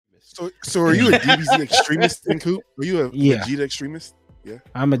extremist. So are you a DBZ extremist in Coop? Are you a Yeah. Vegeta extremist? Yeah.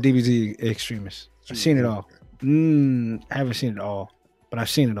 I'm a DBZ extremist. I've seen it all. I haven't seen it all, but I've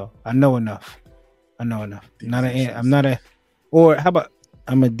seen it all. I know enough. I'm not a, or how about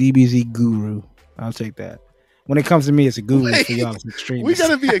I'm a DBZ guru? I'll take that. When it comes to me, it's a guru. For y'all, it's extremist. We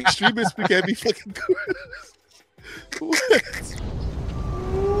gotta be extremists. We can't be fucking gurus. What?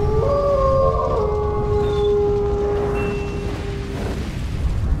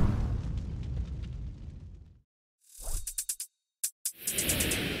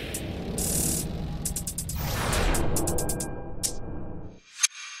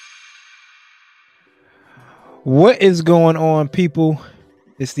 What is going on, people?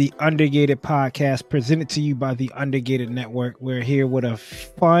 It's the Undergated Podcast presented to you by the Undergated Network. We're here with a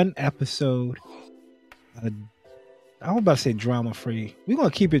fun episode. I'm about to say drama free. We're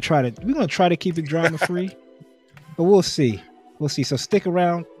gonna try to keep it drama free, but we'll see. So stick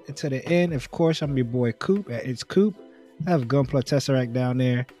around until the end. Of course, I'm your boy Coop. It's Coop. I have Gunpla Tesseract down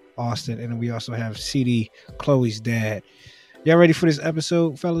there, Austin, and we also have CD, Chloe's dad. Y'all ready for this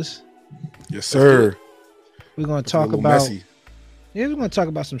episode, fellas? Yes, sir. We're gonna talk about. Yeah, we're going to talk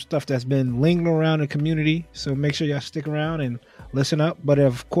about some stuff that's been lingering around the community. So make sure y'all stick around and listen up. But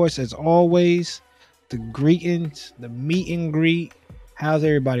of course, as always, the greetings, the meet and greet. How's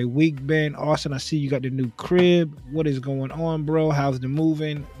everybody week been? Austin, I see you got the new crib. What is going on, bro? How's the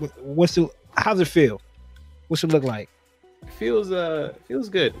moving? How's it feel? What's it look like? Feels good.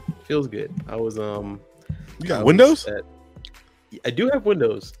 Feels good. I was You got windows? I do have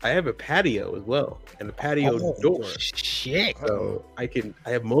windows. I have a patio as well, and a patio door. Shit. So I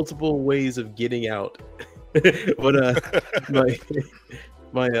have multiple ways of getting out. But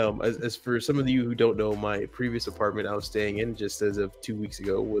my as for some of you who don't know, my previous apartment I was staying in just as of 2 weeks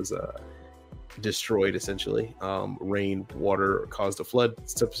ago was destroyed essentially. Rain, water caused a flood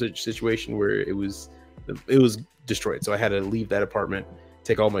situation where it was destroyed. So I had to leave that apartment,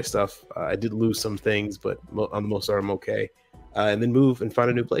 take all my stuff. I did lose some things, but on the most part, I'm okay. And then move and find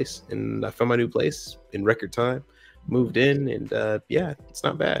a new place. And I found my new place in record time. Moved in, and yeah, it's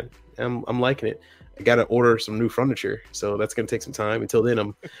not bad. I'm liking it. I gotta order some new furniture, so that's gonna take some time. Until then,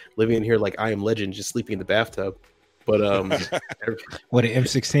 I'm living in here like I Am Legend, just sleeping in the bathtub. But what, an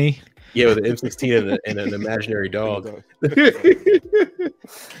M16? Yeah, with an M16 and an imaginary dog.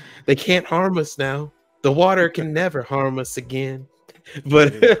 They can't harm us now. The water can never harm us again.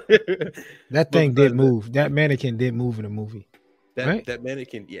 But that thing did move. That mannequin did move in the movie. That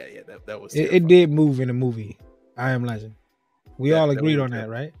mannequin, yeah, that was. It did move in the movie. I Am Legend. We all agreed on that,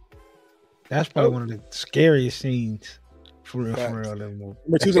 right? That's probably one of the scariest scenes for real.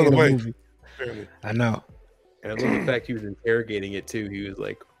 But who's on the way? I know. And I love the fact he was interrogating it too. He was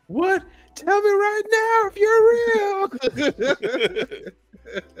like, "What? Tell me right now if you're real."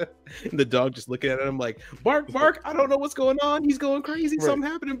 And the dog just looking at him like, "Bark, bark! I don't know what's going on. He's going crazy. Right. Something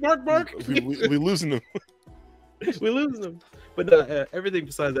happening. Bark, bark!" We losing him. We losing him. But everything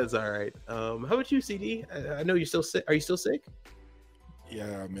besides that's all right. How about you, CD? I know you're still sick. Are you still sick?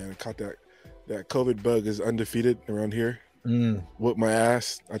 Yeah, man. I caught that COVID bug is undefeated around here. Whooped my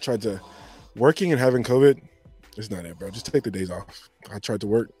ass. I tried to working and having COVID. It's not it, bro. Just take the days off. I tried to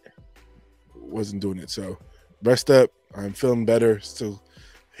work. Wasn't doing it. So rest up. I'm feeling better. Still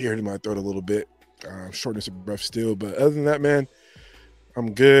hearing in my throat a little bit. Shortness of breath still. But other than that, man,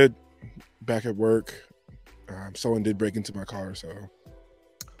 I'm good. Back at work. Someone did break into my car, so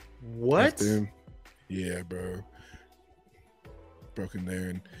what? Yeah, bro. Broke in there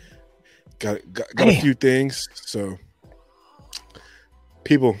and got a few things. So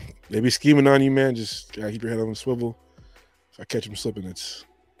people, they be scheming on you, man. Just gotta keep your head on the swivel. If I catch them slipping,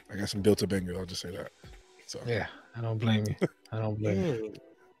 I got some built-up anger. I'll just say that. So yeah, I don't blame you.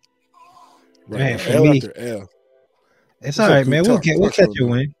 Right, man, for L me, after L. It's all right, man. We'll catch you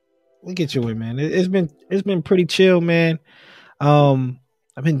win. We'll get you in, man. It's been pretty chill, man.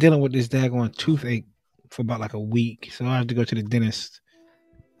 I've been dealing with this daggone toothache for about like a week, so I have to go to the dentist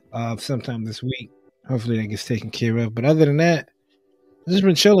sometime this week. Hopefully that gets taken care of. But other than that, I've just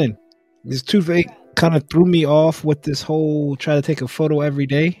been chilling. This toothache kind of threw me off with this whole try to take a photo every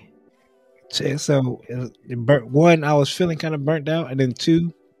day. So one, I was feeling kind of burnt out, and then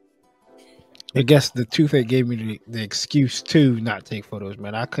two, I guess the toothache gave me the excuse to not take photos,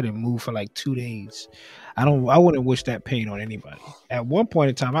 man. I couldn't move for like 2 days. I wouldn't wish that pain on anybody. At one point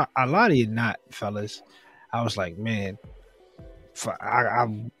in time, I lie to you not, fellas. I was like, man,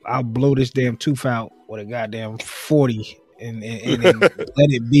 I'll blow this damn tooth out with a goddamn 40 and let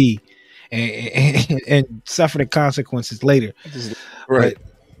it be and suffer the consequences later. Right. But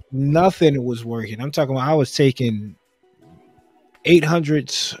nothing was working. I'm talking about I was taking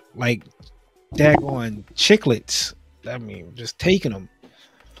 800s, like daggone chiclets. I mean, just taking them.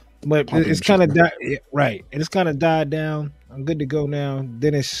 But it's kind of right. It's kind of died down. I'm good to go now.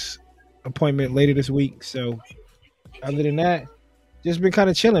 Dentist appointment later this week. So other than that, just been kind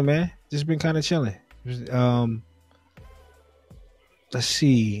of chilling, man. Just been kind of chilling. Let's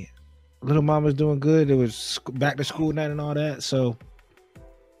see. Little mama's doing good. It was back to school night and all that. So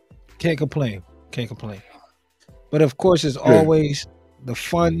can't complain. Can't complain. But of course, it's always the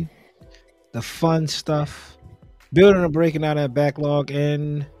fun stuff. Building and breaking out that backlog.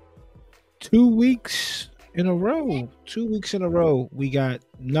 And 2 weeks in a row. 2 weeks in a row, we got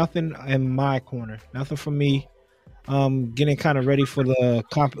nothing in my corner. Nothing from me. Getting kind of ready for the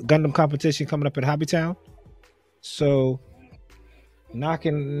Gundam competition coming up at Hobbytown. So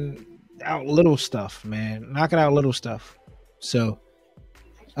knocking out little stuff, man. Knocking out little stuff. So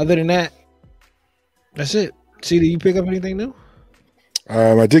other than that, that's it. See, did you pick up anything new?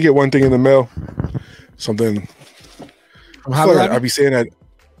 I did get one thing in the mail. Something. From Hobby Lobby? I'll be saying that.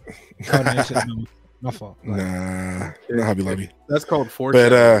 Oh, no, my fault. Nah, not Hobby Lobby. That's called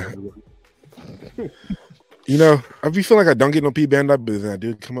Fortune. But you know, I be feeling like I don't get no P Bandai, but then I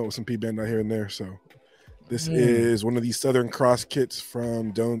do come up with some P Bandai here and there. So this is one of these Southern Cross kits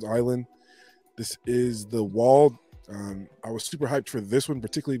from Doan's Island. This is the wall. I was super hyped for this one,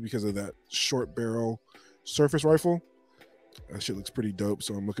 particularly because of that short barrel surface rifle. That shit looks pretty dope,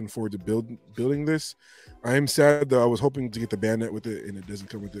 so I'm looking forward to building this. I am sad though. I was hoping to get the bayonet with it, and it doesn't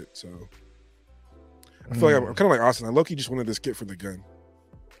come with it. So I feel like I'm kind of like Austin. I low-key just wanted this kit for the gun.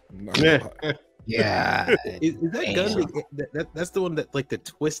 Yeah. Is that gun? That's the one that like the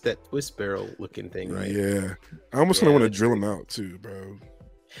twist barrel looking thing, right? Yeah. I almost kind of want to drill them out too, bro.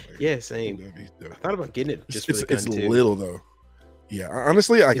 Like, yeah, same. I thought about getting it just for the gun it's too. little though. Yeah,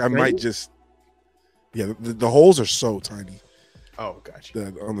 honestly, like I might just. Yeah, the holes are so tiny. Oh,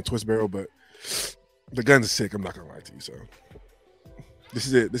 gotcha. On the twist barrel, but the gun's sick. I'm not gonna lie to you. So this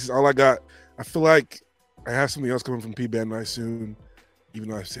is it. This is all I got. I feel like I have something else coming from P Bandai soon. Even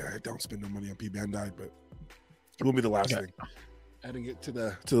though I say I don't spend no money on P Bandai, but it will be the last thing. Adding it to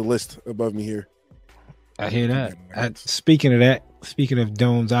the list above me here. I hear that. Speaking of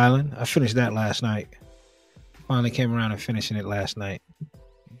Doan's Island, I finished that last night. Finally came around and finishing it last night.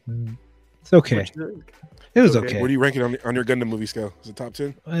 It's okay. It was okay. What are you ranking on your Gundam movie scale? Is it top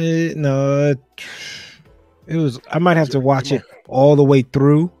 10? No, it was. I might have to watch it all the way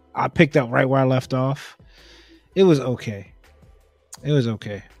through. I picked up right where I left off. It was okay. It was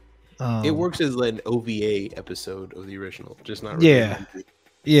okay. It works as an OVA episode of the original, just not. Really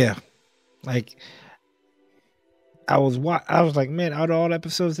yeah. Like I was like, man, out of all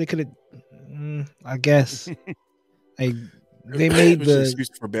episodes, they could have. I guess. They made the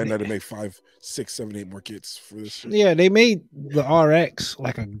excuse for Bandai to make 5, 6, 7, 8 more kits for this shit. Yeah, they made the RX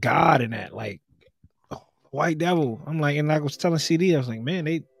like a god in that, like White Devil. I'm like, and I was telling CD, I was like,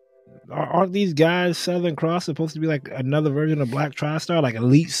 man, aren't these guys Southern Cross supposed to be like another version of Black TriStar, like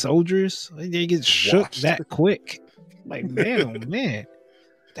elite soldiers? They get shook that quick. Like, damn, man,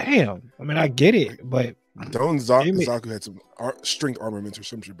 damn. I mean, I get it, but Don Zaku had some strength armaments or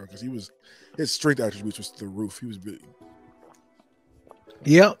some shit, bro, because his strength attributes was through the roof. He was really.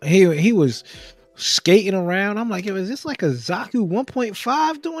 Yep, he was skating around. I'm like, is this like a Zaku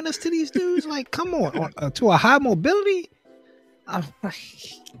 1.5 doing this to these dudes? Like, come on, to a high mobility. I'm like,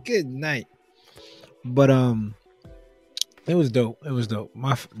 good night. But it was dope. It was dope.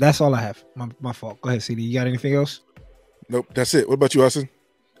 That's all I have. My fault. Go ahead, CD. You got anything else? Nope, that's it. What about you, Austin?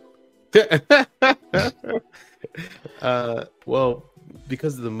 Well,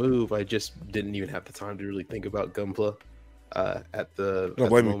 because of the move, I just didn't even have the time to really think about Gunpla. At the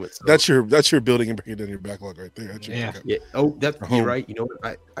moment, so. That's your building and bringing down your backlog right there. Yeah. Oh, you're right. You know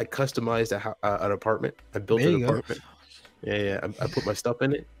what? I customized an apartment. I built an apartment. Yeah. I put my stuff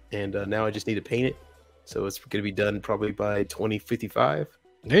in it, and now I just need to paint it. So it's going to be done probably by 2055.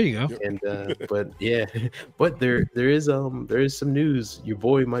 There you go. And but there is some news. Your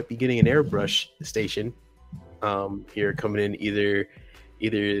boy might be getting an airbrush station here coming in either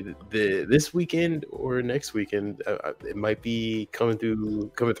this weekend or next weekend. It might be coming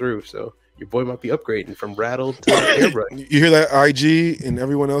through. So your boy might be upgrading from Rattle to airbrush. You hear that, IG and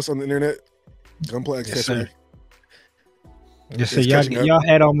everyone else on the internet? Gunpla accessory. Yes, sir. Y'all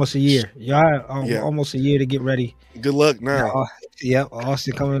had almost a year. Y'all had almost a year to get ready. Good luck now. Yep,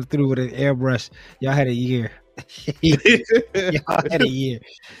 Austin coming through with an airbrush. Y'all had a year. Y'all had a year.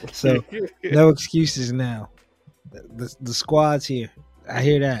 So no excuses now. The squad's here. I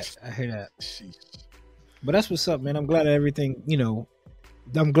hear that. But that's what's up, man. I'm glad that everything,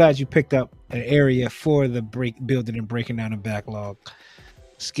 I'm glad you picked up an area for the building and breaking down the backlog.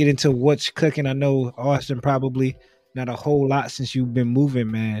 Let's get into what's cooking. I know, Austin, probably not a whole lot since you've been moving,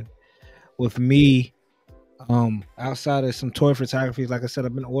 man. With me, outside of some toy photography, like I said,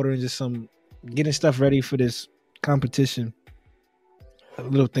 I've been ordering just getting stuff ready for this competition.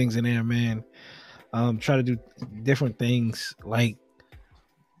 Little things in there, man. Try to do different things like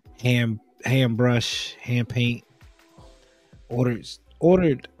hand brush, hand paint. Ordered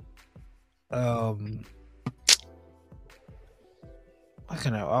I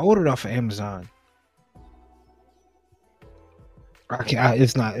ordered off of Amazon.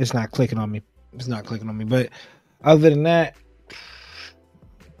 It's not clicking on me. It's not clicking on me. But other than that,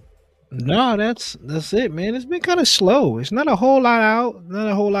 no, that's it, man. It's been kind of slow. It's not a whole lot out. Not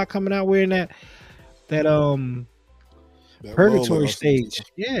a whole lot coming out. We're in that purgatory stage.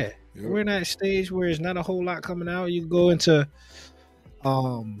 Yeah. Yep. We're in that stage where it's not a whole lot coming out. You go into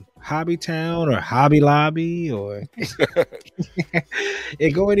Hobby Town or Hobby Lobby or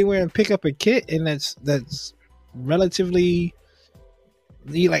go anywhere and pick up a kit, and that's relatively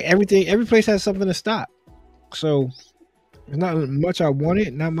like everything. Every place has something to stock. So there's not much I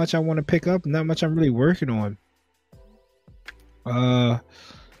wanted, not much I want to pick up, not much I'm really working on.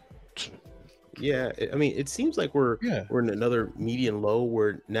 Yeah, I mean, it seems like we're in another median low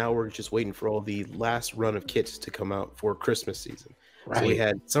where now we're just waiting for all the last run of kits to come out for Christmas season. Right. So we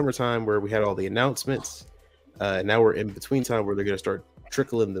had summertime where we had all the announcements. Now we're in between time where they're going to start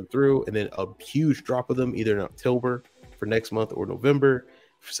trickling them through, and then a huge drop of them either in October for next month or November,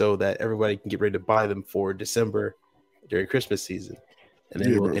 so that everybody can get ready to buy them for December during Christmas season. And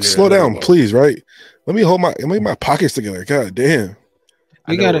then slow down, please. Right? Let me hold my pockets together. God damn.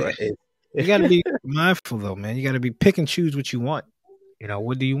 You gotta be mindful though, man. You gotta be pick and choose what you want. You know,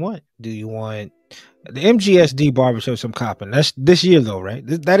 what do you want? Do you want the MGSD barbershop? Some copping. That's this year though, right?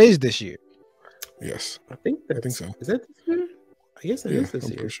 That is this year. Yes, I think so. Is that this year? I guess it is this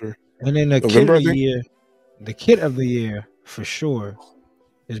year. For sure. And then the kit of the year, the kit of the year for sure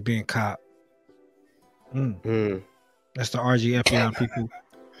is being copped. That's the RG Epion, people.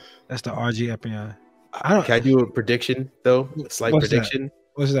 That's the RG Epion. Can I do a prediction though? A slight prediction.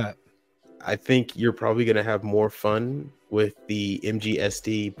 What's that? I think you're probably going to have more fun with the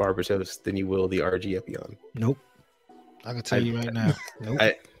MGSD Barbertoast than you will the RG Epion. Nope. I can tell you right now. Nope.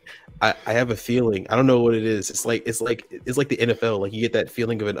 I have a feeling. I don't know what it is. It's like the NFL. Like you get that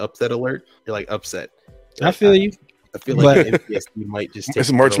feeling of an upset alert. You're like upset. I feel you. I feel like MGSD might just. That's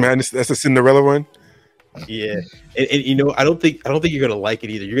a March Madness. That's a Cinderella one. Yeah, and you know, I don't think you're gonna like it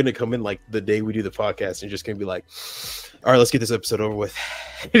either. You're gonna come in like the day we do the podcast and you're just gonna be like, all right, let's get this episode over with.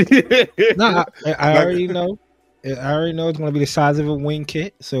 No, I already know. I already know it's gonna be the size of a wing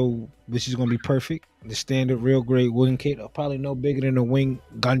kit, so which is gonna be perfect. The standard real grade wing kit, probably no bigger than a wing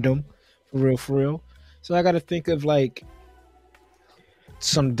Gundam, for real. So I gotta think of like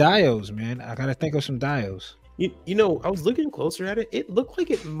some dials, man. I gotta think of some dials. You know, I was looking closer at it. It looked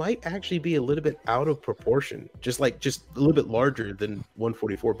like it might actually be a little bit out of proportion, just a little bit larger than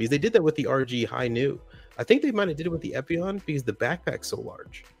 144. Because they did that with the RG High New. I think they might have did it with the Epion because the backpack's so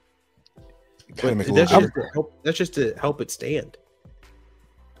large. But that's just to help it stand.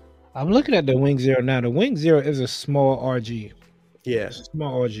 I'm looking at the Wing Zero now. The Wing Zero is a small RG. Yeah, it's a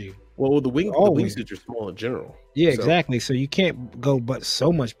small RG. Well, the wingsuits are small in general. Yeah, exactly. So you can't go but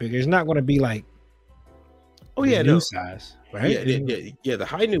so much bigger. It's not going to be like. Oh yeah, no size, right? Yeah. The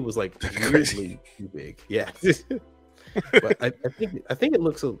High New was like weirdly too big. Yeah, but I think it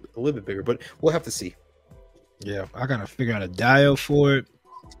looks a little bit bigger, but we'll have to see. Yeah, I gotta figure out a dial for it.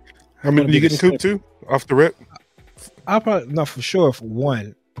 How many do you get in Coop too? Off the rip? I'll probably for sure for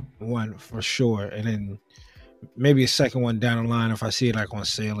one for sure, and then maybe a second one down the line if I see it like on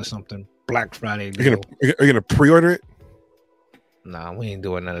sale or something. Black Friday. Are you gonna pre-order it? Nah, we ain't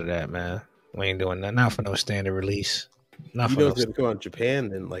doing none of that, man. We ain't doing that. Not for no standard release. It's going to come out in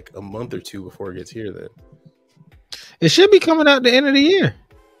Japan in like a month or two before it gets here. Then it should be coming out the end of the year.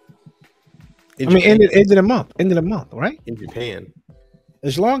 End of the month, right? In Japan,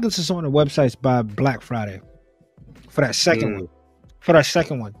 as long as it's on the websites by Black Friday for that second one. For that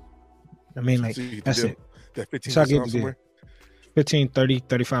second one, I mean, like that's it. That 15% off somewhere. 15, 30,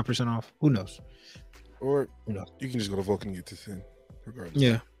 35% off. Who knows? Or you can just go to Vulcan and get this in, regardless.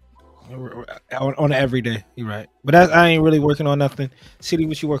 Yeah. On everyday, you're right. But I ain't really working on nothing. City,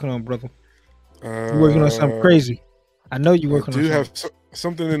 what you working on, brother? You working on something crazy? I know you working on. I do have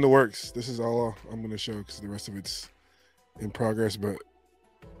something in the works. This is all I'm going to show because the rest of it's in progress. But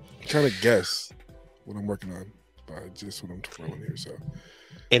I'm trying to guess what I'm working on. But just what I'm throwing here. So,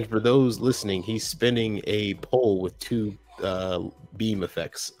 and for those listening, he's spinning a pole with two beam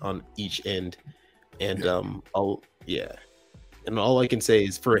effects on each end, and and all I can say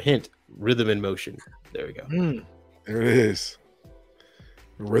is, for a hint, rhythm and motion. There we go. There it is.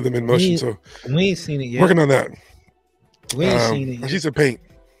 Rhythm and motion. So we ain't seen it yet. Working on that. We ain't seen it yet. She's some paint.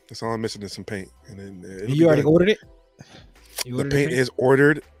 That's all I'm missing is some paint. And then you already ordered it? The paint is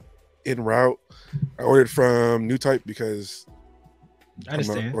ordered en route. I ordered from New Type because I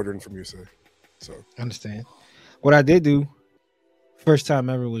understand. I'm not ordering from USA. So I understand. What I did do, first time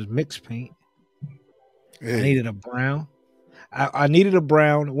ever, was mix paint. Hey. I needed a brown. I needed a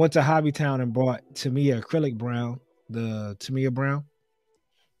brown. Went to Hobbytown and bought Tamiya acrylic brown, the Tamiya brown.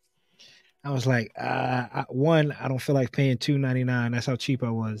 I was like, I don't feel like paying $2.99. That's how cheap I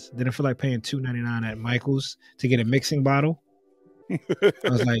was. Didn't feel like paying $2.99 at Michael's to get a mixing bottle. I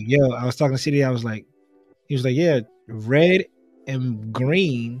was like, yo, I was talking to CD. He was like, yeah, red and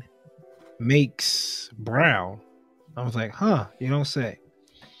green makes brown. I was like, huh, you don't say.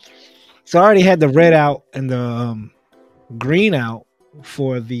 So I already had the red out and the green out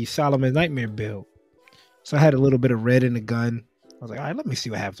for the Solomon Nightmare build. So I had a little bit of red in the gun. I was like, all right, let me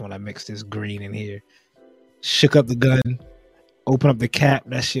see what happens when I mix this green in here. Shook up the gun, open up the cap.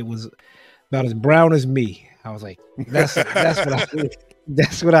 That shit was about as brown as me. I was like, that's what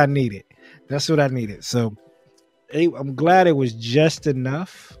I needed. That's what I needed. So I'm glad it was just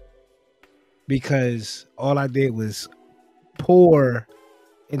enough, because all I did was pour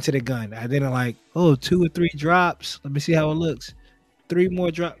into the gun. I didn't like, 2 or 3 drops. Let me see how it looks. 3 more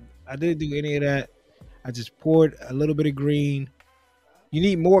drops. I didn't do any of that. I just poured a little bit of green. You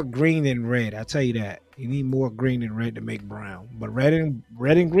need more green than red. I'll tell you that. You need more green than red to make brown. But red and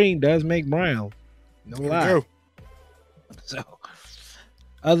green does make brown. No lie. So,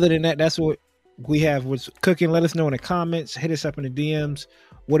 other than that, that's what we have. What's cooking? Let us know in the comments. Hit us up in the DMs.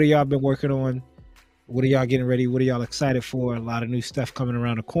 What have y'all been working on? What are y'all getting ready? What are y'all excited for? A lot of new stuff coming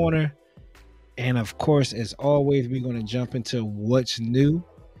around the corner. And of course, as always, we're going to jump into what's new.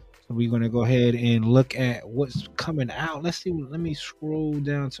 We're going to go ahead and look at what's coming out. Let's see. Let me scroll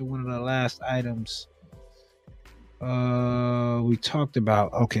down to one of the last items we talked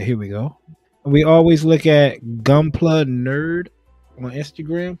about. Okay, here we go. We always look at Gunpla Nerd on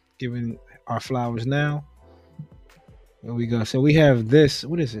Instagram, giving our flowers now. There we go. So we have this.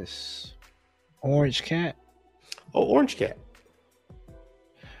 What is this? Orange Cat. Oh, Orange Cat.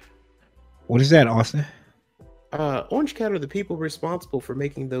 What is that, Austin? Orange Cat are the people responsible for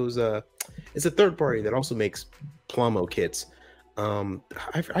making those. It's a third party that also makes Plomo kits.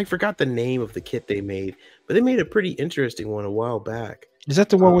 I forgot the name of the kit they made, but they made a pretty interesting one a while back. Is that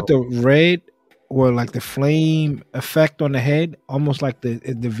the one with the red or like the flame effect on the head, almost like the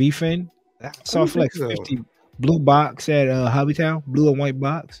V-fin? Soft Flex 50 blue box at Hobbytown, blue and white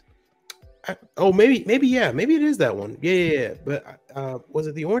box. Maybe yeah, maybe it is that one. Yeah. But was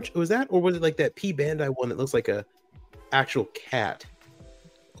it the orange? Was that, or was it like that P Bandai one that looks like a actual cat,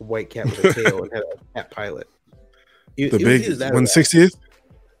 a white cat with a tail and had a cat pilot? The big 160th.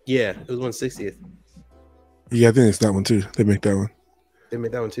 Yeah, it was 160th. Yeah, I think it's that one too. They make that one. They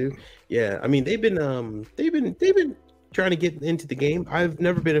made that one too. Yeah, I mean they've been trying to get into the game. I've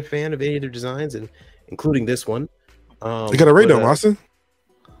never been a fan of any of their designs, and including this one. They got a radar, Austin.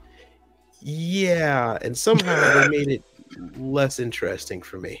 Yeah, and somehow they made it less interesting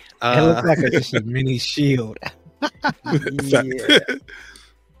for me. It looks like just a mini shield. Yeah.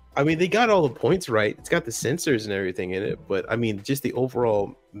 I mean, they got all the points right. It's got the sensors and everything in it, but I mean, just the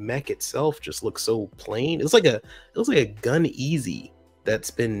overall mech itself just looks so plain. It looks like a Gun Easy that's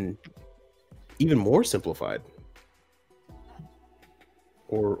been even more simplified,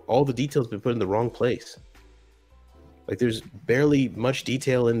 or all the details been put in the wrong place. Like there's barely much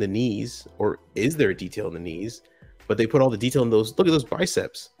detail in the knees, or is there a detail in the knees? But they put all the detail in those. Look at those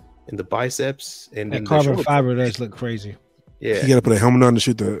biceps, and the biceps, and that carbon fiber does look crazy. Yeah, you got to put a helmet on to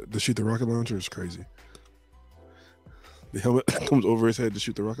shoot the rocket launcher. It's crazy. The helmet comes over his head to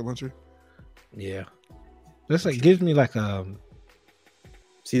shoot the rocket launcher. Yeah, that's like gives me like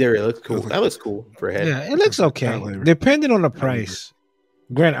See there, it looks cool. That looks cool for a head. Yeah, it looks okay, depending on the price.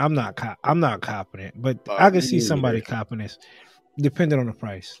 Granted, I'm not copping it, but I can see somebody copping this, depending on the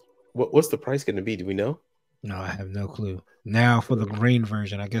price. What's the price going to be? Do we know? No, I have no clue. Now for the green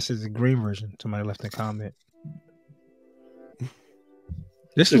version, I guess it's the green version. Somebody left a comment.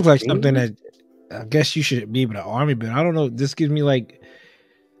 This looks like something that I guess you should be able to army build. I don't know. This gives me like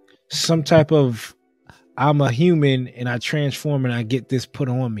some type of I'm a human and I transform and I get this put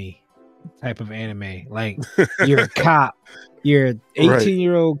on me type of anime. Like you're a cop. You're an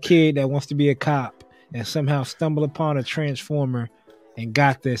 18-year-old kid that wants to be a cop. and somehow stumbled upon a Transformer and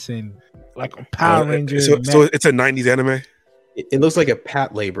got this in like a Power Ranger. So it's a 90s anime? It looks like a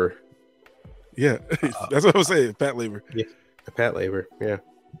Pat Labor. Yeah, that's what I was saying. Pat Labor. Yeah, a Pat Labor. Yeah.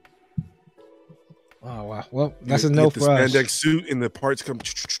 Oh wow. Well, that's a no for us. Spandex suit and the parts come.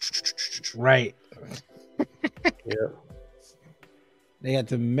 Right. Yeah. They had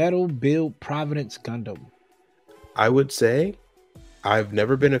the Metal Build Providence Gundam. I would say I've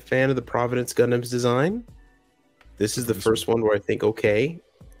never been a fan of the Providence Gundam's design. This is the first one where I think, okay,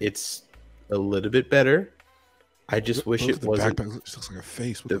 it's a little bit better. I just wish it wasn't. The backpack looks like a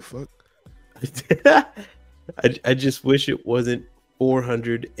face. What the fuck? I just wish it wasn't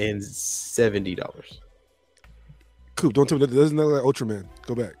 $470. Coop, don't tell me that doesn't look like Ultraman.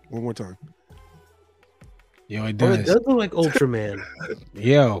 Go back one more time. Yo, it does. It does look like Ultraman.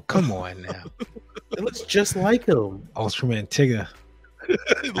 Yo, come on now. It looks just like him. Ultraman Tigger.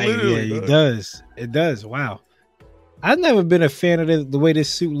 Yeah, it does. It does. Wow. I've never been a fan of the way this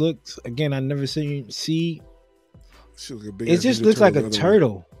suit looks. Again, I've never seen it just looks like a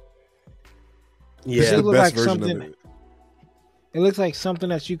turtle. Yeah, it looks like something. It looks like something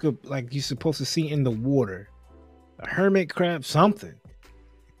that you could you're supposed to see in the water. A hermit crab, something.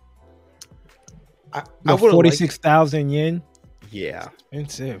 I 46,000 yen. Yeah,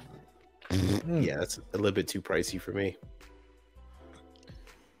 expensive. Yeah, that's a little bit too pricey for me.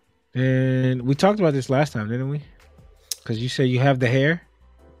 And we talked about this last time, didn't we? Because you said you have the hair.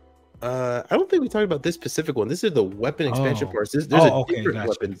 I don't think we talked about this specific one. This is the weapon expansion parts. There's a different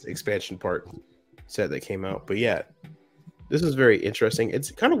weapons expansion part set that came out. But yeah, this is very interesting.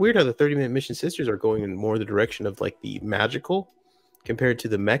 It's kind of weird how the 30-minute mission sisters are going in more the direction of like the magical compared to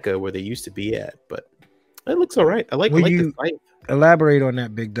the mecha where they used to be at. But it looks all right. I like the fight. Elaborate on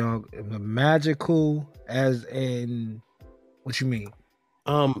that, big dog. The magical as in what you mean?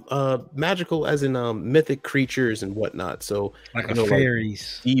 Magical as in mythic creatures and whatnot. So like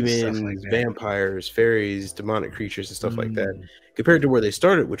fairies, like demons, vampires, fairies, demonic creatures and stuff like that. Compared to where they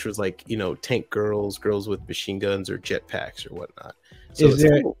started, which was like, tank girls with machine guns or jetpacks or whatnot. So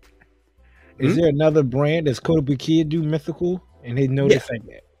is there another brand that's Kotobukiya do mythical and they noticed like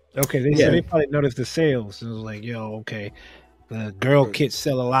that? Okay, they probably noticed the sales and was like, yo, okay, the girl kits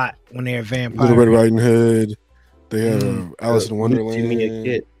sell a lot when they're vampires. Little Red Riding Hood. They have Alice in Wonderland.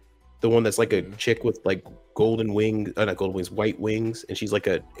 Kit, the one that's like a chick with like golden wings, not golden wings, white wings, and she's like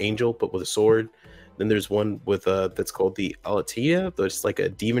an angel but with a sword. Then there's one with that's called the Alatia, that's like a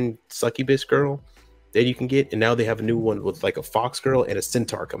demon succubus girl that you can get, and now they have a new one with like a fox girl and a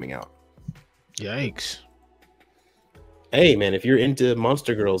centaur coming out. Yikes! Hey man, if you're into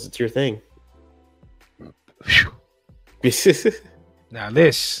monster girls, it's your thing. Now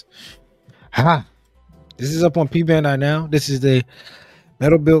this is up on P Bandai now. This is the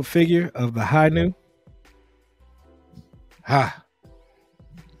metal built figure of the Hainu.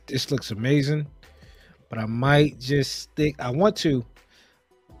 This looks amazing, but I might just stick. I want to,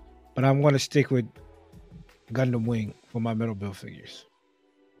 but I'm going to stick with Gundam Wing for my metal build figures.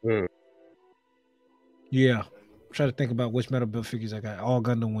 Yeah, I'm trying to think about which metal build figures I got. All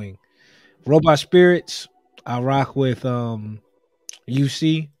Gundam Wing. Robot Spirits, I rock with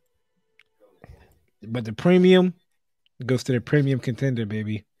UC. But the premium goes to the premium contender,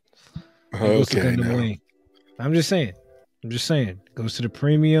 baby. Goes to Gundam Wing. I'm just saying. Goes to the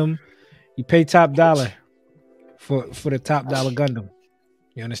premium. You pay top dollar for the top dollar Gundam.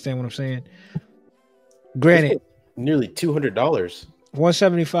 You understand what I'm saying? Granted, nearly $200.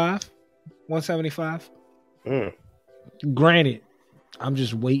 175. 175. Granted, I'm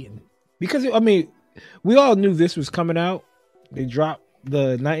just waiting because we all knew this was coming out. They dropped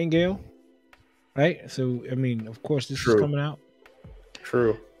the Nightingale. Right? So, of course, this is coming out.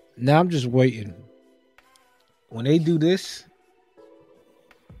 True. Now I'm just waiting. When they do this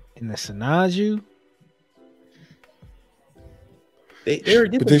in the Sanaju, but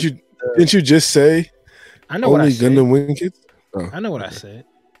didn't you just say I know only Gundam Wing kits? Oh. I know what I said.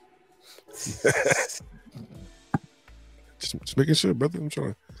 just making sure, brother. I'm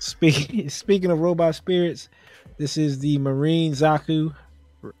trying. Speaking of robot spirits, this is the Marine Zaku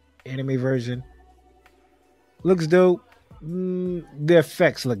anime version. Looks dope. The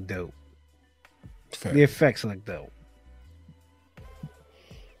effects look dope. The effects look dope.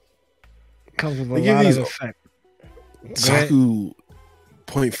 Comes with a lot of effect. Zaku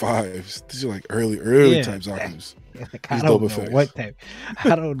 0.5s. These are like early type Zakus. I don't know what type.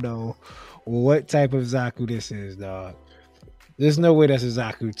 I don't know what type of Zaku this is, dog. There's no way that's a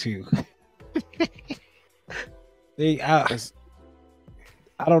Zaku 2.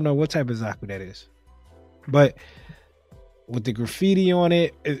 I don't know what type of Zaku that is. But with the graffiti on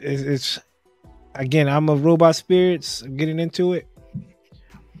it, it's again, I'm a Robot Spirits. I'm getting into it.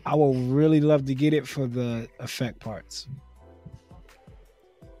 I will really love to get it for the effect parts.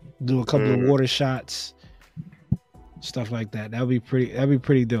 Do a couple of water shots, stuff like that. That'd be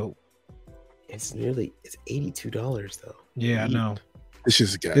pretty dope. It's $82 though. Yeah, I know. It's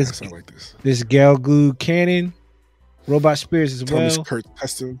just gas. I like this. This Gelgoog Cannon, Robot Spirits as Thomas well. Kurt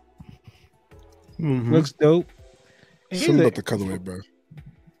custom. Looks dope. Something about the colorway, bro.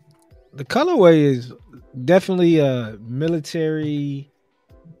 The colorway is definitely a military,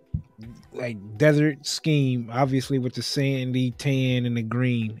 like desert scheme. Obviously, with the sandy tan and the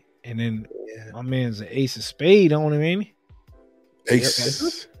green, and then my man's an ace of spade on him, ain't he?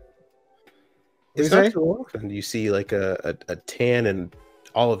 Ace. It's not too often you see like a tan and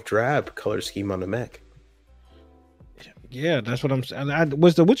olive drab color scheme on the mech. Yeah, that's what I'm saying.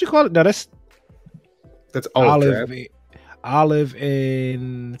 What you call it? No, that's olive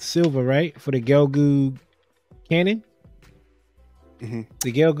and silver, right? For the Gelgoog Cannon. The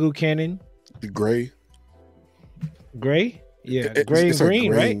Gelgoog Cannon. The gray. Gray? Yeah, gray and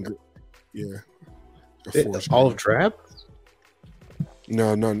green, right? Yeah. Olive drab?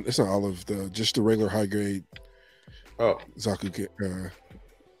 No, it's not olive. Just the regular high grade. Oh, Zaku.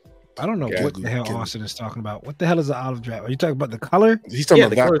 I don't know what the hell Austin is talking about. What the hell is an olive drab? Are you talking about the color? He's talking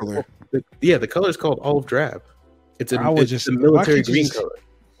about that color. The color is called olive drab. It's a military green color.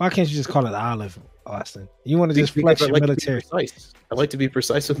 Why can't you just call it olive, Austin? You want to just flex your military? I like to be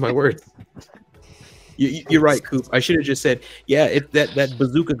precise with my words. You're right, Coop. I should have just said, it's that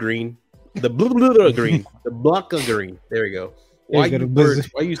bazooka green, the blue green, the blocka green. There we go. Why use words?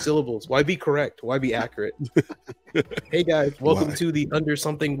 Why use syllables? Why be correct? Why be accurate? Hey guys, welcome to the Under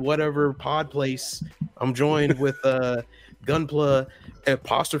Something Whatever pod place. I'm joined with Gunpla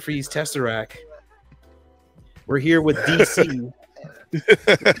apostrophes Tesseract. We're here with DC.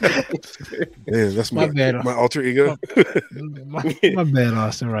 Yeah, that's my alter ego. my bad,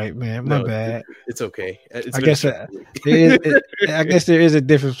 Austin. Right, man. My bad. It's okay. I guess there is a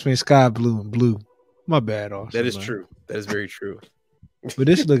difference between sky blue and blue. My bad, Austin. That is true. That is very true. But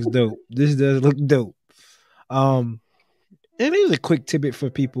this looks dope. This does look dope. And here's a quick tidbit for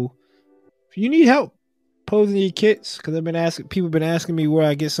people. If you need help posing your kits, because people have been asking me where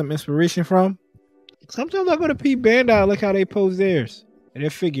I get some inspiration from. Sometimes I go to P Bandai, look how they pose theirs and their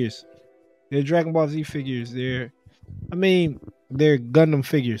figures. Their Dragon Ball Z figures. They're Gundam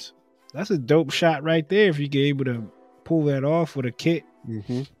figures. That's a dope shot right there if you get able to pull that off with a kit.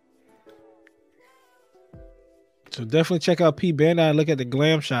 So definitely check out P Bandai and look at the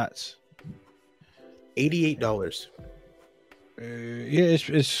glam shots. $88.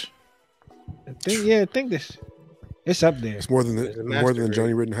 I think this. It's up there. It's more than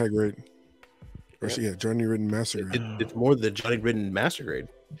Johnny Ridden high grade. Johnny Ridden master grade. It's more than Johnny Ridden master grade.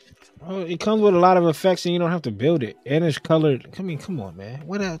 Oh, it comes with a lot of effects and you don't have to build it. And it's colored. Come on, man.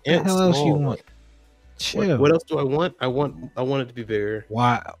 What the hell else you want? Chill. What else do I want? I want it to be bigger.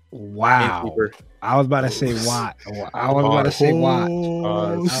 Wow. I was about to say what? I was about to say what?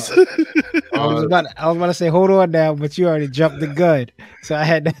 I was about to say hold on now, but you already jumped the gun. So I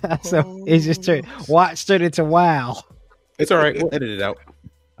had to, so it just turned into wow. It's all right. We'll edit it out.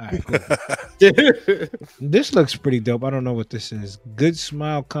 All right, cool. This looks pretty dope. I don't know what this is. Good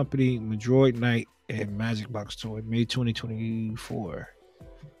Smile Company, Madroid Knight, and Magic Box Toy, May 2024. I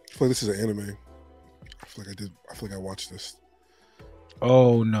feel like this is an anime. I feel like I watched this.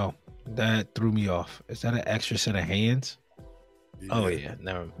 Oh no, that threw me off. Is that an extra set of hands? Yeah. Oh yeah,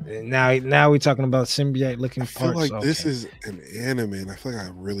 now we're talking about symbiote looking parts. I feel like this is an anime, and I feel like I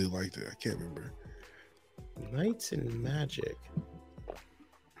really liked it. I can't remember. Knights and Magic.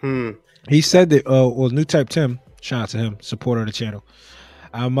 He said that. New Type Tim, shout out to him, supporter of the channel.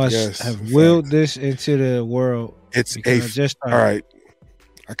 I must have willed this into the world. It's all right.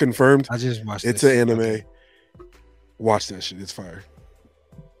 I confirmed. I just watched. It's an anime. Okay. Watch that shit. It's fire.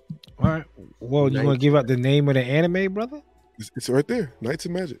 All right. Well, you want to give out the name of the anime, brother? It's right there. Knights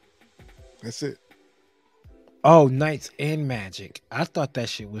and Magic. That's it. Oh, Knights and Magic. I thought that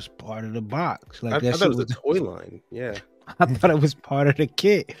shit was part of the box. Like I thought it was a toy line. Yeah. I thought it was part of the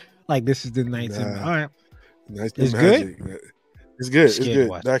kit. Like this is the Knights and All right. Knights and Magic. Good? It's good. It's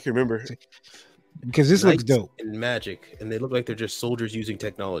good. I can remember. Because this looks dope. And Magic, and they look like they're just soldiers using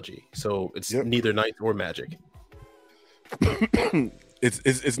technology. So it's neither Knights or Magic.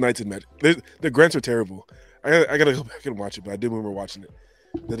 It's Knights and Magic. The grunts are terrible. I gotta go back and watch it, but I do remember watching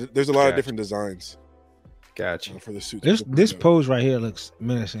it. There's a lot of different designs. Gotcha. For the suit. This pose right here looks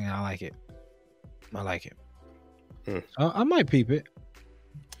menacing. I like it. I might peep it.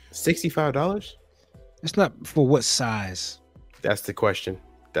 $65? It's not for what size. That's the question.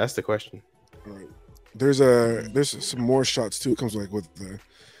 All right. There's some more shots too. It comes like with the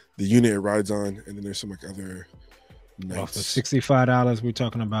unit it rides on, and then there's some like other. Well, for $65, we're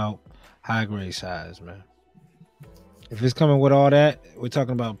talking about high grade size, man. If it's coming with all that, we're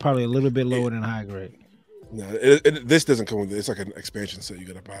talking about probably a little bit lower than high grade. No, this doesn't come with it. It's like an expansion set you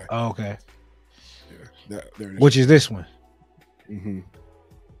gotta buy. Oh, okay. Yeah, there it is. Which is this one? Mm-hmm.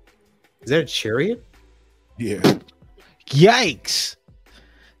 Is that a chariot? Yeah. Yikes!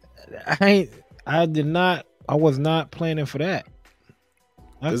 I was not planning for that.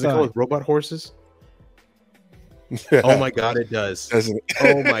 Does it come with robot horses? Oh my god, it does.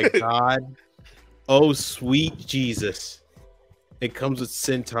 Oh my god. Oh sweet Jesus. It comes with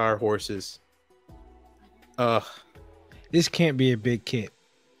centaur horses. This can't be a big kit.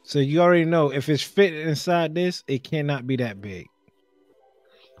 So you already know if it's fit inside this, it cannot be that big.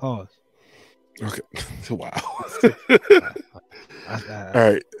 Pause. Okay. Wow. All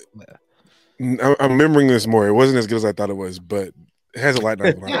right. I'm remembering this more. It wasn't as good as I thought it was, but it has a light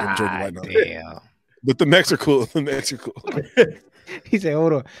novel. I enjoyed the light novel. Damn. But the mechs are cool. He said,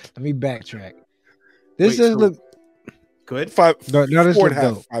 "Hold on, let me backtrack." This does look good. 5. No, this 4 look and a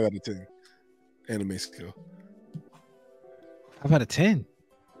half. dope. 5 out of 10. Anime skill. 5 out of 10.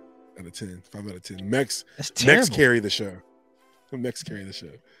 Out of 10. 5 out of 10. Mechs carry the show. Mechs carry the show.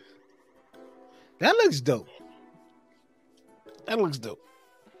 That looks dope. I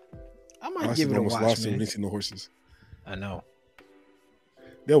might give it a watch, lost man. when he seen the horses. I know.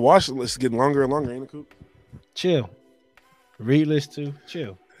 Their watch list is getting longer and longer, ain't it, Coop? Chill. Read list too.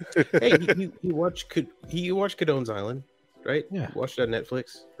 Chill. Hey, you watch Cadone's Island, right? Yeah. You watched it on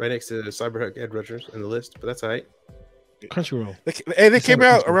Netflix, right next to Cyberhunt Ed Rushers in the list, but that's all right. Crunchyroll. They came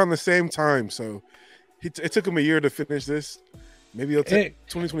out around the same time, so it took him a year to finish this. Maybe it'll take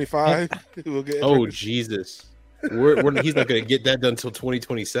 2025. We'll get. Oh Jesus, he's not gonna get that done until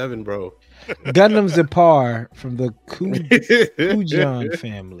 2027, bro. Gundam Zepar from the Kujan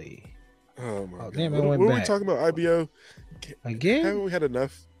family. Oh my god! Damn, what were we talking about? IBO again? Haven't we had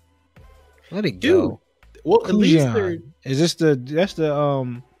enough? Let it go. Well, at least is this that's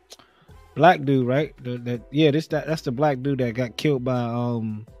the black dude, right? That's the black dude that got killed by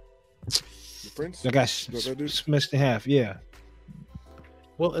the Prince. That got smashed in half. Yeah.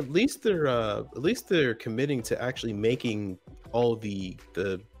 Well, at least they're committing to actually making all the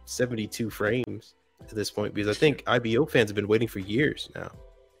 72 frames at this point, because I think IBO fans have been waiting for years now.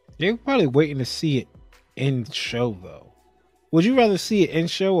 They're probably waiting to see it in show though. Would you rather see it in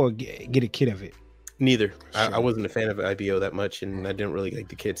show or get a kit of it? Neither. I wasn't a fan of IBO that much, and I didn't really like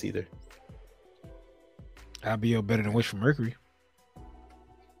the kits either. IBO better than Wish for Mercury.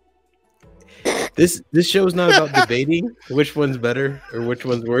 This show's not about debating which one's better or which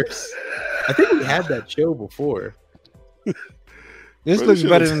one's worse. I think we had that show before. This looks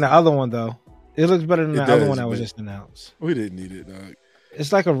better than the other one, though. It looks better than the other one that was just announced. We didn't need it, dog.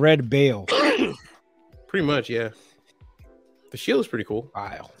 It's like a red bale. Pretty much, yeah. The shield is pretty cool.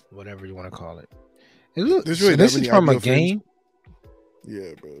 Aisle, whatever you want to call it. This is from a game?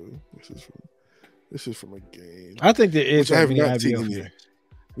 Yeah, bro. This is from a game. I think there is. I have not seen yet.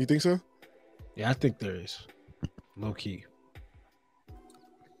 You think so? Yeah, I think there is. Low key.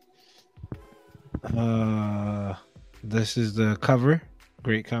 This is the cover.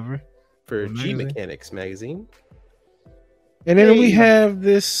 Great cover. For G Mechanics magazine. And then we have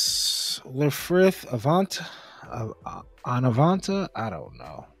this Lefrith Avanta. Anavanta? I don't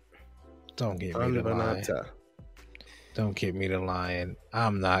know. Don't get me to lying. Don't get me to lying.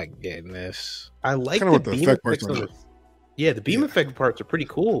 I'm not getting this. I like the beam effects on this. Yeah, the beam effect parts are pretty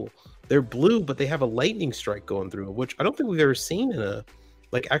cool. They're blue, but they have a lightning strike going through it, which I don't think we've ever seen in a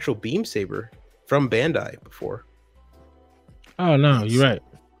actual beam saber from Bandai before. Oh no, you're right.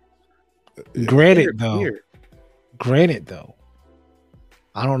 Granted though,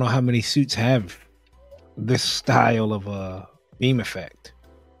 I don't know how many suits have this style of a beam effect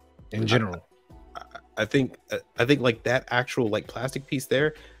in general. I think like that actual plastic piece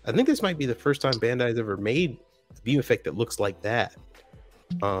there. I think this might be the first time Bandai's ever made a beam effect that looks like that.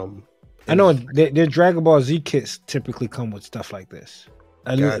 I know their Dragon Ball Z kits typically come with stuff like this.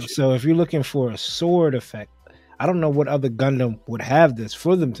 So if you're looking for a sword effect, I don't know what other Gundam would have this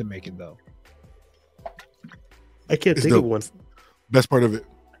for them to make it though. I can't think of one. Best part of it.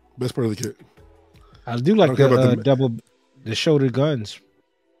 Best part of the kit. I do like the shoulder guns.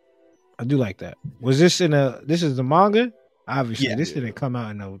 I do like that. Was this this is the manga? Obviously, this didn't come out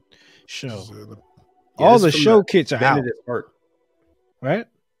in no show. All the show kits are out. Art. Right?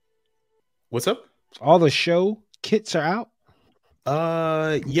 What's up? All the show kits are out?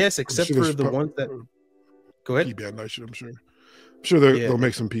 Yes, except for the ones that... Go ahead. Band Nation, I'm sure. sure they'll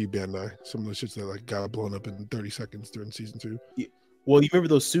make some P Bandai. Some of the shits that like got blown up in 30 seconds during season 2. Yeah. Well, you remember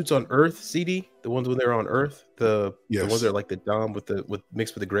those suits on Earth, CD? The ones when they were on Earth, the ones that are like the Dom with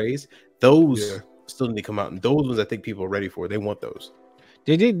mixed with the grays. Those still need to come out, and those ones I think people are ready for. They want those.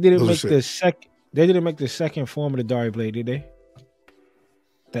 They didn't make the second. They didn't make the second form of the Dari blade, did they?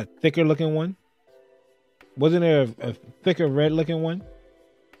 That thicker looking one. Wasn't there a thicker red looking one?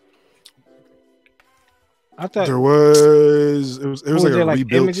 I thought there was. It was like a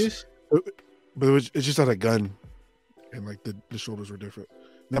rebuilt. Images? But it just had a gun, and like the shoulders were different.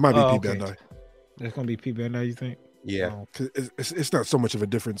 That might be P Bandai. That's gonna be P Bandai, you think? Yeah, because it's not so much of a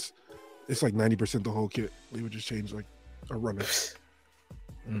difference. It's like 90% the whole kit. They would just change like a runner.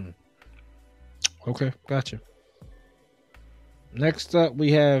 Okay, gotcha. Next up,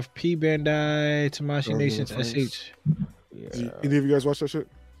 we have P Bandai Tamashii Nations SH. Yeah. Any of you guys watch that shit?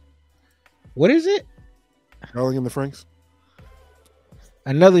 What is it? Howling in the Franks.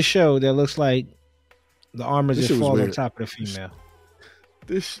 Another show that looks like the armor just falls on top of the female.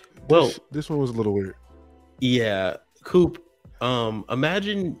 This one was a little weird. Yeah, Coop.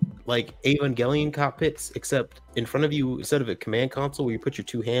 Imagine like Evangelion cockpits, except in front of you, instead of a command console where you put your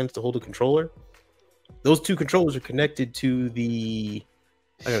two hands to hold a controller, those two controllers are connected to the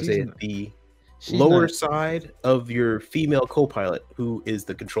lower side of your female co-pilot, who is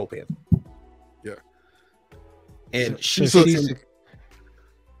the control panel. Yeah, and the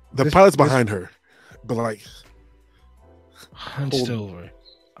pilot's behind her, but like hunched over.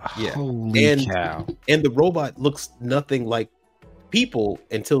 Yeah, holy cow! And the robot looks nothing like people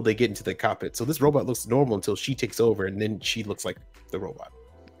until they get into the cockpit. So this robot looks normal until she takes over, and then she looks like the robot.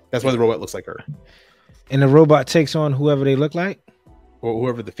 That's why the robot looks like her. And the robot takes on whoever they look like, or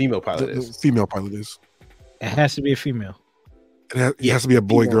whoever the female pilot is. The female pilot is. It has to be a female. It has to be a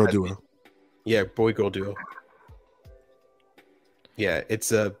boy-girl duo. Yeah, boy-girl duo. Yeah,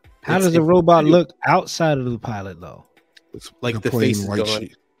 it's a. How does the robot look outside of the pilot, though? It's like the face is gone.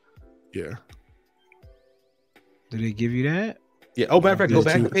 Sheet. Yeah. Did they give you that? Yeah. Oh, matter of fact, go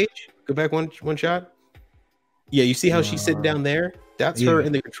back the page. Go back one shot. Yeah, you see how she's sitting down there? That's her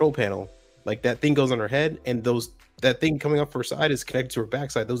in the control panel. Like that thing goes on her head, and that thing coming up her side is connected to her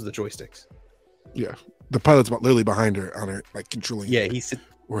backside. Those are the joysticks. Yeah, the pilot's literally behind her on her, like controlling. Yeah, he's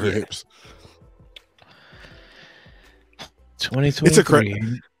her hips. 2023. It's a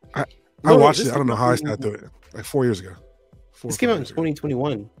crazy. I watched it. I don't know how I sat through it. Like 4 years ago. This came out in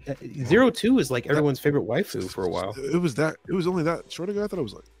 2021. 02 is like everyone's favorite waifu for a while. It was only that short ago. I thought it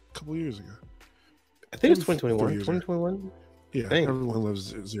was like a couple years ago. I think it was 2021. 2021. Yeah, everyone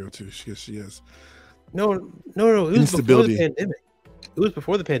loves 02. She is. No. It was before the pandemic. It was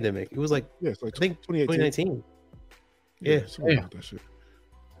before the pandemic. It was like I think 2019. Yeah. That shit.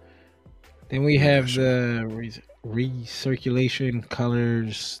 Then we have the recirculation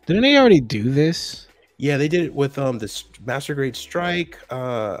colors. Didn't they already do this? Yeah, they did it with the Master Grade Strike.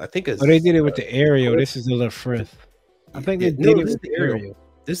 I think they did it with the Aerial. This is the Lafrith. I think they did it with the Aerial.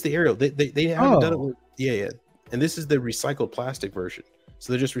 This is the Aerial. They haven't done it with and this is the recycled plastic version.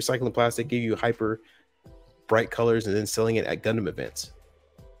 So they're just recycling plastic, give you hyper bright colors, and then selling it at Gundam events.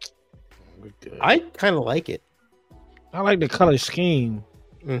 I kind of like it. I like the color scheme.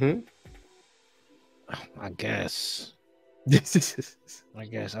 Mm-hmm. I guess. I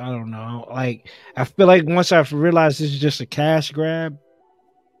don't know. Like, I feel like once I've realized this is just a cash grab,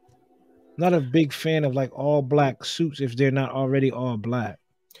 not a big fan of like all black suits if they're not already all black.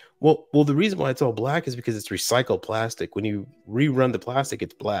 Well, the reason why it's all black is because it's recycled plastic. When you rerun the plastic,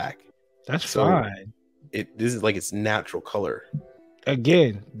 it's black. That's fine. This is like its natural color.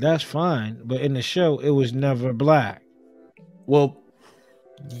 Again, that's fine. But in the show, it was never black. Well,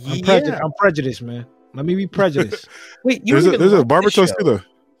 I'm prejudiced, man. Let me be prejudiced. Wait, there's a Barbatos too, though.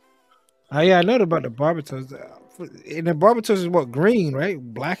 Yeah, I know about the Barbatos. And the Barbatos is what, green, right?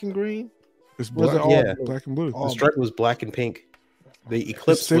 Black and green. It's black, black and blue. The stripe was black and pink. The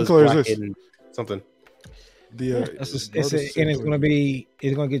Eclipse was black and something. It's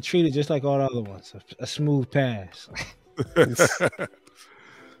gonna get treated just like all the other ones. A smooth pass.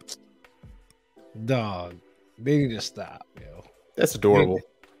 Dog, they need to stop, yo. That's adorable.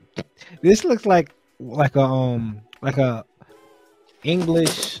 This looks like a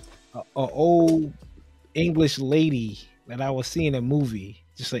old English lady that I was seeing in a movie.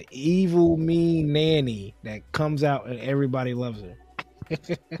 Just an evil, mean nanny that comes out and everybody loves her.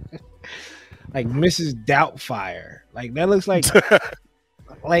 Like Mrs. Doubtfire. Like that looks like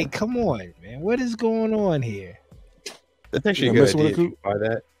like come on, man. What is going on here? That's actually a good idea. If you buy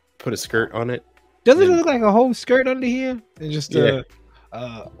that, put a skirt on it. Doesn't it look like a whole skirt under here? And just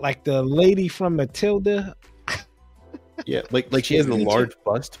like the lady from Matilda. Yeah, like she has a large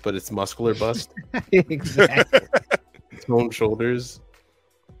bust, but it's muscular bust. Exactly. Toned shoulders.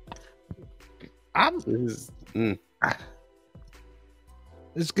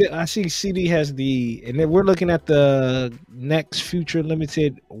 It's good. I see CD has and then we're looking at the next future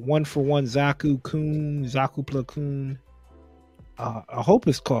limited 1-for-1 Zaku Platoon. I hope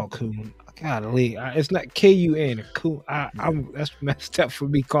it's called Kun. Golly, it's not Kun. Kun. That's messed up for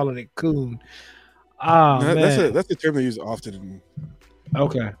me calling it Kun. Man, that's a term they use often.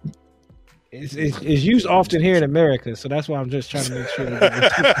 Okay, it's used often here in America, so that's why I'm just trying to make sure.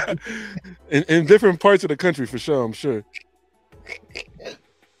 in different parts of the country, for sure. I'm sure.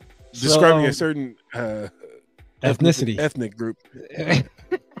 Describing a certain ethnicity, ethnic group.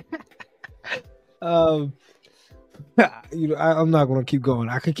 I'm not going to keep going.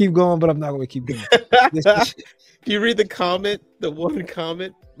 I could keep going, but I'm not going to keep going. Do you read the comment? The one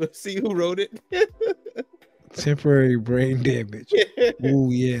comment. Let's see who wrote it. Temporary brain damage.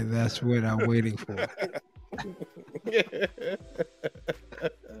 Oh yeah, that's what I'm waiting for.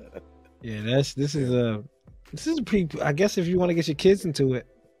 Yeah, this is a pretty. I guess if you want to get your kids into it,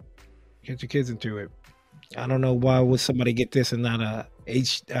 get your kids into it. I don't know why would somebody get this and not a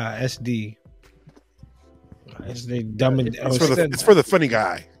SD. It's for the funny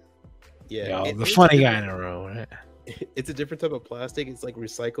guy. Yeah, the funny guy in the room. Right? It's a different type of plastic. It's like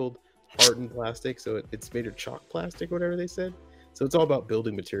recycled, hardened plastic. So it's made of chalk plastic, whatever they said. So it's all about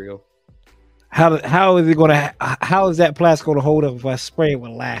building material. How is it gonna? How is that plastic gonna hold up if I spray it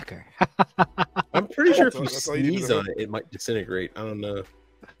with lacquer? I'm pretty sure if you sneeze on it, it might disintegrate. I don't know.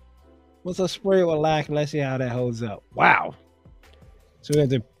 Once I spray it with lacquer, let's see how that holds up. Wow. So we have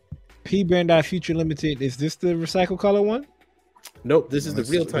the P Bandai Future Limited. Is this the recycled color one? Nope, this is the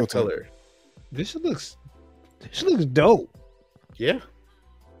real type color. This looks dope. Yeah.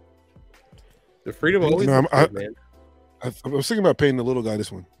 The freedom always man. I was thinking about painting the little guy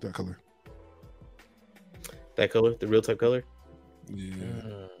this one, that color. That color, the real type color?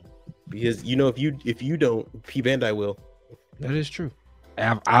 Yeah. Because if you don't, P Bandai will. That is true.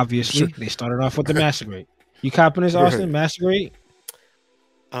 Obviously, they started off with the Master Grade. You copping this, Austin? Right. Master Grade?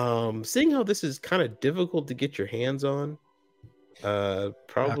 Seeing how this is kind of difficult to get your hands on,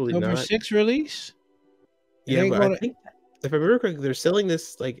 probably October not. 6th release. Yeah, but I think if I remember correctly, they're selling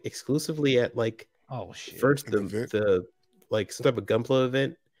this like exclusively at like first the like some type of Gunpla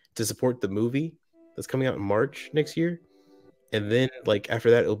event to support the movie that's coming out in March next year, and then like after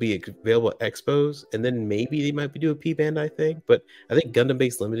that it'll be available at expos, and then maybe they might be doing a P Bandai thing, but I think Gundam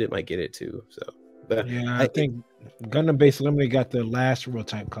Base Limited might get it too. So I think Gundam Base Limited got the last real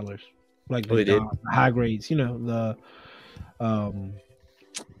type colors, like the high grades. You know the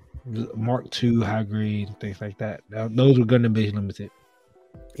Mark II high grade, things like that. Those were Gundam Base Limited.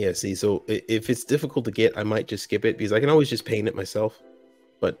 Yeah, see, so if it's difficult to get, I might just skip it because I can always just paint it myself.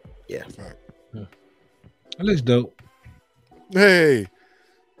 But yeah. It looks dope. Hey,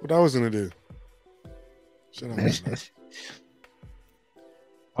 what I was gonna do? Shut up.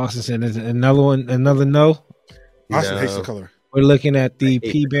 Austin said there's another no. Austin hates the color. We're looking at the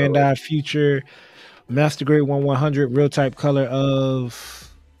P Bandai Future Master Grade 1/100 real type color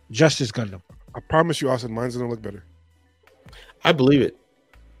of Justice Gundam. I promise you, Austin, mine's gonna look better. I believe it.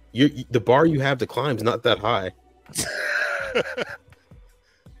 The bar you have to climb is not that high.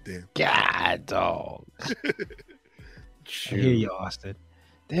 Damn. God, dog. I hear you, Austin.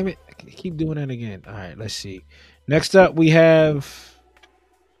 Damn it. I keep doing that again. All right, let's see. Next up, we have...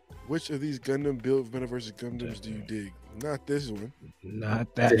 Which of these Gundam Build Metaverse Gundams do you dig? Not this one.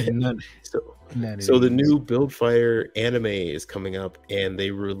 Not that. None. So the new Build Fire anime is coming up, and they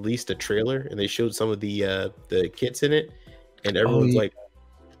released a trailer, and they showed some of the kits in it, and everyone's like,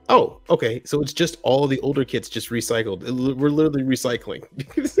 "Oh, okay, so it's just all the older kits just recycled. We're literally recycling."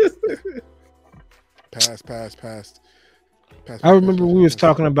 Pass. I remember we was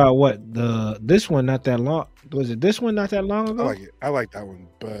talking about this one not that long. Was it this one not that long ago? I like it. I like that one,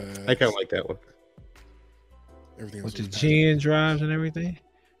 but I kind of like that one. Everything with the GN drives and everything.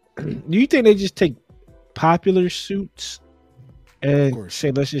 Do you think they just take popular suits and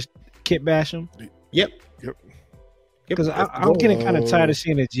say let's just kit bash them? Yep. Because I'm getting kind of tired of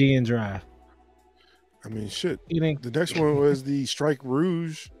seeing the GN drive. I mean, shit. You think the next one was the Strike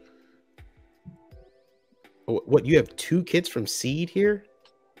Rouge? What, you have two kits from Seed here?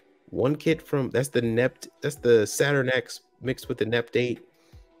 One kit from that's the Saturn X mixed with the Nept 8,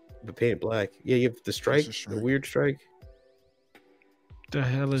 but painted black. Yeah, you have the Strike, the weird Strike. The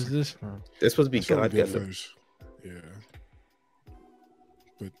hell is this from? This supposed to be God Gundam. Yeah.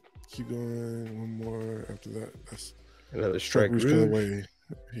 But keep going. One more after that. That's another Strike Rouge colorway.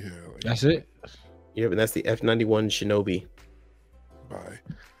 Yeah. That's it. Yep, and that's the F-91 Shinobi. Bye.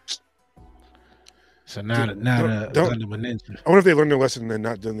 So now the Gundam Ninja. I wonder if they learned their lesson and they're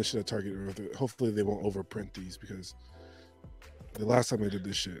not doing this shit at Target. Or hopefully they won't overprint these because the last time they did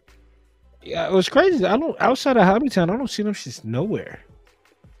this shit. Yeah, it was crazy. Outside of Hobbytown, I don't see them shits nowhere.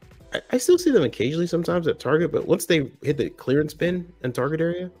 I still see them occasionally sometimes at Target, but once they hit the clearance bin in Target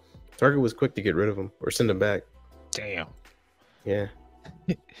area, Target was quick to get rid of them or send them back. Damn. Yeah.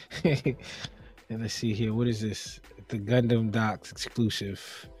 And let's see here. What is this? The Gundam Docks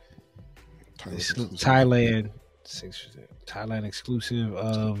exclusive. Thailand exclusive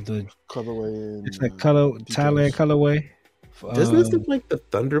of the colorway. It's like Thailand colorway. Doesn't this look like the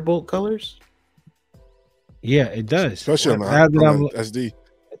Thunderbolt colors? Yeah, it does. Especially on the SD.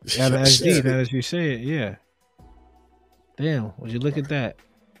 Yeah, the SD. Now as you say it, yeah. Damn, would you look at that?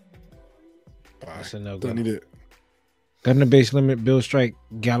 That's a no go. Don't need it. Gundam Base Limit Build Strike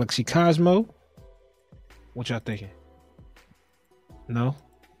Galaxy Cosmo. What y'all thinking? No.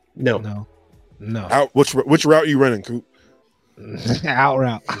 Out. Which route you running, Coop? Out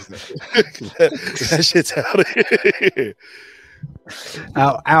route. That shit's out of here.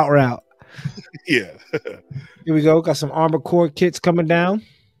 Out route. Yeah. Here we go. Got some Armored Core kits coming down.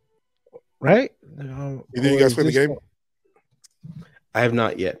 Right? You think you guys play the game? I have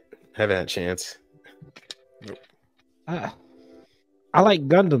not yet. Haven't had a chance. Nope. I like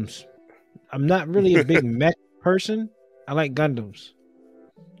Gundams. I'm not really a big mech person. I like Gundams.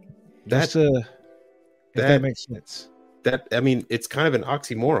 If that makes sense. I mean, it's kind of an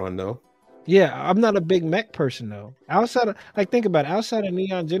oxymoron, though. Yeah, I'm not a big mech person though. Outside of think about it. Outside of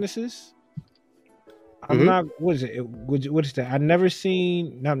Neon Genesis, I'm not. What is it? What is that? I've never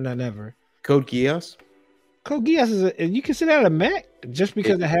seen. Not never. Code Geass. Code Geass you consider that a mech just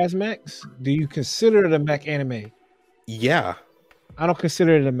because it has mechs? Do you consider it a mech anime? Yeah, I don't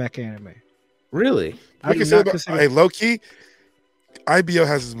consider it a mech anime. Really? I consider low key. IBO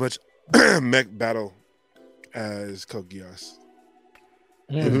has as much mech battle as Code Geass.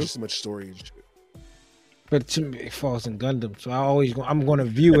 Just as much story and shit. But to me, it falls in Gundam, so I'm going to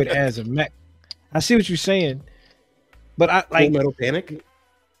view it as a mech. I see what you're saying, but I like Full Metal Panic.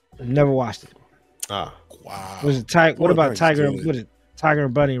 Never watched it. Wow. Was it Tiger? What about Tiger? What is it? Tiger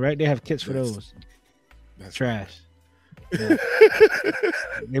and Bunny? Right? They have kits for those. That's trash. Yeah.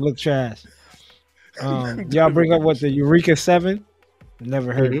 They look trash. Y'all bring up what the Eureka 7?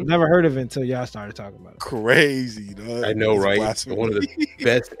 Never heard of it until y'all started talking about it. Crazy, dog. I know, right? One of the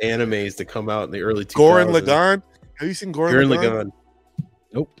best animes to come out in the early 2000s. Gurren Lagann. Have you seen Gurren Lagann?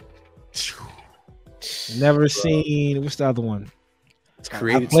 Nope. Never seen. What's the other one? I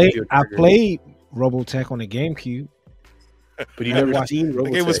played Robotech on the GameCube. But you never seen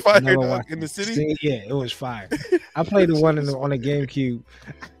Robotech. It was fire in the city. Yeah, it was fire. I played the one on the GameCube.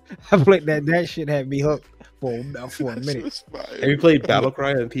 I played that. That shit had me hooked for a minute. Have you played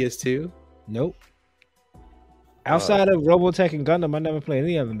Battlecry on PS2? Nope. Outside of Robotech and Gundam, I never played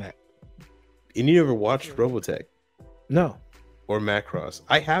any other Mac. And you never watched Robotech? No. Or Macross?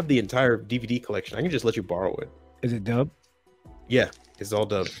 I have the entire DVD collection. I can just let you borrow it. Is it dubbed? Yeah, it's all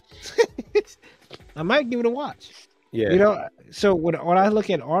dubbed. I might give it a watch. Yeah. You know, so when I look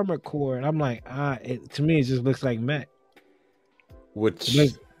at Armored Core, and I'm like, to me, it just looks like Mac. Which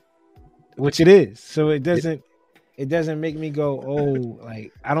it is. So it doesn't make me go, oh,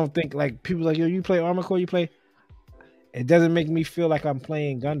 like, I don't think, like, people like, yo, you play Armored Core, it doesn't make me feel like I'm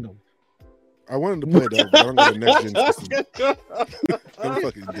playing Gundam. I wanted to play that, but I don't got a next gen system. I'm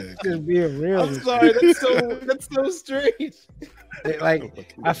fucking dead. Just being real. I'm sorry, that's so strange.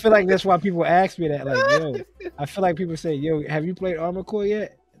 Like, I feel like that's why people ask me that. Like, yo, I feel like people say, yo, have you played Armored Core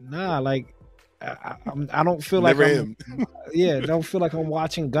yet? Nah, like, I don't feel like don't feel like I'm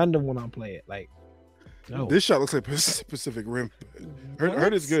watching Gundam when I play it. Like, no. This shot looks like Pacific Rim.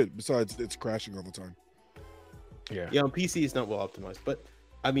 Heard it's good. Besides, it's crashing all the time. Yeah. On PC, it's not well optimized, but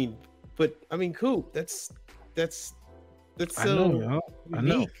I mean, cool. That's so I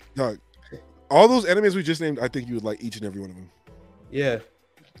know. Dog, all those animes we just named, I think you would like each and every one of them. Yeah.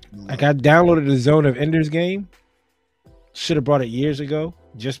 Like, I downloaded the Zone of Enders game. Should have brought it years ago,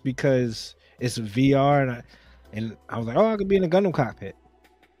 just because it's a VR, and I was like, oh, I could be in a Gundam cockpit.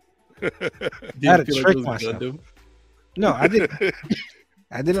 I had to trick myself. No, I didn't.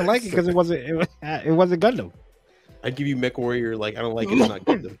 I didn't like it because it wasn't Gundam. I'd give you MechWarrior. Like, I don't like it. It's not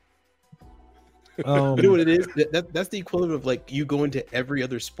Gundam. You know what it is? That's the equivalent of, like, you going to every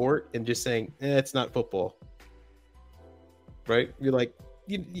other sport and just saying, it's not football. Right? You're like,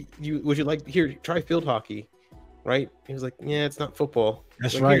 would you like, here, try field hockey. Right? He was like, yeah, it's not football.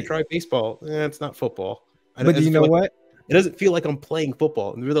 That's like, right. Here, try baseball. It's not football. But you know what? It doesn't feel like I'm playing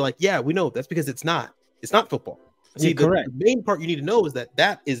football. And they're like, yeah, we know that's because it's not football. See, correct. The main part you need to know is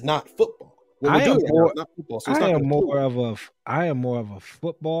that is not football. What I am more, is not football. So I am more of a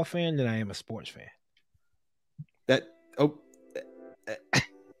football fan than I am a sports fan.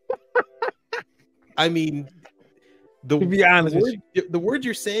 I mean, to be honest, the words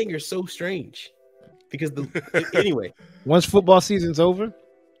you're saying are so strange. Because anyway, once football season's over,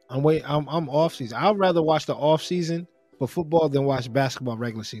 I'm off season. I'd rather watch the off season for football than watch basketball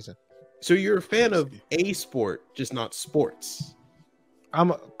regular season. So you're a fan of a sport, just not sports.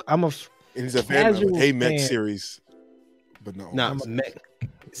 I'm a and he's a fan of a Mech series, but no, not Mech.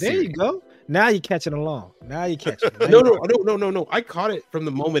 There you go. Now you're catching along. Now you're catching. No. I caught it from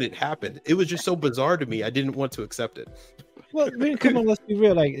the moment it happened. It was just so bizarre to me. I didn't want to accept it. Well, come on, let's be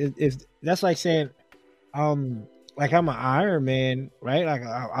real. Like, if that's like saying, like I'm an Iron Man, right? Like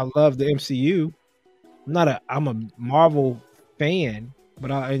I love the MCU. I'm a Marvel fan,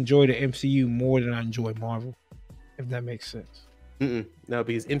 but I enjoy the MCU more than I enjoy Marvel. If that makes sense. No,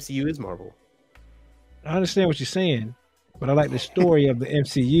 because MCU is Marvel. I understand what you're saying, but I like the story of the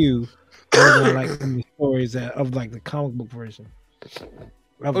MCU more than I like the stories of like the comic book version.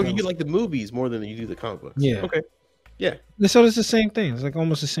 You like the movies more than you do the comic books. Yeah. Okay. Yeah. So it's the same thing. It's like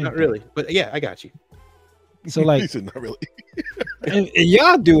almost the same. Not really, but yeah, I got you. So like, not really. and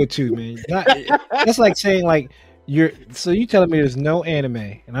y'all do it too, man. That's like saying like you telling me there's no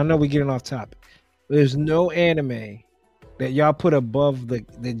anime, and I know we're getting off topic. There's no anime that y'all put above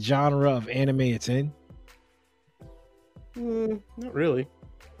the genre of anime it's in. Not really.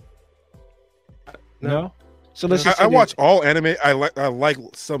 No. So let's. I watch all anime. I like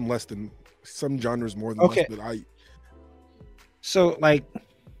some less than some genres more than okay. Less, but So like,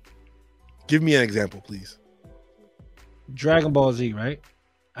 give me an example, please. Dragon Ball Z, right?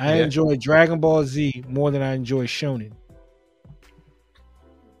 I enjoy Dragon Ball Z more than I enjoy Shonen.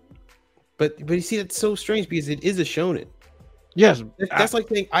 But you see, that's so strange because it is a shonen. Yes, that's like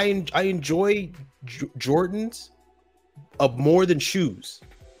saying I enjoy Jordans more than shoes.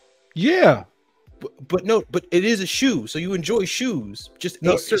 Yeah, but it is a shoe, so you enjoy shoes. Just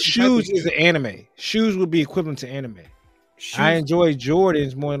no, shoes is an anime. Shoes would be equivalent to anime. I enjoy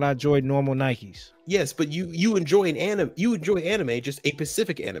Jordans more than I enjoy normal Nikes. Yes, but you enjoy an anime. You enjoy anime, just a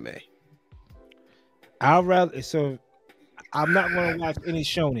specific anime. I'm not going to watch any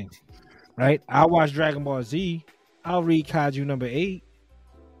shonen, right? I'll watch Dragon Ball Z. I'll read Kaiju number 8,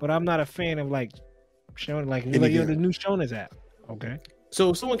 but I'm not a fan of like shonen. Like the new shonen's app. Okay. So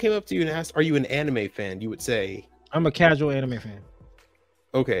if someone came up to you and asked, "Are you an anime fan?" You would say, "I'm a casual anime fan."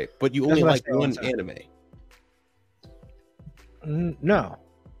 Okay, but you only like one anime. No,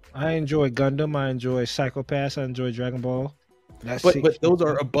 I enjoy Gundam. I enjoy Psycho Pass. I enjoy Dragon Ball. But those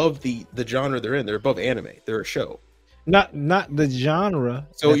are above the genre they're in. They're above anime. They're a show. Not the genre.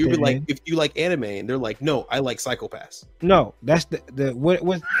 So you would like if you like anime and they're like, no, I like Psycho Pass. No, that's what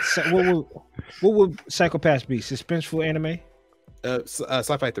would Psycho Pass be? Suspenseful anime?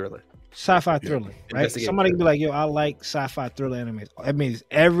 Sci-fi thriller. Sci-fi thriller, right? Somebody can be like, yo, I like sci-fi thriller anime. That means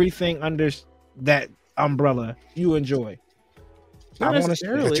everything under that umbrella you enjoy. Not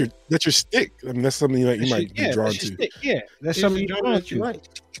necessarily. That's your stick. I mean, that's something that you might be drawn to. Stick. Yeah, that's something you're drawn to. Right.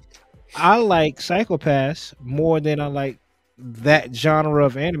 I like Psycho Pass more than I like that genre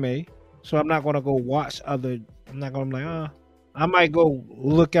of anime, so I'm not gonna go watch other. I'm not gonna be like, I might go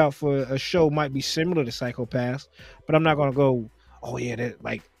look out for a show might be similar to Psycho Pass, but I'm not gonna go. Oh yeah, that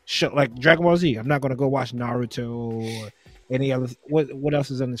like show like Dragon Ball Z. I'm not gonna go watch Naruto or any other. What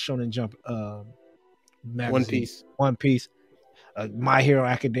else is on the Shonen Jump? Magazine? One Piece. My Hero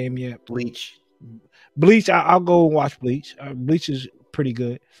Academia. Bleach. I'll go and watch Bleach. Bleach is pretty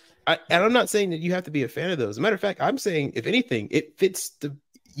good. And I'm not saying that you have to be a fan of those. As a matter of fact, I'm saying if anything,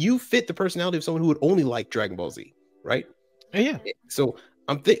 you fit the personality of someone who would only like Dragon Ball Z, right? Yeah. So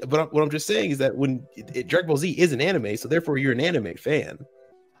but what I'm just saying is that when Dragon Ball Z is an anime, so therefore you're an anime fan.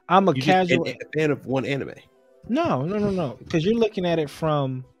 I'm a casual fan of one anime. No. Because you're looking at it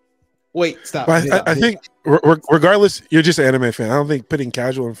from. Wait, stop. I think regardless, you're just an anime fan. I don't think putting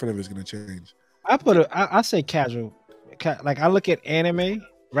casual in front of it is going to change. I say casual. Like I look at anime.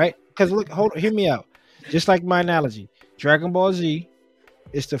 Right? Because hear me out. Just like my analogy, Dragon Ball Z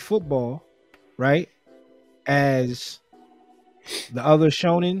is to football, right? As the other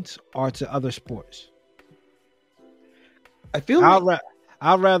shonens are to other sports. I feel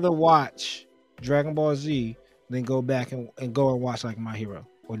I'd rather watch Dragon Ball Z than go back and go and watch like My Hero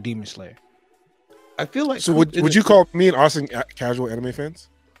or Demon Slayer. I feel like. So would you call me and Austin casual anime fans?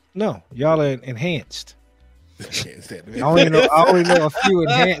 No, y'all are enhanced. I only know a few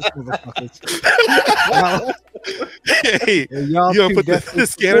enhanced motherfuckers. Hey, y'all you gonna put the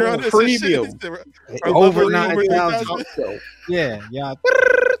scanner on this premium over 9,000. Yeah, y'all.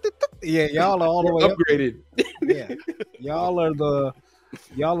 Yeah, y'all are all the way upgraded. Yeah, y'all are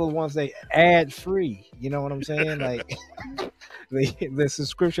the ones that ad free. You know what I'm saying? Like the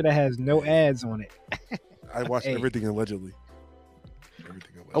subscription that has no ads on it. I watch everything allegedly.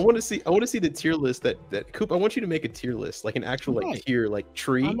 I want to see the tier list that Coop. I want you to make a tier list, like an actual tier, like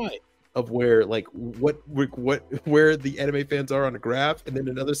tree of where like where the anime fans are on a graph, and then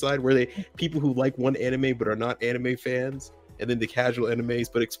another side where they people who like one anime but are not anime fans, and then the casual animes.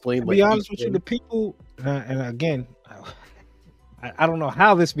 But explain. To be honest with you, the people, and again, I don't know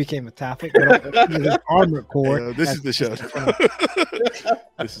how this became a topic, but this Armored Core. This is the show.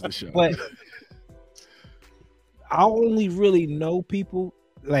 This is the show. But I only really know people.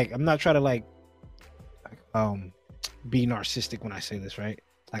 Like, I'm not trying to be narcissistic when I say this, right?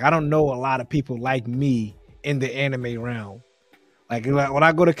 Like, I don't know a lot of people like me in the anime realm. Like when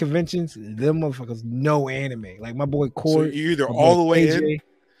I go to conventions, them motherfuckers know anime. Like my boy Corey. So you're either all the way AJ, in,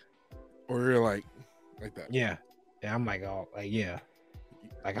 or you're like that. Yeah, I'm like, oh, like yeah,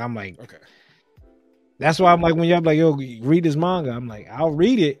 like I'm like, okay. That's why I'm like, when y'all like, yo, read this manga. I'm like, I'll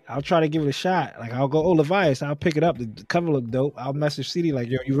read it. I'll try to give it a shot. Like, I'll go, Levias. I'll pick it up. The cover look dope. I'll message CD like,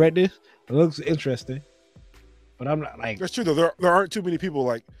 yo, you read this? It looks interesting. But I'm not like. That's true though. There aren't too many people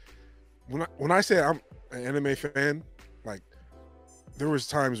like. When I say I'm an anime fan, like, there was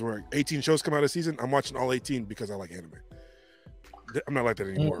times where 18 shows come out a season. I'm watching all 18 because I like anime. I'm not like that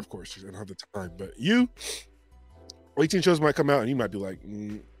anymore, of course. I don't have the time. But 18 shows might come out and you might be like.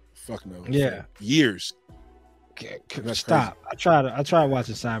 Fuck no. Yeah. Years. Stop. Crazy. I tried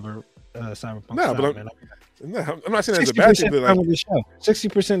watching Cyberpunk. No, but I'm not saying that's a bad thing. But like, with the show.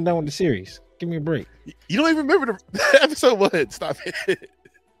 60% done with the series. Give me a break. You don't even remember the episode 1. Stop it.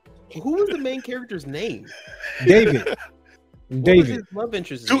 Who was the main character's name? David. His love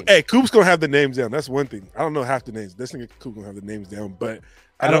interest. Hey, Coop's gonna have the names down. That's one thing. I don't know half the names. This nigga Coop gonna have the names down, but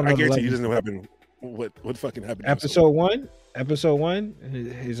I guarantee you he doesn't know what happened. What fucking happened? Episode 1. Episode 1.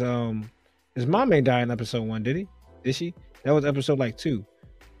 His mom ain't die in episode 1, did he? Did she? That was episode like 2.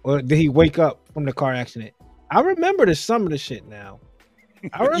 Or did he wake up from the car accident? I remember some of the shit now.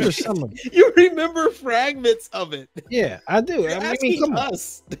 I remember some of it. You remember fragments of it. Yeah, I do. I mean, come on. I've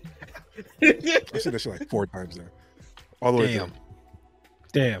seen that shit like 4 times now. All the way through.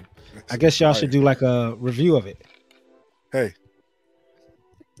 Damn. I guess y'all should do like a review of it. Hey.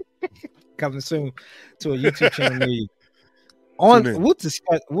 Coming soon to a YouTube channel near you.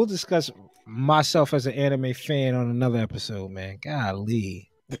 We'll discuss myself as an anime fan on another episode, man. Golly.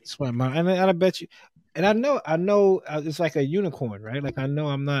 And I bet you, and I know it's like a unicorn, right? Like I know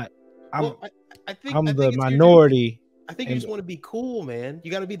I'm not. I'm the minority. I think you just want to be cool, man.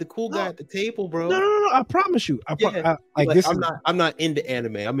 You got to be the cool guy at the table, bro. No. I promise you. I'm not into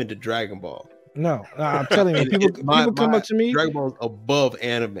anime. I'm into Dragon Ball. No, I'm telling you, people come up to me. Dragon Ball is above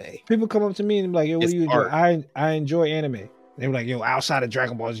anime. People come up to me and be like, "Yo, what do you enjoy?" I enjoy anime. They were like, "Yo, outside of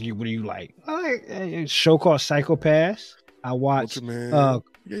Dragon Ball, what do you like?" I like a show called Psycho-Pass. I watch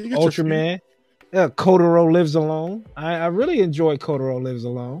Ultraman. Kotaro Lives Alone. I really enjoy Kotaro Lives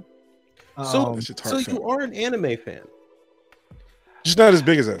Alone. So you are an anime fan, just not as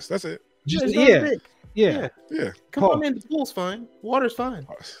big as us. That's it. Yeah. Come on in. The pool's fine. Water's fine.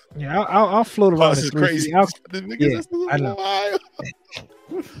 Yeah, I'll float around. This is crazy. I know.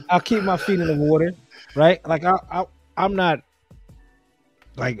 I'll keep my feet in the water, right? Like I'm not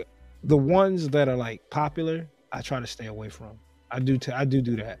like the ones that are like popular. I try to stay away from. I do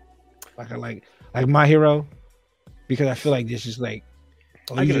that. Like I like My Hero, because I feel like this is like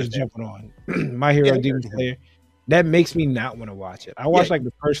you just jumping on My Hero Demon Slayer. That makes me not want to watch it. I watched like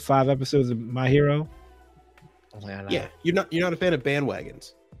the first 5 episodes of My Hero. You're not a fan of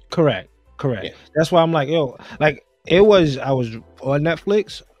bandwagons. Correct. Yeah. That's why I'm like, yo, like I was on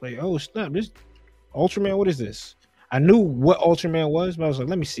Netflix, like, oh snap, this Ultraman, what is this? I knew what Ultraman was, but I was like,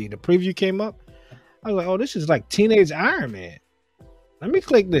 let me see. The preview came up. I was like, oh, this is like Teenage Iron Man. Let me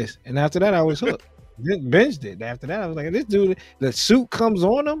click this. And after that, I was hooked. Binged it. After that, I was like, this dude, the suit comes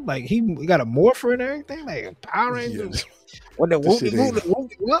on him, like he got a morpher and everything, like Power Rangers. What the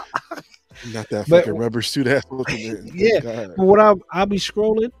what? Not that fucking rubber suit ass looking. Yeah. But what I'll be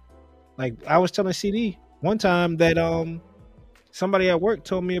scrolling, like I was telling CD one time that somebody at work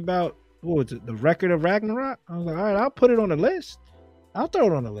told me about what was it, the Record of Ragnarok. I was like, all right, I'll put it on the list. I'll throw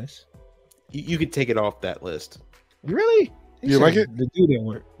it on the list. You could take it off that list. Really? You like it?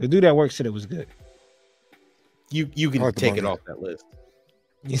 The dude at work said it was good. You can like take it off that list.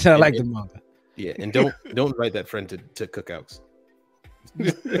 You said I like the manga. Yeah, and don't invite that friend to cookouts.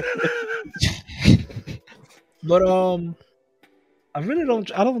 But I really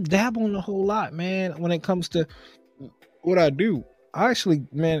don't dabble in a whole lot, man. When it comes to what I do, I actually,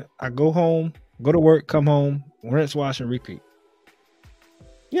 man, I go home, go to work, come home, rinse, wash, and repeat.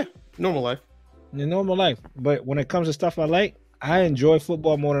 Yeah, normal life. Your normal life. But when it comes to stuff I like, I enjoy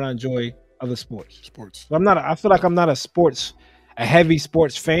football more than I enjoy other sports. So I feel like I'm not a heavy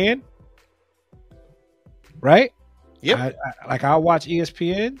sports fan. Right? Yep. I watch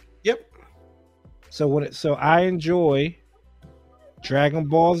ESPN. Yep. So I enjoy Dragon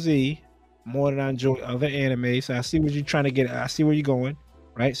Ball Z more than I enjoy other anime. So I see what you're trying to get at. I see where you're going.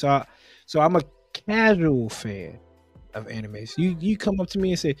 Right? So I'm a casual fan of animes. You come up to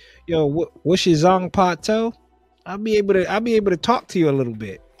me and say, "Yo, what's your Zong Pato?" I'll be able to talk to you a little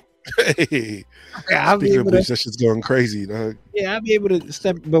bit. Hey, I'll be able to. That shit's going crazy, dog. Yeah, I'll be able to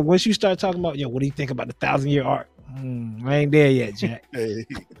step. But once you start talking about, what do you think about the 1,000-year arc? I ain't there yet, Jack. Hey,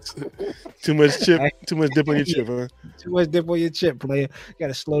 too much dip on your chip, huh? Too much dip on your chip, player. You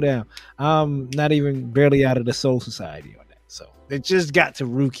gotta slow down. I'm not even barely out of the Soul Society on that. So it just got to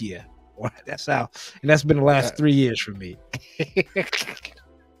Rukia. That's how, and that's been the last 3 years for me.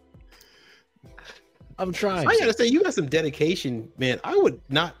 I'm trying. I gotta say, you got some dedication, man. I would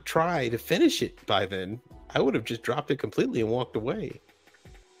not try to finish it by then. I would have just dropped it completely and walked away.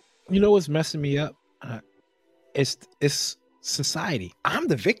 You know what's messing me up? It's society. I'm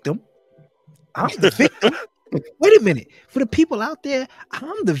the victim. Wait a minute. For the people out there,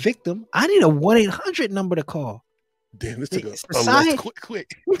 I'm the victim. I need a 1-800 number to call. Damn, this took a left quick.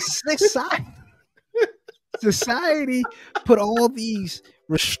 Society put all these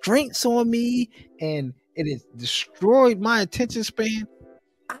restraints on me, and it has destroyed my attention span.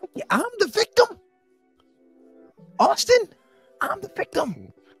 I'm the victim. Austin, I'm the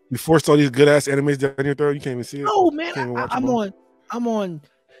victim. You forced all these good ass animes down your throat. You can't even see it. Oh man, I'm on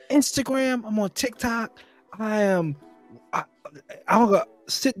Instagram. I'm on TikTok. I'm gonna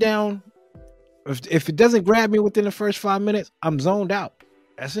sit down. If it doesn't grab me within the first 5 minutes, I'm zoned out.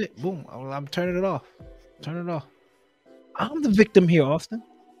 That's it. Boom. I'm turning it off. Turn it off. I'm the victim here, Austin.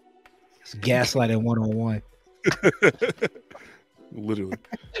 It's gaslighting 101. Literally.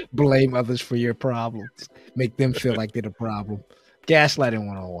 Blame others for your problems. Make them feel like they're the problem. Gaslighting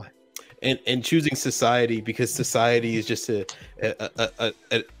 101. And choosing society because society is just a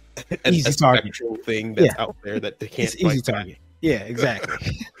easy target thing that's out there that they can't. It's easy target. Yeah,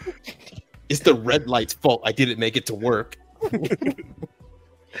 exactly. It's the red light's fault. I didn't make it to work.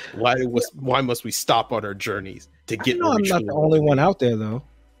 Why must we stop on our journeys to get? No, I'm not the only one out there though.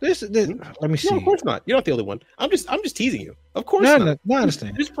 Let me see. No, of course not. You're not the only one. I'm just teasing you. Of course not. No, I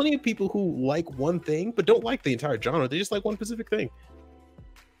understand. There's plenty of people who like one thing but don't like the entire genre. They just like one specific thing.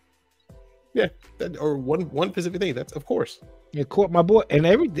 Yeah, or one specific thing. That's of course. Yeah, caught my boy, and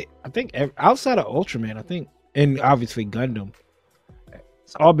everything. I think outside of Ultraman, I think, and obviously Gundam,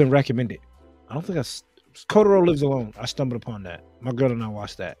 it's all been recommended. I don't think Kotaro Lives Alone. I stumbled upon that. My girl and I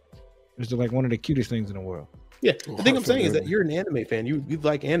watched that. It was like one of the cutest things in the world. Yeah, the thing I'm saying is that you're an anime fan. You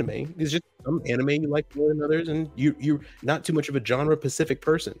like anime. It's just some anime you like more than others, and you're not too much of a genre specific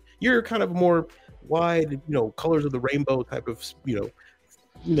person. You're kind of more wide, colors of the rainbow type of,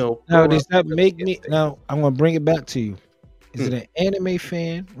 Now, does that make me? Now, I'm gonna bring it back to you. Is it an anime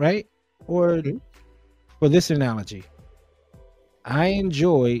fan, right? Or for this analogy, I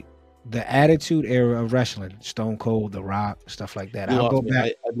enjoyed the Attitude Era of wrestling, Stone Cold, The Rock, stuff like that. I'll go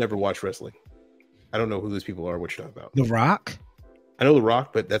back. I've never watched wrestling. I don't know who those people are. What you're talking about? The Rock. I know The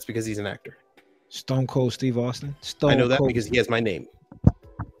Rock, but that's because he's an actor. Stone Cold Steve Austin. I know that because he has my name.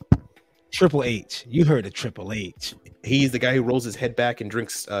 Triple H. You heard of Triple H. He's the guy who rolls his head back and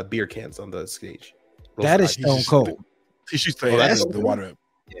drinks beer cans on the stage. That is Stone Cold. He shoots the water up.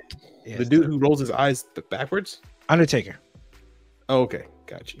 Yeah. The dude who rolls his eyes backwards? Undertaker. Oh, okay.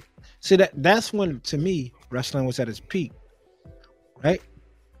 Got you. See, that's when, to me, wrestling was at its peak. Right?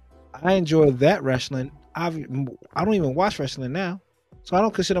 I enjoy that wrestling. I don't even watch wrestling now, so I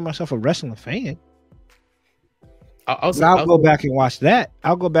don't consider myself a wrestling fan. I'll go back and watch that.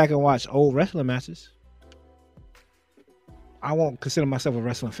 I'll go back and watch old wrestling matches. I won't consider myself a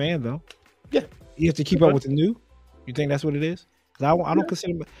wrestling fan, though. Yeah. You have to keep up with the new? You think that's what it is? Because I don't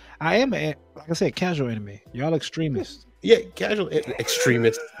consider... I am, like I said, casual anime. Y'all extremists. Yeah, casual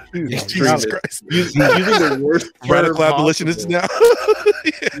extremists. Jesus Christ. Using the worst radical abolitionists now.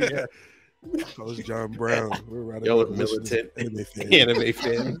 Yeah. I was John Brown. We're right Y'all are militant anime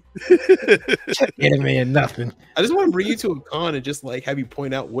fans. Anime and nothing. I just want to bring you to a con and just like have you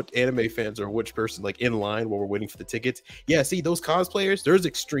point out what anime fans or which person like in line while we're waiting for the tickets. Yeah, see those cosplayers. There's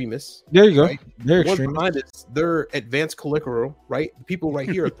extremists. There you go. Right? They're the extremists. Behind it, they're advanced colloquial, right? The people right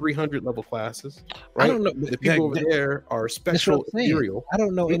here are 300 level classes. Right? I don't know. The people over there are spectral ethereal. I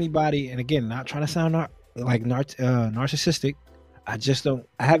don't know anybody, and again, not trying to sound narcissistic. I just don't.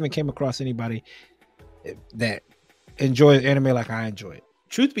 I haven't came across anybody that enjoys anime like I enjoy it.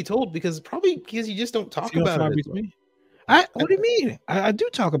 Truth be told, because you just don't talk about it. What do you mean? I do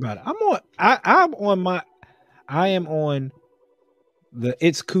talk about it. I am on the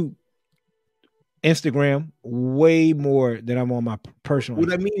It's Coop Instagram way more than I'm on my personal.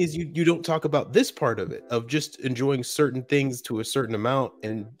 What I mean is you don't talk about this part of it, of just enjoying certain things to a certain amount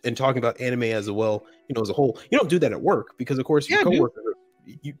and talking about anime as well, as a whole. You don't do that at work because of course your coworkers.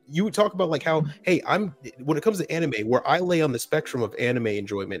 You would talk about like how, hey, when it comes to anime, where I lay on the spectrum of anime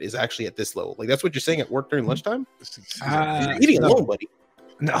enjoyment is actually at this level. Like that's what you're saying at work during lunchtime. You're eating alone, buddy.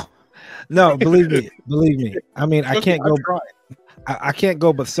 No, believe me. I mean, I can't go. I can't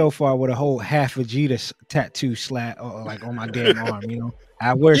go, but so far with a whole half Vegeta tattoo like on my damn arm.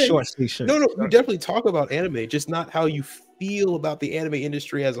 I wear short sleeve shirts. No, you definitely talk about anime, just not how you feel about the anime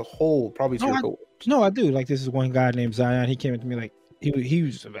industry as a whole. Probably to your coworkers. No, I do. Like this is one guy named Zion. He came up to me like. He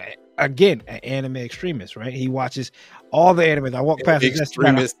was again an anime extremist, right? He watches all the animes. I walk past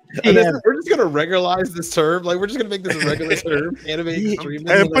extremist. We're just gonna regularize this term. Like we're just gonna make this a regular term. Anime extremist.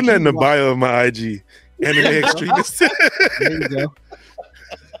 I put that in the bio of my IG. Anime extremist. There you go.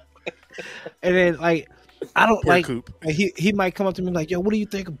 And then like I don't like he might come up to me like, yo, what do you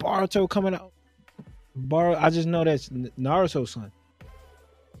think of Boruto coming out? I just know that's Naruto's son.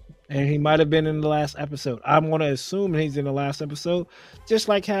 And he might have been in the last episode. I'm going to assume he's in the last episode. Just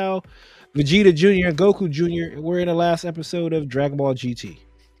like how Vegeta Jr. and Goku Jr. were in the last episode of Dragon Ball GT.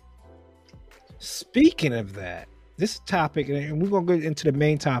 Speaking of that, this topic, and we're going to go into the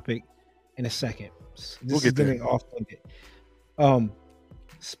main topic in a second. This is getting off-ended.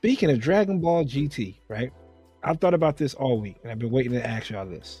 Speaking of Dragon Ball GT, right? I've thought about this all week, and I've been waiting to ask y'all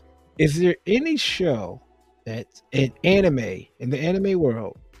this. Is there any show that's an anime, in the anime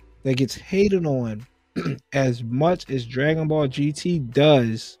world, that gets hated on as much as Dragon Ball GT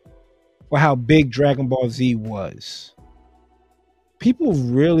does for how big Dragon Ball Z was? People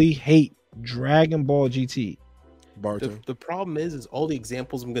really hate Dragon Ball GT. The problem is all the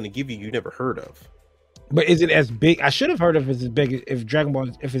examples I'm going to give you never heard of. But is it as big? I should have heard of it as big if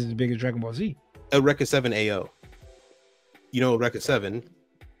it's as big as Dragon Ball Z. Eureka 7 AO. Eureka 7,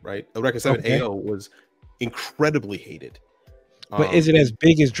 right? Eureka 7 AO was incredibly hated. But is it as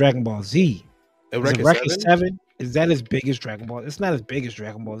big as Dragon Ball Z? Eureka 7? Is that as big as Dragon Ball? It's not as big as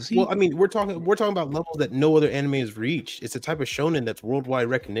Dragon Ball Z. Well, I mean, we're talking about levels that no other anime has reached. It's a type of shonen that's worldwide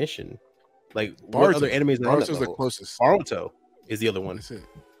recognition. Like what other animes are on that level? The closest. Boruto is the other one. That's it.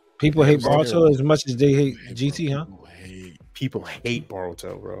 People hate Boruto as much as they hate GT, huh? People hate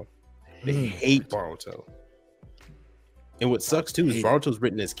Boruto, bro. They hate Boruto. And what sucks too is Boruto's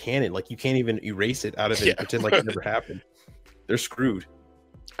written as canon. Like you can't even erase it out of it and pretend like it never happened. They're screwed.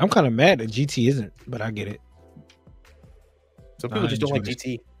 I'm kind of mad that GT isn't, but I get it. Some people just don't like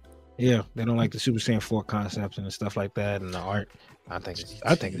GT. Yeah, they don't like the Super Saiyan 4 concepts and stuff like that, and the art. I think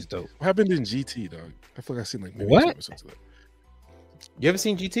it's dope. What happened in GT, dog? I feel like I've seen like maybe 2 episodes of that. You ever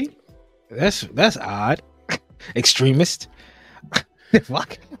seen GT? That's odd. Extremist.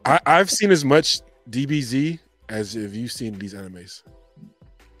 Fuck. I've seen as much DBZ as if you've seen these animes.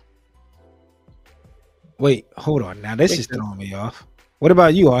 Wait, hold on. Now this is throwing me off. What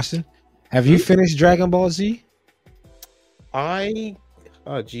about you, Austin? Have you finished Dragon Ball Z?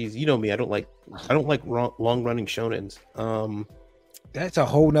 Oh geez, you know me. I don't like long running shonens. That's a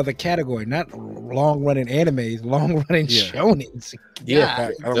whole nother category. Not long running animes, long running shonens. Yeah,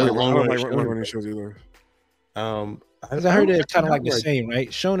 I don't like long running shows either. I heard it's kind of like the same,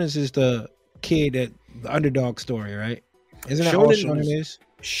 right? Shonens is the kid that the underdog story, right? Isn't that all shonen is?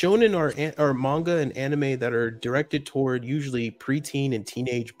 Shonen are manga and anime that are directed toward usually preteen and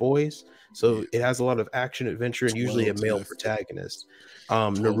teenage boys. So it has a lot of action, adventure, and usually a male protagonist.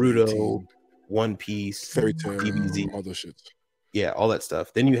 Naruto, One Piece, Fairy Tail, DBZ, all those shits. Yeah, all that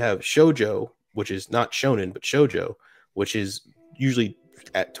stuff. Then you have shoujo, which is not shonen, but shoujo, which is usually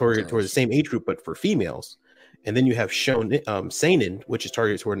targeted toward the same age group, but for females. And then you have seinen, which is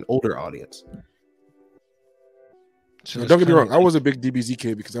targeted toward an older audience. So don't get me wrong, I was a big DBZ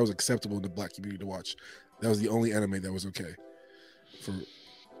kid because that was acceptable in the black community to watch. That was the only anime that was okay.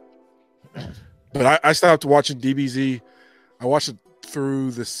 But I stopped watching DBZ. I watched the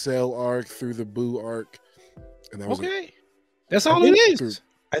through the Cell arc, through the Boo arc, and that was okay. That's all it is.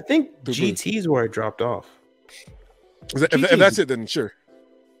 I think GT is where I dropped off. If that's it, then sure.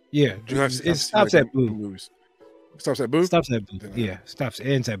 Yeah, it stops at Boo. Movies. Stops at Boo. Stops at Boo. Yeah,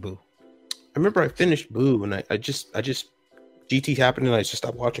 ends at Boo. I remember I finished Boo, and I just GT happened, and I just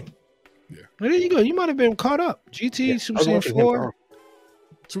stopped watching. Yeah, well, there you go. You might have been caught up. GT, Super Saiyan 4.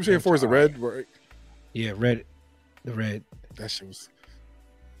 Super Saiyan 4 is the red, right? Yeah, red. The red. That shit's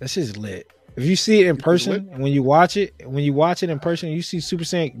lit. If you see it in person, and when you watch it in person, you see Super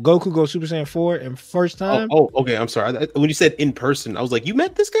Saiyan Goku go Super Saiyan 4 in first time. Oh, okay. I'm sorry. When you said in person, I was like, you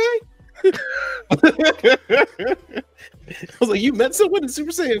met this guy? I was like, you met someone in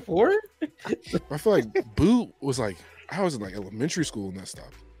Super Saiyan 4? I feel like Boo was like, I was in like elementary school when that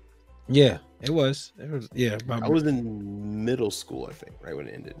stopped. Yeah, it was. Yeah. I was in middle school, I think, right when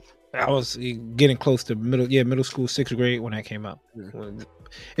it ended. I was getting close to middle school, 6th grade when that came out. Yeah.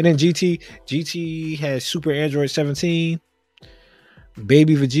 And then GT has Super Android 17,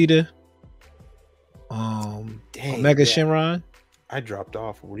 Baby Vegeta, Omega Shenron. I dropped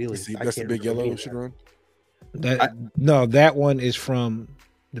off really. That's the big yellow Shenron. That one is from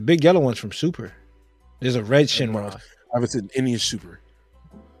the big yellow one's from Super. There's a red Shenron. I haven't seen any Super.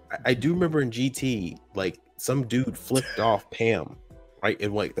 I do remember in GT, like some dude flipped off Pam, right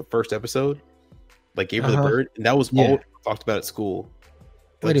in like the first episode, like gave her the bird, and that was all talked about at school.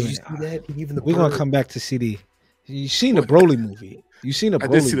 Wait a minute, we're gonna come back to CD. You seen the Broly movie? You seen the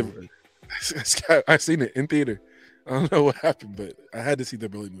Broly movie? I seen it in theater. I don't know what happened, but I had to see the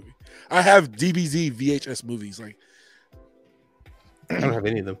Broly movie. I have DBZ VHS movies. Like, I don't have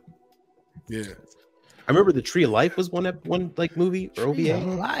any of them. Yeah. I remember the Tree of Life was one like movie or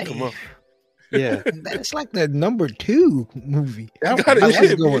OVA. Come on. Yeah. That's like the number 2 movie. I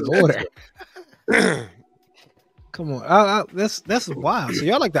gotta go in order. Come on. That's wild. So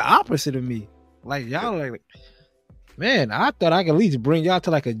y'all like the opposite of me. Like y'all like, man, I thought I could at least bring y'all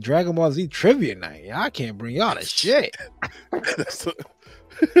to like a Dragon Ball Z trivia night. I can't bring y'all to shit.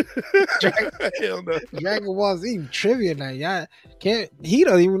 Dragon Ball Z trivia night. Y'all can't. He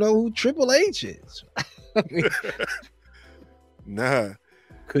don't even know who Triple H is. Nah,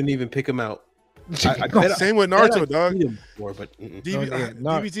 couldn't even pick him out. Same with Naruto, dog. Before, but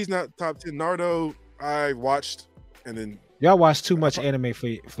DBZ's not top 10. Naruto, I watched, and then y'all watch too much anime for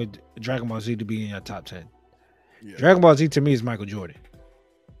Dragon Ball Z to be in your top 10. Yeah. Dragon Ball Z to me is Michael Jordan,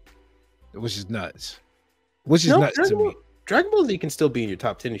 which is nuts. Nuts to me. Dragon Ball Z can still be in your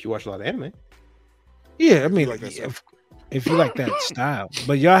top 10 if you watch a lot of anime. Yeah, I mean, like if you like that style,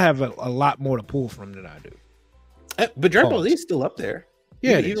 but y'all have a lot more to pull from than I do. But Dragon Ball Z is still up there.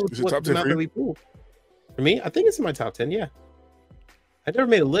 Yeah, even with top 10 for you? For me, I think it's in my top 10. Yeah, I never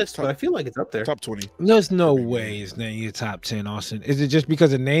made a list, but I feel like it's up there. Top 20. There's no way it's in your top 10, Austin. Is it just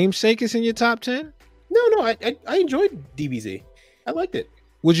because of namesake it's in your top 10? No, I enjoyed DBZ. I liked it.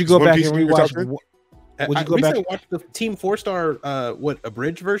 Would you go back and rewatch? Would you go back and watch the Team 4-star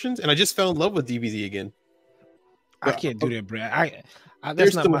abridged versions, and I just fell in love with DBZ again. I can't do that, Brad.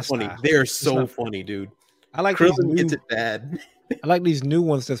 They're so funny. They are so funny, dude. I like Krillin gets it bad. I like these new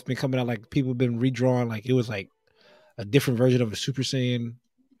ones that's been coming out. Like people have been redrawing. Like it was like a different version of a Super Saiyan.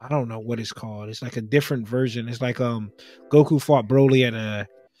 I don't know what it's called. It's like a different version. It's like Goku fought Broly at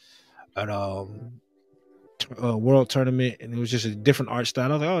a world tournament, and it was just a different art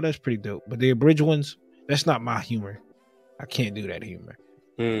style. I was like, oh, that's pretty dope. But the abridged ones, that's not my humor. I can't do that humor.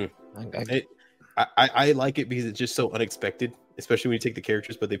 I like it because it's just so unexpected, especially when you take the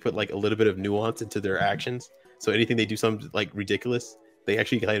characters, but they put like a little bit of nuance into their actions. So anything they do something like ridiculous, they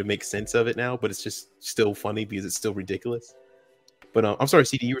actually kind of make sense of it now, but it's just still funny because it's still ridiculous. But I'm sorry,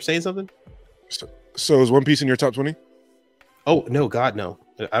 CD, you were saying something? So is One Piece in your top 20? Oh no, God no!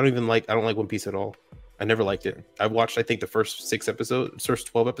 I don't like One Piece at all. I never liked it. I watched, I think, the first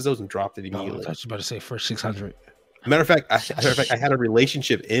 12 episodes, and dropped it immediately. I was about to say first 600. Matter of fact, I had a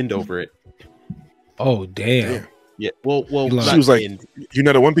relationship end over it. Oh damn! Yeah. Well. She was like, "You're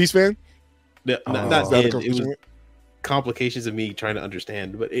not a One Piece fan?" No, not end. It was complications of me trying to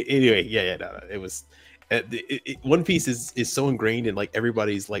understand. But anyway, no, it was. One Piece is so ingrained in like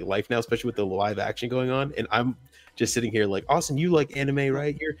everybody's like life now, especially with the live action going on, and I'm just sitting here like, Austin, you like anime,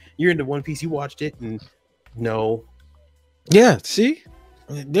 right? You're into One Piece. You watched it, and no. Yeah, see,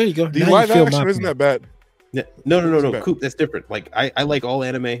 there you go. The live action isn't that bad. No. Coop, that's different. Like I like all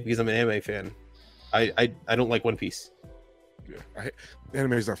anime because I'm an anime fan. I don't like One Piece. Yeah,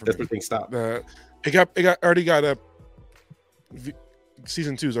 anime is not for me. That's where things stop. It already got up.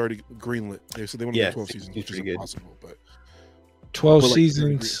 Season 2 is already greenlit. So they want to do 12 seasons, which is impossible. But 12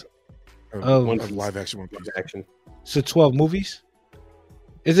 seasons of live action One Piece. So 12 movies.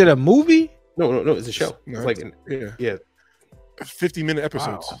 Is it a movie? No. It's a show. No, it's like 50-minute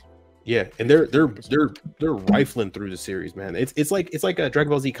episodes. Wow. Yeah, and they're rifling through the series, man. It's like a Dragon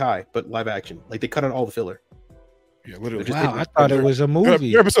Ball Z Kai, but live action. Like they cut out all the filler. Yeah, literally. Wow, I thought it was a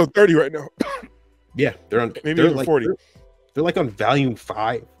movie. They're episode 30 right now. Yeah, they're on Maybe they're even like 40. They're like on volume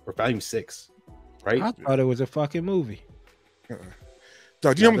 5 or volume 6, right? I thought it was a fucking movie.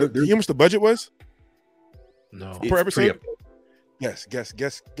 Dog, do you know how much the budget was? No. Per episode? Guess.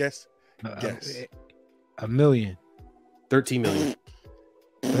 Guess. $1 million. 13 million.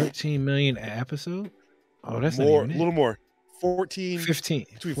 13 million an episode? Oh, that's more, not even a little more. 14. 15.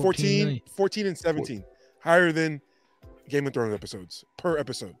 Between 14 and 17. Higher than Game of Thrones episodes per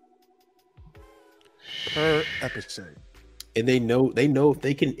episode. Per episode. And they know if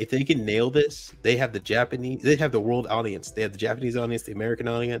they can nail this, they have the world audience. They have the Japanese audience, the American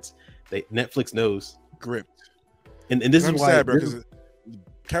audience. Netflix knows. Gripped. And this I'm is why sad, bro, because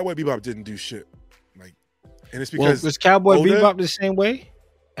Cowboy Bebop didn't do shit. Like, and it's because was Cowboy Bebop the same way?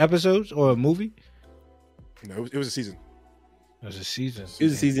 Episodes or a movie? No, it was a season. It was a season. It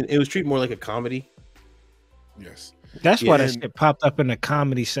was a season. It was treated more like a comedy. Yes. That's why that shit popped up in the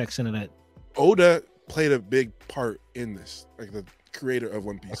comedy section of that. Oda played a big part in this, like the creator of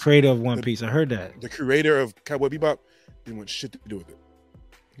One Piece. The creator of One Piece. I heard that. The creator of Cowboy Bebop didn't want shit to do with it.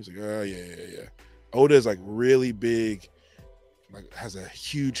 He's like, oh yeah. Oda is like really big, like has a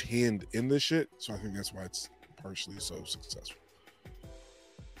huge hand in this shit. So I think that's why it's partially so successful.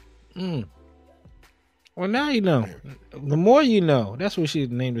 Well, now you know. The more you know, that's what she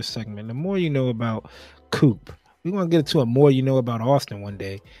named this segment. The more you know about Coop. We're gonna get into a more you know about Austin one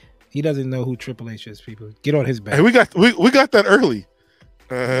day. He doesn't know who Triple H is. People, get on his back. Hey, we got that early.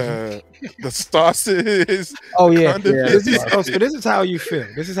 The sauces. Oh yeah. This is how you feel.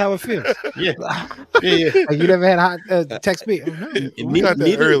 This is how it feels. Yeah. Like you never had hot text me. Oh, no. We got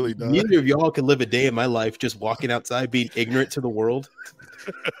that early. Dog. Neither of y'all can live a day in my life just walking outside being ignorant to the world.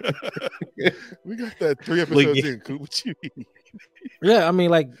 We got that 3 episodes in. Coop, what you mean? Yeah, I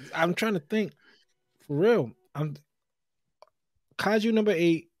mean, like I'm trying to think for real. I'm Kaiju number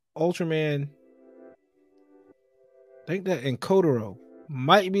 8, Ultraman. I think that and Kotaro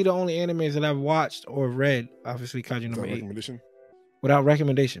might be the only animes that I've watched or read. Obviously, Kaiju number 8 without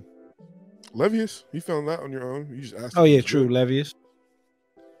recommendation. Levius, you found that on your own. You just asked. Oh yeah, true, Levius.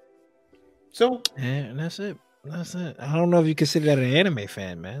 So, and that's it. That's it. I don't know if you consider that an anime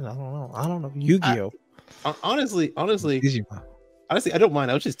fan, man. I don't know. Yu-Gi-Oh. Honestly, I don't mind.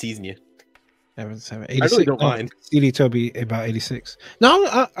 I was just teasing you. I really don't mind. CD Toby about 86.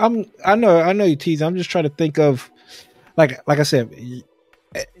 No, I know you tease. I'm just trying to think of like I said,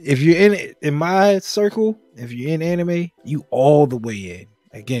 if you're in my circle, if you're in anime, you all the way in.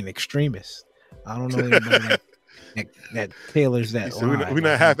 Again, extremist. I don't know anybody that tailors that. So we're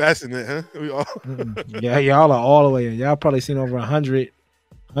not half-assing it, huh? We all. Yeah, y'all are all the way in. Y'all probably seen over 100.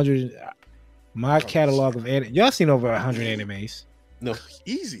 My catalog of anime. Y'all seen over 100 animes. No,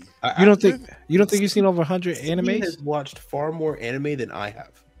 easy. You don't think you've seen over 100 animes? CD has watched far more anime than I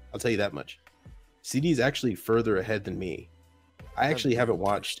have. I'll tell you that much. CD is actually further ahead than me. I actually haven't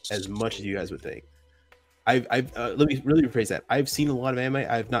watched as much as you guys would think. I've let me really rephrase that. I've seen a lot of anime.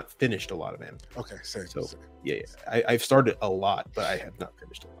 I have not finished a lot of anime. Okay, same. Yeah. I've started a lot, but I have not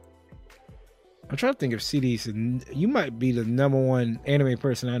finished a lot. I'm trying to think of CDs. You might be the number one anime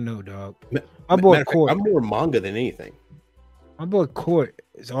person I know, dog. My boy Court. I'm more manga than anything. My boy Court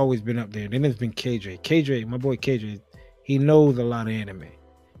has always been up there. Then there's been KJ. My boy KJ, he knows a lot of anime.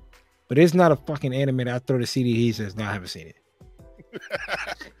 But it's not a fucking anime that I throw the CD. He says, no, I haven't seen it.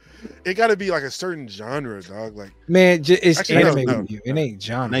 It got to be like a certain genre, dog. Like, man, it's actually, anime with you. It ain't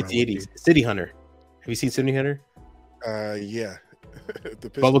genre. 1980s. City Hunter. Have you seen City Hunter? Yeah.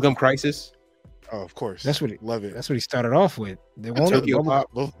 Bubblegum Crisis. Oh, of course. Love it. That's what he started off with. Tokyo Pop.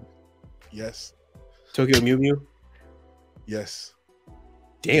 Yes. Tokyo Mew Mew. Yes.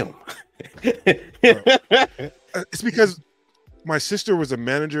 Damn. It's because my sister was a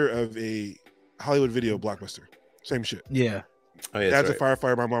manager of a Hollywood Video blockbuster. Same shit. Yeah. Oh, yeah, Dad's a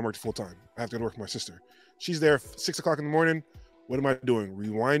firefighter. My mom worked full time. I have to go to work with my sister. She's there 6 o'clock in the morning. What am I doing?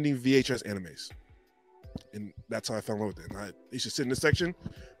 Rewinding VHS animes. And that's how I fell in love with it. And I used to sit in this section.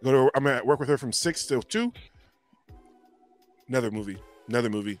 I'm at work with her from 6 till 2. Another movie,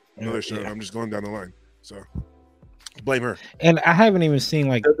 another show. I'm just going down the line. So blame her. And I haven't even seen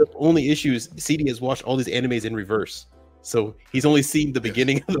like the only issue is CD has watched all these animes in reverse. So he's only seen the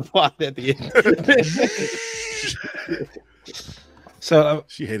beginning of the plot at the end. So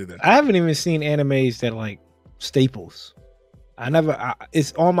she hated that. I haven't even seen animes that like staples.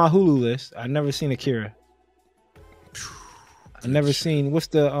 It's on my Hulu list. I've never seen Akira. I never seen. What's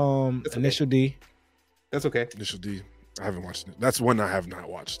the Initial D? That's okay. Initial D. I haven't watched it. That's one I have not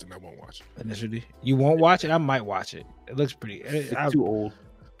watched, and I won't watch. Initial D. You won't watch it? I might watch it. It looks pretty. It's too old.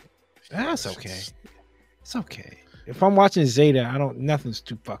 That's okay. It's okay. If I'm watching Zeta, nothing's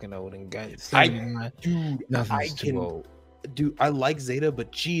too fucking old and guys. Nothing's too old. Dude, I like Zeta,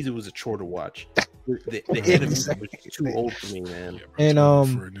 but geez, it was a chore to watch. The anime was too old for me, man. And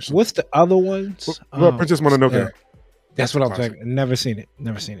what's the other ones? Princess Mononoke. That's what I'm saying. Never seen it.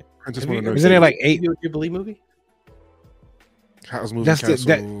 Princess Mononoke. Isn't it like 8? Ghibli movie? House Moving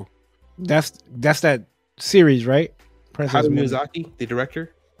Castle. That's that series, right? Hayao Miyazaki, the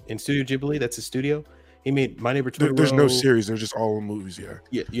director in Studio Ghibli. That's his studio. He made My Neighbor Totoro. There's no series. They're just all movies.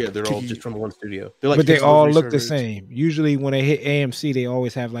 Yeah. They're all just from one studio. They're like, but they all look the same. Usually, when they hit AMC, they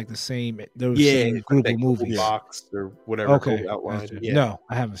always have like the same. Same group of movies, box or whatever. Okay. Outline. Yeah. No,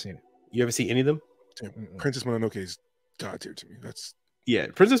 I haven't seen it. You ever see any of them? Princess Mononoke is god tier to me.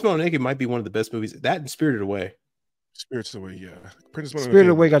 Princess Mononoke might be one of the best movies. That and Spirited Away. Spirited Away, yeah. Princess Mononoke. Spirited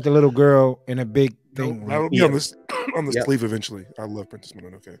Away got the little girl in a big thing. That'll be on the sleeve eventually. I love Princess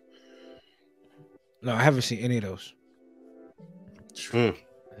Mononoke. No, I haven't seen any of those. I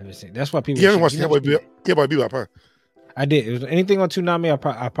haven't seen. That's why people. You haven't watched Cowboy Bebop, huh? I did. It was anything on Toonami.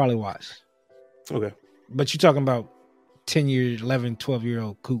 I probably watched. Okay, but you're talking about 10-year, 11,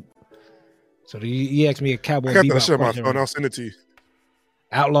 12-year-old Coop. So you asked me a Cowboy Bebop. I got that shit on my phone. I'll send it to you.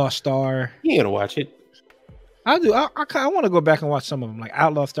 Outlaw Star. You ain't gonna watch it. I do. I want to go back and watch some of them, like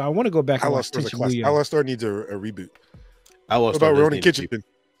Outlaw Star. I want to go back and watch Tenchi. Outlaw Star needs a reboot. Outlaw Star. What about Ronin Kitchen?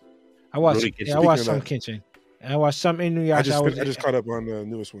 I watched some Kitchen. And I watched some in New York. I just caught up on the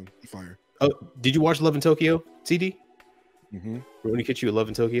newest one, Fire. Oh, did you watch Love in Tokyo, CD? Mm-hmm. Ronin Kitchen, Love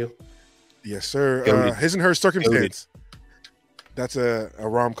in Tokyo? Yes, sir. His and Her Circumstance. That's a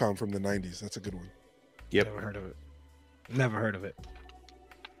rom-com from the 90s. That's a good one. Yep. Never heard of it.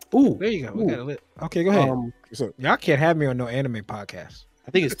 Ooh. There you go. We got a lit. Okay, go ahead. Y'all can't have me on no anime podcast.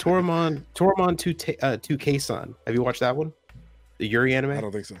 I think it's Toramon 2K-san. Have you watched that one? The Yuri anime? I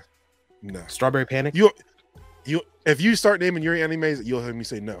don't think so. No. Strawberry Panic? You if you start naming Yuri animes, you'll hear me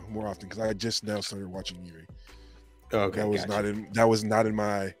say no more often because I just now started watching Yuri. Okay, that was not in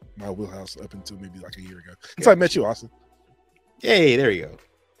my wheelhouse up until maybe like a year ago. Since I met you, Austin. Hey, there you go.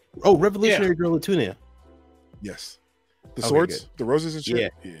 Oh, Revolutionary Girl Latunia. Yes. The swords, the roses and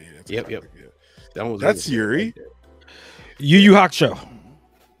shit. Yeah. Yep. That's Yuri. Yu Yu Hakusho.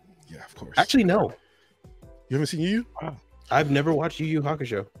 Yeah, of course. Actually, no. You haven't seen Yu Yu? Wow. I've never watched Yu Yu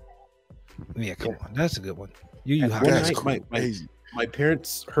Hakusho. Yeah, come on. That's a good one. Yu Yu Hakusho. My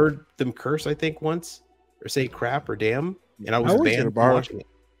parents heard them curse, I think, once, or say crap or damn, and I was banned from watching it.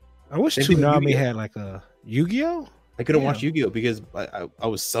 I wish Toonami had like a Yu-Gi-Oh! I couldn't watch Yu-Gi-Oh! Because I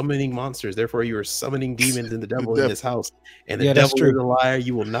was summoning monsters. Therefore, you were summoning demons and the devil in this house. And the devil is a liar.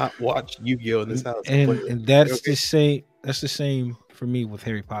 You will not watch Yu-Gi-Oh! In this house. And that's the same. That's the same for me with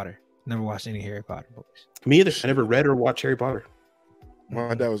Harry Potter. Never watched any Harry Potter books. Me either. I never read or watched Harry Potter.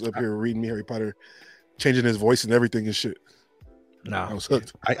 My dad was up here reading me Harry Potter, changing his voice and everything and shit. No, I was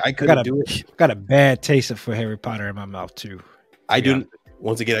hooked. I couldn't do it. Got a bad taste for Harry Potter in my mouth too. I do.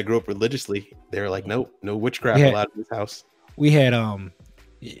 Once again, I grew up religiously. They were like, no witchcraft allowed in this house. We had I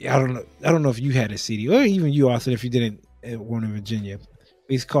don't know if you had a CD or even you, Austin, if you didn't weren't in Virginia.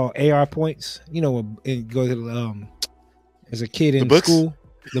 It's called AR points. You know, and go to as a kid in school,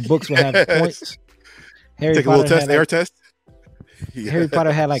 the books would have points. Take a little test, AR test. Harry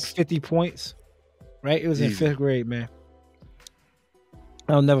Potter had like 50 points, right? It was in 5th grade, man.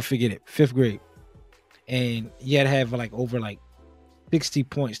 I'll never forget it. 5th grade, and you had to have like over 60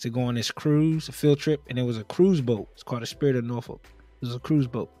 points to go on this cruise, a field trip, and it was a cruise boat. It's called the Spirit of Norfolk. It was a cruise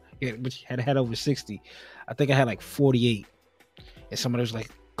boat. Yeah, but you had over 60. I think I had like 48, and somebody was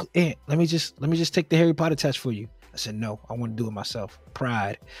like, "Hey, let me just take the Harry Potter test for you." I said, "No, I want to do it myself."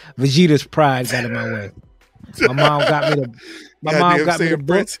 Pride, Vegeta's pride got in my way. My mom got me the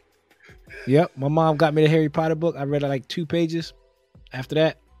book. Yep, my mom got me the Harry Potter book. I read like 2 pages. After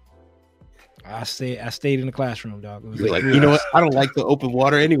that, I stayed in the classroom, dog. It was like you know what? I don't like the open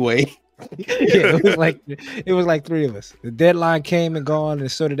water anyway. Yeah, it was like 3 of us. The deadline came and gone,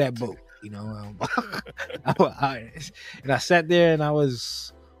 and so did that book. You know, and I sat there and I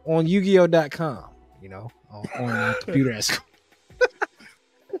was on Yu-Gi-Oh.com. You know, on my computer at school.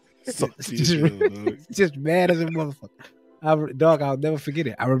 just mad as a motherfucker. Dog, I'll never forget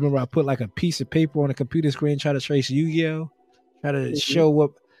it. I remember I put like a piece of paper on a computer screen, try to trace Yu-Gi-Oh, try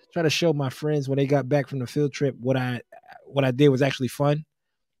to show my friends when they got back from the field trip what I did was actually fun.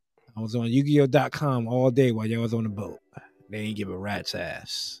 I was on Yu-Gi-Oh.com all day while y'all was on the boat. They ain't give a rat's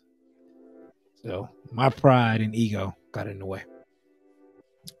ass. So my pride and ego got in the way.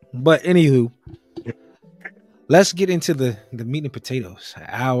 But anywho, let's get into the meat and potatoes.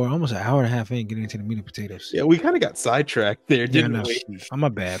 Almost an hour and a half in getting into the meat and potatoes. Yeah, we kind of got sidetracked there, didn't we? My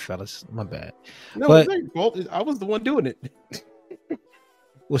bad, fellas. My bad. No, but, it's not your fault. I was the one doing it.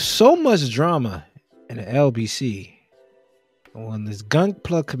 With so much drama in the LBC on this gun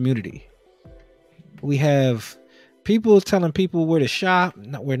plug community, we have people telling people where to shop,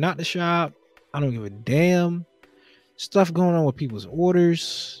 where not to shop. I don't give a damn. Stuff going on with people's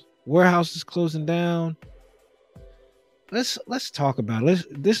orders, warehouses closing down. Let's talk about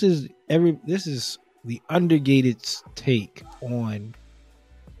it. This is the Undergated's take on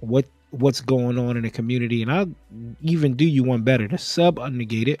what's going on in the community, and I'll even do you one better. The sub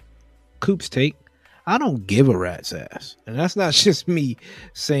Undergated, Coop's take. I don't give a rat's ass, and that's not just me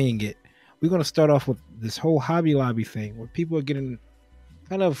saying it. We're gonna start off with this whole Hobby Lobby thing, where people are getting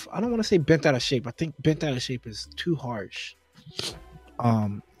kind of, I don't want to say bent out of shape. I think bent out of shape is too harsh.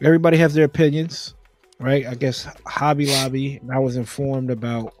 Everybody has their opinions, right? I guess Hobby Lobby, and I was informed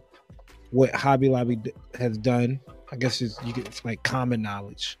about what Hobby Lobby has done. I guess it's like common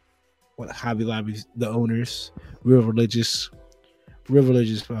knowledge what Hobby Lobby's, the owners, real religious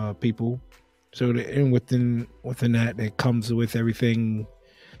people. So and within that, it comes with everything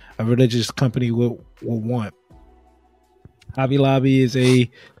a religious company will want. Hobby Lobby is a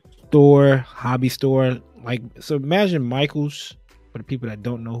hobby store. Like, so imagine Michael's, for the people that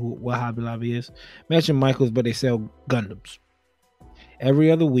don't know what Hobby Lobby is. Imagine Michael's, but they sell Gundams.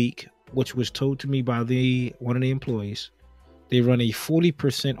 Every other week, which was told to me by one of the employees, they run a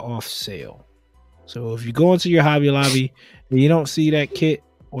 40% off sale. So if you go into your Hobby Lobby and you don't see that kit,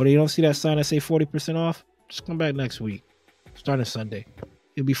 or you don't see that sign that say 40% off, just come back next week, starting Sunday.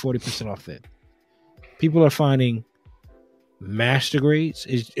 It'll be 40% off then. People are finding master grades.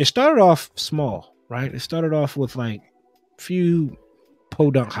 It started off small, right? It started off with like few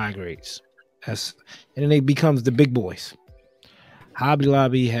podunk high grades, and then it becomes the big boys. Hobby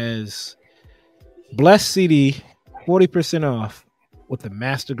Lobby has blessed CD 40% off with the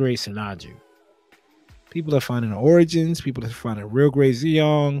master grade Sinaju. People are finding Origins. People are finding real grade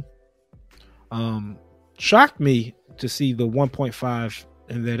Zeong. Shocked me to see the 1.5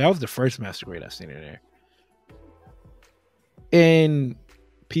 in there. That was the first master grade I've seen in there. And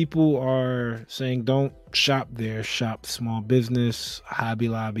people are saying don't shop there, shop small business. Hobby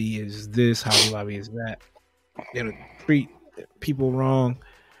Lobby is this, Hobby Lobby is that. You know, treat people wrong.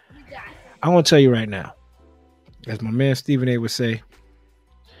 I want to tell you right now, as my man Stephen A would say,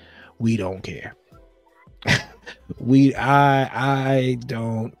 we don't care. I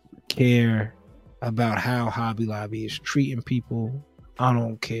don't care about how Hobby Lobby is treating people. I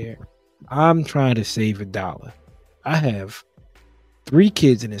don't care. I'm trying to save $1. I have 3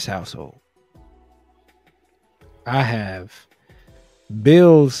 kids in this household. I have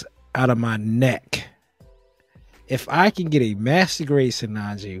bills out of my neck. If I can get a master grade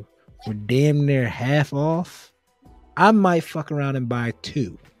Sinaju for damn near half off, I might fuck around and buy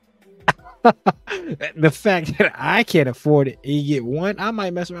 2. The fact that I can't afford it and you get 1, I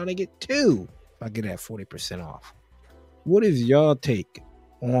might mess around and get 2 if I get that 40% off. What is y'all take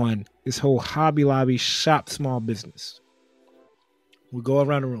on this whole Hobby Lobby shop small business? We go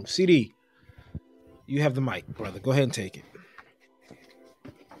around the room. CD, you have the mic, brother. Go ahead and take it.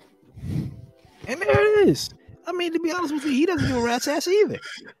 And there it is. I mean, to be honest with you, he doesn't give a rat's ass either.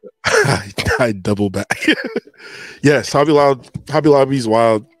 I double back. Yes, Hobby Lobby's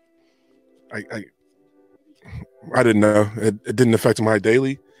wild. I didn't know. It didn't affect my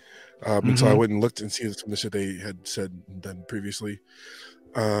daily until I went and looked and see some of the shit they had said and done previously.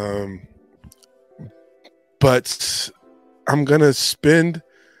 But I'm gonna spend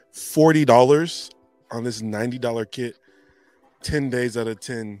 $40 on this $90 kit 10 days out of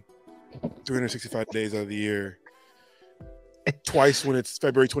 10, 365 days out of the year. Twice when it's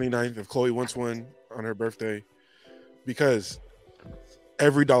February 29th, if Chloe wants one on her birthday, because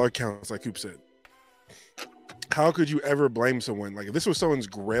every dollar counts, like Coop said. How could you ever blame someone? Like, if this was someone's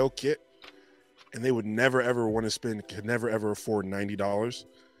Grail kit and they would never ever want to spend, could never ever afford $90,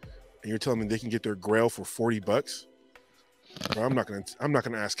 and you're telling them they can get their Grail for $40, well, I'm not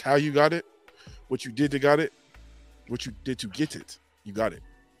gonna ask how you got it, what you did to got it, what you did to get it. You got it.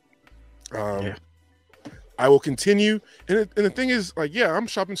 Yeah. I will continue, and the thing is, like, yeah, I'm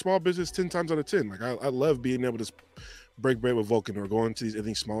shopping small business 10 times out of 10. Like, I love being able to break bread with Vulcan or going to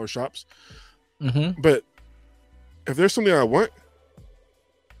these smaller shops. But if there's something I want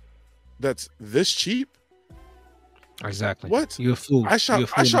that's this cheap, exactly. What? You're a fool. I shop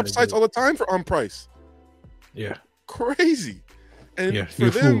sites all the time for on price. Yeah. Crazy. And yeah, for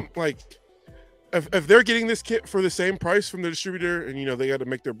them, like, if they're getting this kit for the same price from the distributor, and they got to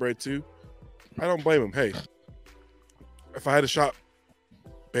make their bread too, I don't blame them. Hey, if I had a shop,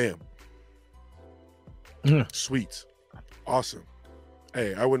 bam, sweet, awesome.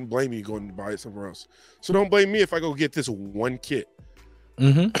 Hey, I wouldn't blame you going to buy it somewhere else. So don't blame me if I go get this one kit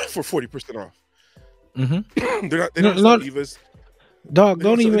for 40% off. They're not Eva's. Dog,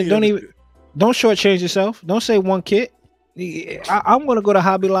 don't shortchange yourself. Don't say one kit. I'm gonna go to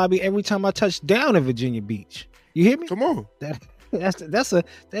Hobby Lobby every time I touch down in Virginia Beach. You hear me? Come on. That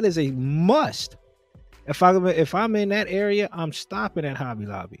is a must. If I'm in that area, I'm stopping at Hobby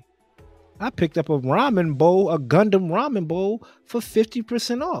Lobby. I picked up a Gundam ramen bowl for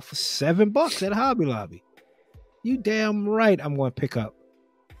 50% off for $7 at Hobby Lobby. You damn right I'm going to pick up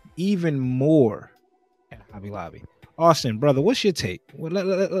even more at Hobby Lobby. Austin, brother, what's your take? Well,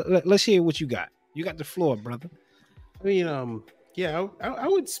 let's hear what you got. You got the floor, brother. I mean, yeah, I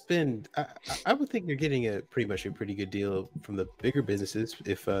would spend. I would think you're getting pretty much a pretty good deal from the bigger businesses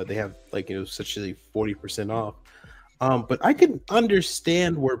if they have such a 40% off. But I can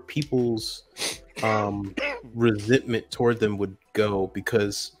understand where people's resentment toward them would go,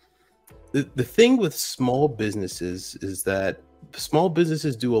 because the thing with small businesses is that small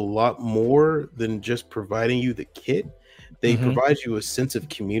businesses do a lot more than just providing you the kit. They provide you a sense of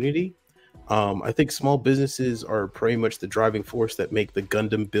community. I think small businesses are pretty much the driving force that make the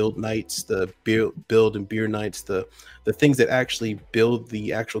Gundam build nights, the build and beer nights, the things that actually build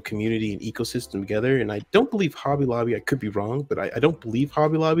the actual community and ecosystem together. And I don't believe Hobby Lobby, I could be wrong, but I don't believe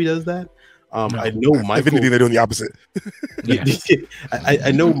Hobby Lobby does that. No. I know Michael. If anything, they're doing the opposite. Yeah.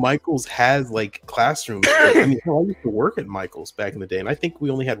 I know Michael's has classrooms. I used to work at Michael's back in the day, and I think we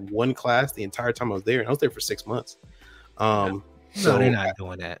only had one class the entire time I was there, and I was there for 6 months. So they're not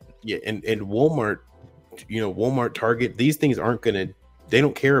doing that. Yeah, and Walmart, Walmart, Target, these things they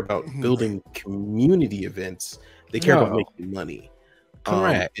don't care about building community events. They care about making money.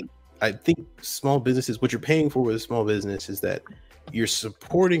 Correct. I think small businesses, what you're paying for with a small business is that you're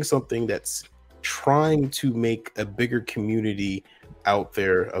supporting something that's trying to make a bigger community out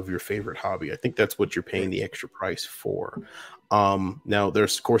there of your favorite hobby. I think that's what you're paying the extra price for. Now,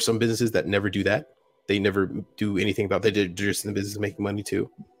 there's of course some businesses that never do that. They never do anything about that. They're just in the business of making money too,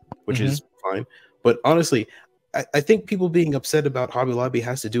 which is fine. But honestly, I think people being upset about Hobby Lobby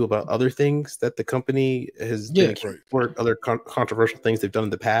has to do about other things that the company has done, or other controversial things they've done in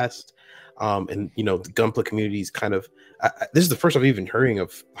the past. And the Gunpla community is kind of this is the first I've even hearing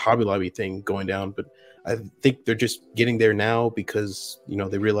of Hobby Lobby thing going down, but I think they're just getting there now because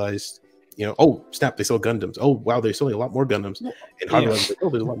they realized oh snap, they sell Gundams. Oh wow, they're selling a lot more Gundams. And Hobby Lobby's like, oh,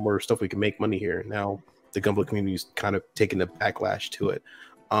 there's a lot more stuff we can make money here. Now the Gunpla community is kind of taking a backlash to it.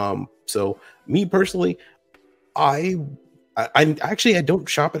 So me personally, I don't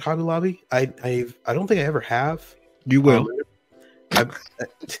shop at Hobby Lobby. I don't think I ever have. You will.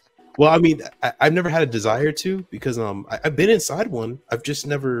 Well, I mean, I've never had a desire to, because I've been inside one. I've just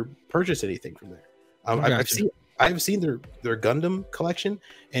never purchased anything from there. I've seen their Gundam collection,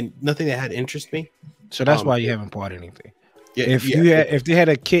 and nothing that had interest me. So that's why you haven't bought anything. Yeah, if they had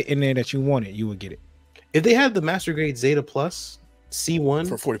a kit in there that you wanted, you would get it. If they had the Master Grade Zeta Plus C1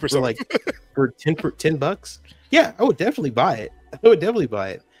 for 40%, for $10, yeah, I would definitely buy it.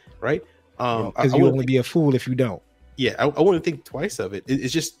 Right? Because you only be a fool if you don't. Yeah, I wouldn't think twice of it.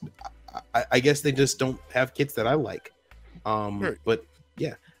 It's just, I guess they just don't have kits that I like. Right. But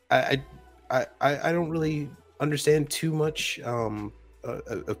yeah, I don't really understand too much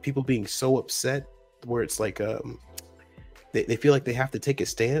of people being so upset where it's like they feel like they have to take a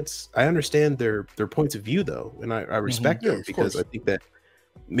stance. I understand their points of view though, and I respect them, because I think that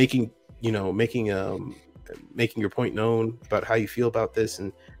making your point known about how you feel about this,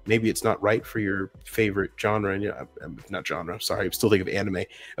 and maybe it's not right for your favorite genre, and not genre, sorry, I'm still thinking of anime,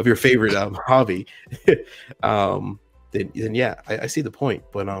 of your favorite hobby, then yeah, I see the point.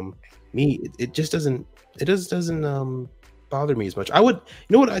 But me, it just doesn't bother me as much. I would,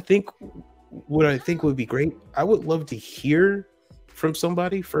 what I think would be great, I would love to hear from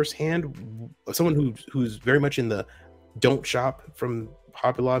somebody firsthand, someone who's very much in the don't shop from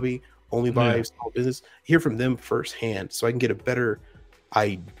Hobby Lobby, only buy small business, hear from them firsthand, so I can get a better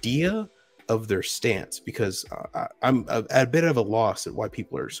idea of their stance, because I'm at a bit of a loss at why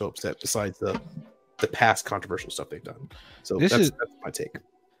people are so upset, besides the past controversial stuff they've done. So that's my take.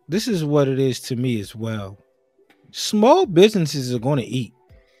 This is what it is to me as well. Small businesses are going to eat.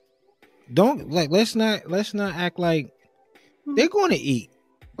 Let's not act like they're going to eat.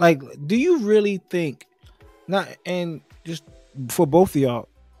 Like, do you really think, not, and just for both of y'all,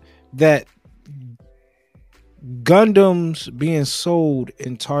 that Gundams being sold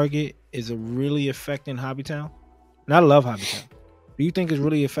in Target is it really affecting Hobbytown? And I love Hobbytown. Do you think it's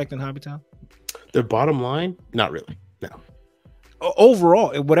really affecting Hobbytown? Their bottom line, not really. No.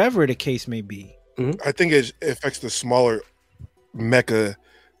 Overall, whatever the case may be. Mm-hmm. I think it affects the smaller mecha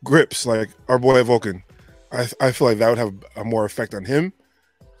grips, like our boy Vulcan. I feel like that would have a more effect on him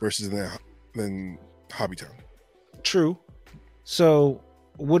versus than Hobbytown. True. So,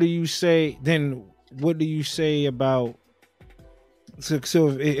 what do you say then? What do you say about?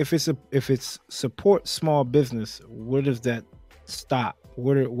 So if it's support small business, where does that stop?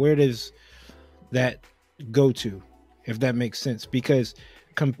 Where does that go to? If that makes sense, because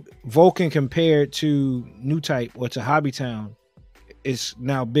Vulcan compared to New Type or to Hobbytown is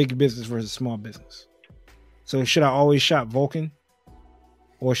now big business versus small business. So should I always shop Vulcan,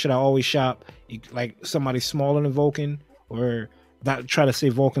 or should I always shop like somebody smaller than Vulcan, or not try to say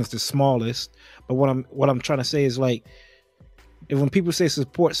Vulcan's the smallest? But what I'm trying to say is, like, if when people say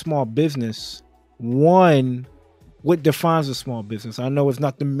support small business, one, what defines a small business? I know it's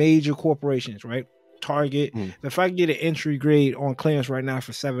not the major corporations, right? Target. If I get an entry grade on clearance right now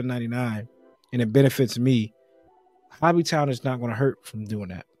for $7.99 and it benefits me, Hobbytown is not going to hurt from doing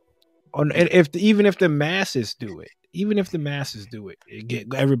that. And even if the masses do it, it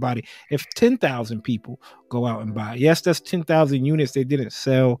get everybody. If 10,000 people go out and buy, yes, that's 10,000 units they didn't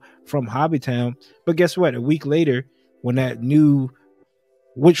sell from Hobbytown. But guess what? A week later, when that new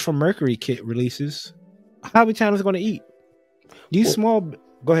Witch from Mercury kit releases, Hobbytown is going to eat. These small.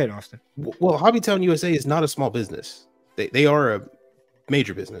 Go ahead, Austin. Well, Hobbytown USA is not a small business. They are a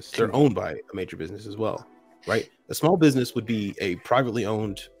major business. They're owned by a major business as well, right? A small business would be a privately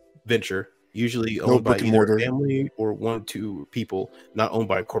owned venture, usually owned by either a family or 1 or 2 people, not owned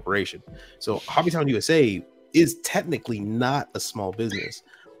by a corporation. So Hobbytown USA is technically not a small business,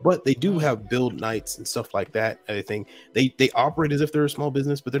 but they do have build nights and stuff like that. I think they operate as if they're a small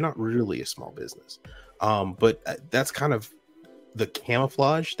business, but they're not really a small business. But that's kind of the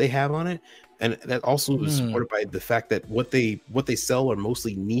camouflage they have on it, and that also is supported by the fact that what they sell are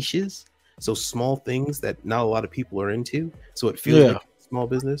mostly niches, so small things that not a lot of people are into, so it feels like a small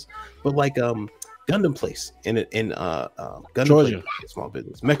business. But like Gundam Place in Gundam Georgia, Place a small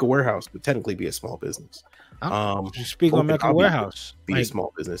business. Mecha Warehouse would technically be a small business. You speak on Mecha Warehouse, be a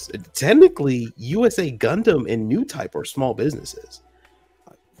small business. Technically, USA Gundam and New Type are small businesses,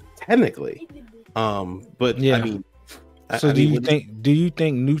 technically. But yeah. I mean. So do you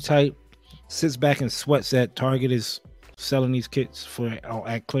think New Type sits back and sweats that Target is selling these kits for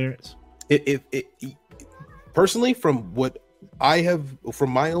at clearance? Personally, from what I have,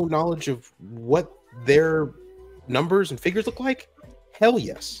 from my own knowledge of what their numbers and figures look like, hell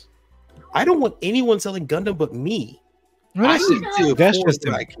yes. I don't want anyone selling Gundam but me. That's just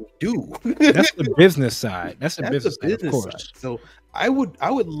what I can do. That's the business side. That's the business side, of course. Side. So I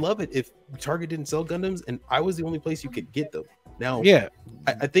would love it if Target didn't sell Gundams and I was the only place you could get them. Now, yeah,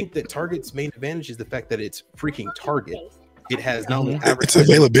 I think that Target's main advantage is the fact that it's freaking Target. It has not only it's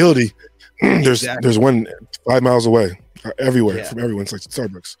availability. There's one 5 miles away, everywhere from everyone. It's like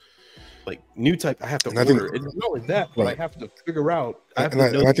Starbucks. Like New Type, I have to order. It's not only that, but I have to figure out. I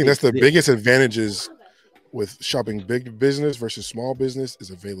think that's the biggest advantages with shopping big business versus small business is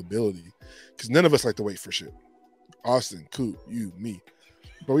availability, because none of us like to wait for shit. Austin, Coop, you, me.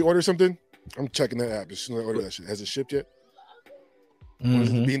 But we order something, I'm checking that app as soon as I order that shit. Has it shipped yet? When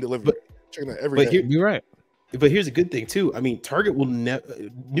is it being delivered? Checking that every day. You're right. But here's a good thing too. I mean, Target will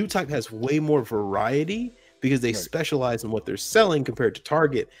New Type has way more variety because they specialize in what they're selling compared to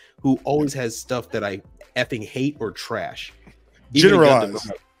Target, who always has stuff that I effing hate or trash.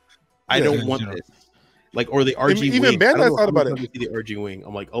 Generalize. I don't want this. Like, or the RG even wing. Bandai thought about it. The RG wing.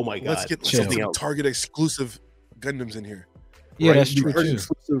 I'm like, oh my god. Let's get something else. Target exclusive Gundams in here. Yeah, that's true.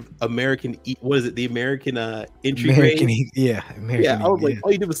 Exclusive American. What is it? The American entry grade. American. I was like,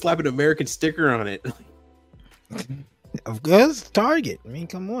 all you did was slap an American sticker on it. Of course, Target. I mean,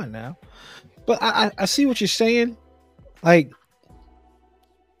 come on now. But I see what you're saying. Like,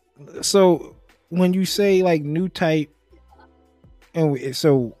 so when you say like New Type, and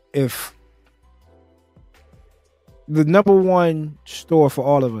so if the number one store for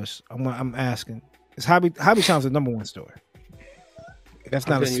all of us, I'm asking, is Hobbytown's the number one store. That's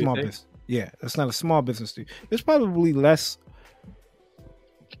not a small business. Yeah, that's not a small business. There's probably less.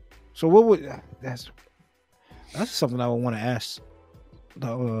 So what would that's something I would want to ask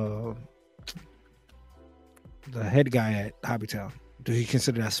the head guy at Hobbytown. Do he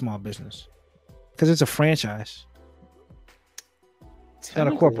consider that small business? Because it's a franchise. It's not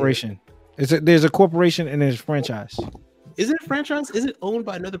a corporation. There's a corporation and there's a franchise. Is it a franchise? Is it owned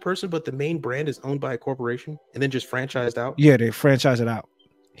by another person, but the main brand is owned by a corporation and then just franchised out? Yeah, they franchise it out.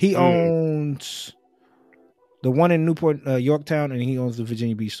 He owns the one in Newport, Yorktown, and he owns the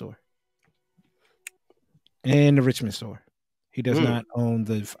Virginia Beach store and the Richmond store. He does not own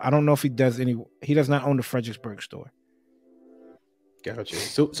the. I don't know if he does any. He does not own the Fredericksburg store. Gotcha.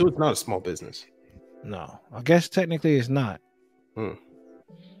 So it's not a small business. No, I guess technically it's not.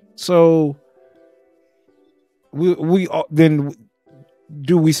 So we then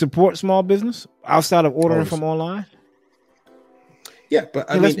do we support small business outside of ordering from online? Yeah, but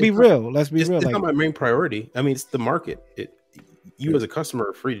I mean, let's be real. Let's be real. It's not my main priority. I mean, it's the market. You as a customer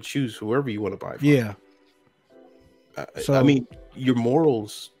are free to choose whoever you want to buy from. Yeah. So I mean, your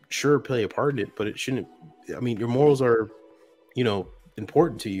morals sure play a part in it, but it shouldn't. I mean, your morals are,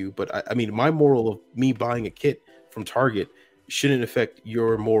 important to you. But I mean, my moral of me buying a kit from Target shouldn't affect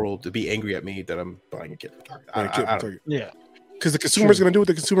your moral to be angry at me that I'm buying a kit from Target. Yeah, because the consumer's going to do what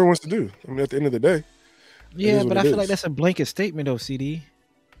the consumer wants to do. I mean, at the end of the day. Yeah, but I feel like that's a blanket statement, though, CD.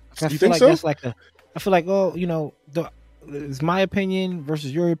 I you feel think like so? That's like I feel like, it's my opinion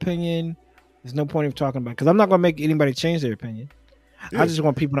versus your opinion. There's no point of talking about because I'm not going to make anybody change their opinion. Yeah. I just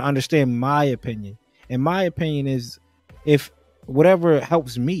want people to understand my opinion, and my opinion is if whatever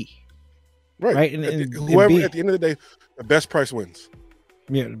helps me, right? And whoever at the end of the day, the best price wins.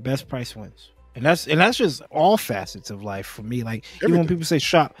 Yeah, the best price wins, and that's just all facets of life for me. Like even when people say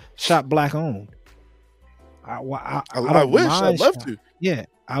shop black owned. I wish I'd love to. Yeah,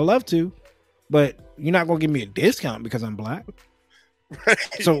 I love to, but you're not gonna give me a discount because I'm black. Right.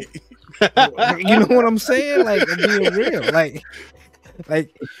 So you know what I'm saying? Like I'm being real. Like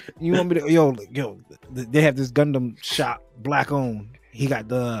you want me to they have this Gundam shop black owned. He got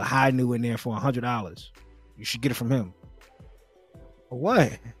the high new in there for $100. You should get it from him. For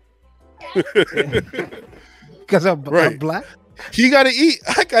what? Because I'm black. He gotta eat.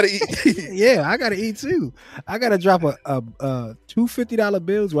 I gotta eat. Yeah, I gotta eat too. I gotta drop a two $50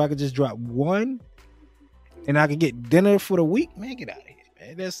 bills where I could just drop one, and I could get dinner for the week. Man, get out of here,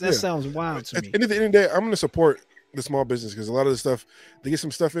 man. That sounds wild to me. At the end of the day, I'm gonna support the small business because a lot of the stuff they get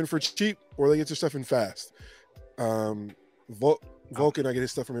some stuff in for cheap or they get their stuff in fast. Vulcan, I get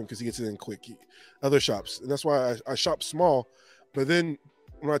his stuff from him because he gets it in quick. Other shops, and that's why I shop small. But then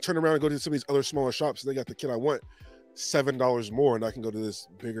when I turn around and go to some of these other smaller shops, they got the kit I want. $7 more, and I can go to this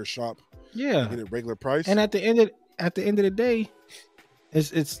bigger shop. Yeah, get it regular price. And at the end of the day,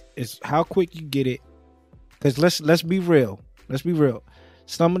 it's how quick you get it. Because let's be real. Let's be real.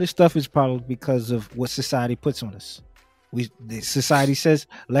 Some of this stuff is probably because of what society puts on us. The society says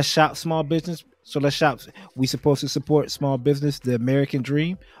let's shop small business, so let's shop. We supposed to support small business, the American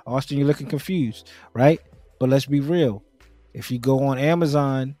dream. Austin, you're looking confused, right? But let's be real. If you go on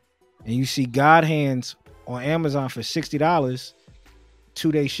Amazon and you see God Hands on Amazon for $60,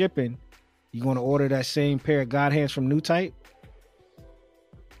 2-day shipping, you going to order that same pair of God Hands from New Type?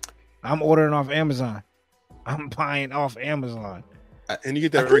 I'm ordering off Amazon. I'm buying off Amazon. And you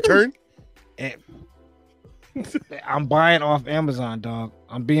get that return? I'm buying off Amazon, dog.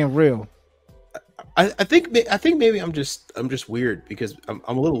 I'm being real. I think maybe I'm just weird because I'm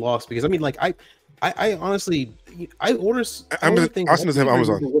a little lost because I mean like I honestly I order things. Austin doesn't have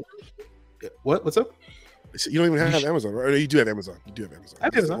Amazon. What's up? You don't even have Amazon, right? Or you do have Amazon. You do have Amazon. I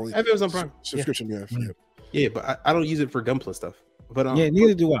have Amazon Prime subscription. Yeah. Yeah, but I don't use it for Gunpla stuff. But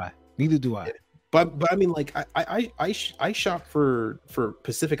neither do I. Yeah. But I mean, like I shop for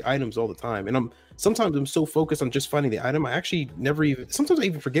specific items all the time, and sometimes I'm so focused on just finding the item, I actually sometimes I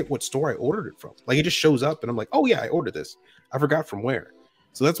even forget what store I ordered it from. Like it just shows up, and I'm like, oh yeah, I ordered this. I forgot from where.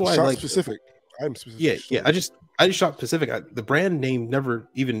 So that's why I like specific. Item specific. Yeah. I just shop specific. The brand name never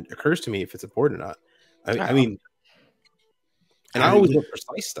even occurs to me if it's important or not. I mean, and I always look for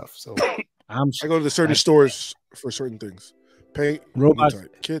precise stuff. So I go to the certain stores for certain things. Paint, robot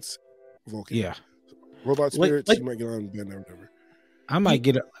kits, Vulcan. Yeah, robot spirits. You might get on Bandai or whatever. I might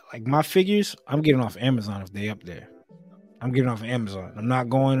get like my figures. I'm getting off Amazon if they up there. I'm getting off Amazon. I'm not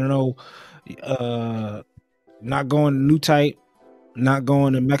going to not going to New Type, not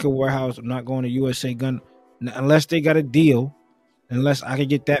going to Mecca Warehouse. I'm not going to USA Gun unless they got a deal. Unless I can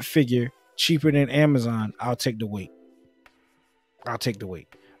get that figure cheaper than Amazon, I'll take the weight.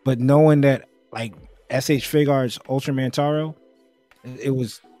 But knowing that like SH Figuarts Ultraman Taro, it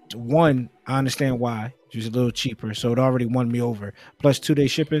was one, I understand why. It was a little cheaper, so it already won me over. Plus 2-day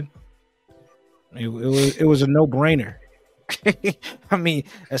shipping. It was a no-brainer. I mean,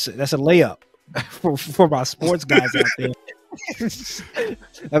 that's a layup for my sports guys out there.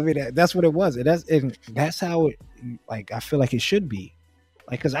 I mean, that's what it was. And that's how it, like, I feel like it should be.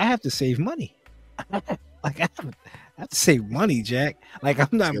 Like, because I have to save money. Like, I have to save money, Jack. Like, I'm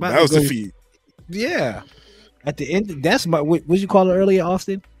not about to go. The feed. Yeah. At the end, that's my, what you call it earlier,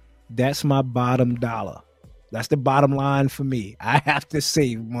 Austin? That's my bottom dollar. That's the bottom line for me. I have to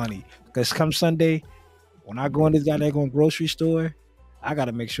save money because come Sunday, when I go in this goddamn grocery store, I got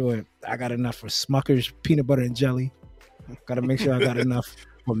to make sure I got enough for Smucker's peanut butter and jelly. Got to make sure I got enough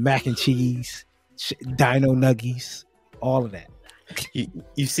for mac and cheese, Dino Nuggies, all of that.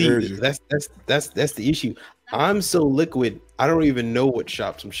 You see, that's the issue. I'm so liquid, I don't even know what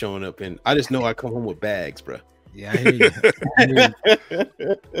shops I'm showing up in. I just know I come home with bags, bro. Yeah, I hear you.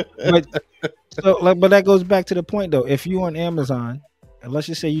 But that goes back to the point though. If you on Amazon, and let's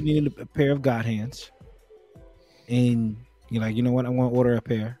just say you need a pair of God hands, and you're like, you know what, I want to order a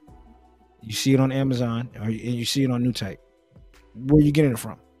pair. You see it on Amazon, or you see it on New Type. Where are you getting it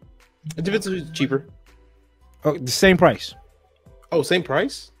from? It depends if it's cheaper. Oh, the same price. Oh, same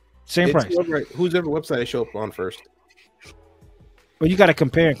price? Same price. Whose ever website I show up on first. Well, you got to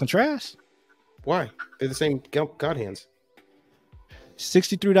compare and contrast. Why? They're the same God hands.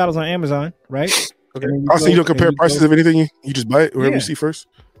 $63 on Amazon, right? Okay. Also, you don't compare prices of anything. You just buy it wherever you see first.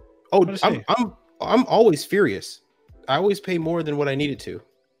 Oh, I'm always furious. I always pay more than what I needed to.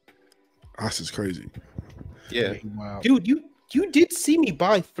 This is crazy. Yeah, wow. Dude, you did see me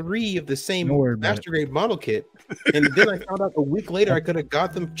buy 3 of the same master grade model kit, and then I found out a week later I could have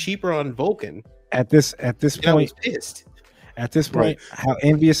got them cheaper on Vulcan. At this point, I was pissed. At this point, how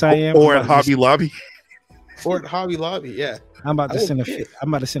envious I am. Or at Hobby Lobby. Or at Hobby Lobby, yeah. I'm about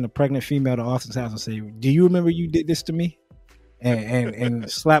to send a pregnant female to Austin's house and say, "Do you remember you did this to me?"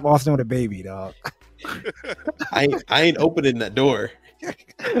 And slap Austin with a baby, dog. I ain't opening that door.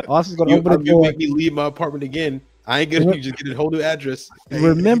 Austin's gonna open the door. Make me leave my apartment again. I ain't gonna just get a whole new address.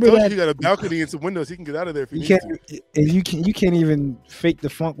 Remember that you got a balcony and some windows. He can get out of there if you can't even fake the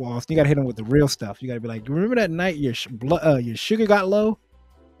funk walls. You gotta hit him with the real stuff. You gotta be like, remember that night your sugar got low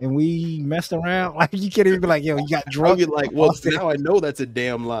and we messed around? Like you can't even be like, yo, you got drunk. I'll be like, well, Austin. Now I know that's a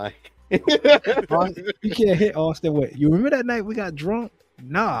damn lie. You can't hit Austin with. You remember that night we got drunk?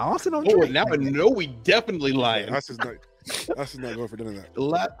 Nah, Austin don't drink. Now I know we definitely lying. That's not going for none of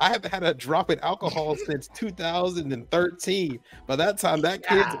that. I haven't had a drop in alcohol since 2013. By that time, that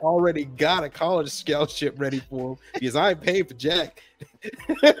kid's already got a college scholarship ready for him because I ain't paid for jack.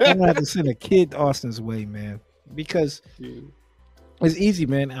 I'm gonna have to send a kid Austin's way, man, because it's easy,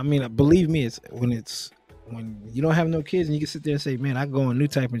 man. I mean, believe me, it's when you don't have no kids and you can sit there and say, man, I go on New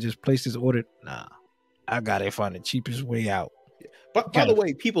Type and just place this order. Nah, I gotta find the cheapest way out. But by the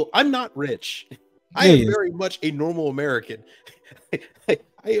way, people, I'm not rich. I am very much a normal American. I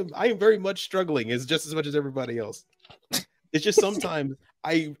am very much struggling as much as everybody else. It's just sometimes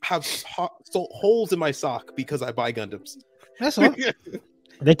I have holes in my sock because I buy Gundams. That's all.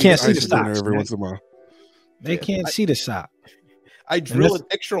 They can't see the sock. Every once in a while. They can't see the sock. I drill an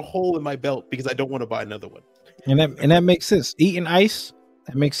extra hole in my belt because I don't want to buy another one. And that makes sense. Eating ice,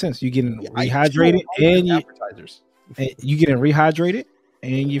 that makes sense. You getting rehydrated and you getting rehydrated.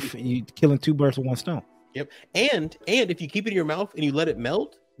 And you killing 2 birds with 1 stone. Yep. And if you keep it in your mouth and you let it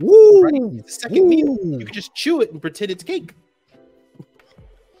melt, woo, right, the second meal, you can just chew it and pretend it's cake.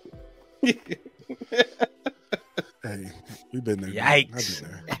 Hey, we've been there. Yikes.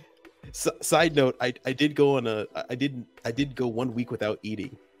 I've been there. Side note, I did go on I did go 1 week without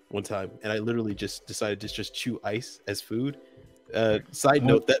eating one time, and I literally just decided to just chew ice as food. Side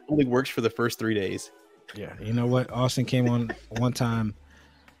note, that only works for the first 3 days. Yeah, you know what? Austin came on one time.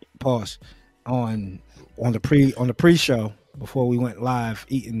 Pause on the pre-show before we went live,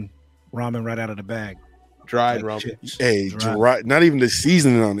 eating ramen right out of the bag, dried ramen. Hey, dry, not even the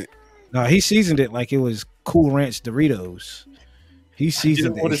seasoning on it. No, he seasoned it like it was Cool Ranch Doritos. He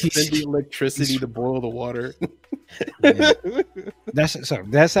seasoned it. Want to spend the electricity to boil the water.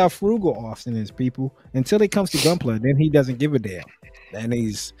 That's how frugal Austin is, people. Until it comes to Gunpla, then he doesn't give a damn. And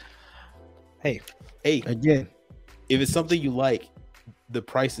he's hey again. If it's something you like, the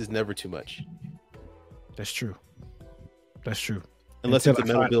price is never too much. That's true. Unless it's a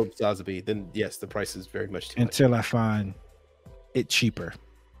metal build Sazabi, then yes, the price is very much too much. Until I find it cheaper.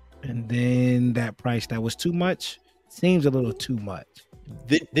 And then that price that was too much seems a little too much.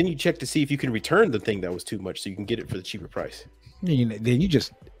 Then you check to see if you can return the thing that was too much so you can get it for the cheaper price. Then you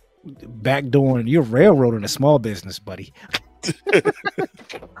just backdooring, you're railroading a small business, buddy.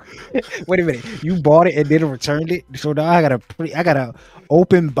 Wait a minute, you bought it and then returned it, so now I got a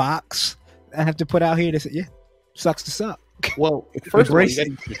open box I have to put out here to say, sucks to suck. Well, first of all, you got to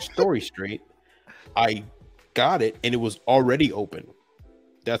get the story straight. I got it and it was already open.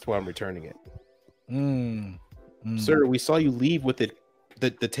 That's why I'm returning it. Sir, we saw you leave with it. The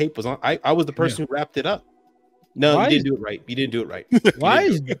tape was on. I was the person who wrapped it up. No, you didn't do it right. You didn't do it right. Why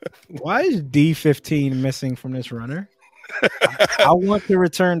is D15 missing from this runner? I want to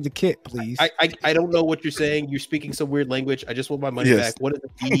return the kit, please. I don't know what you're saying. You're speaking some weird language. I just want my money back. What is the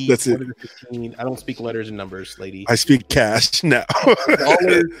fee? That's what it. is the 15? I don't speak letters and numbers, lady. I speak cash now.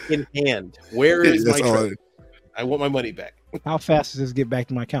 Dollars in hand. Where is my truck? I want my money back. How fast does this get back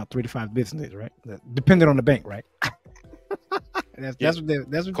to my account? 3 to 5 business days, right? Depending on the bank, right? that's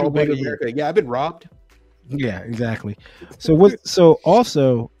what Call Bank of America. Yeah, I've been robbed. Yeah, exactly. So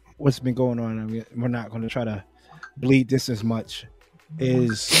also what's been going on, I mean, we're not going to try to bleed this as much,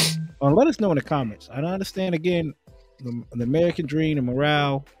 is let us know in the comments. I understand, again, the American dream and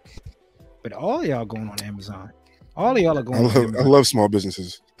morale, but all y'all going on Amazon. All of y'all are going on Amazon. I love small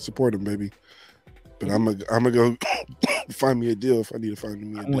businesses. Support them, baby. But I'm gonna go find me a deal if I need to find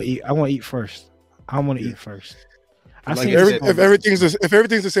me a deal. I want to eat first. I want to eat first. If everything's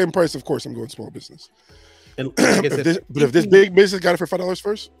the same price, of course I'm going small business. And like if this big business got it for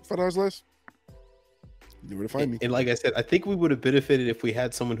 $5 less, you know where to find me. And like I said, I think we would have benefited if we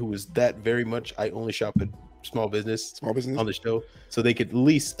had someone who was that very much. I only shop at small business on the show, so they could at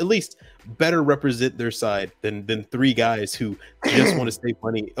least better represent their side than 3 guys who just want to save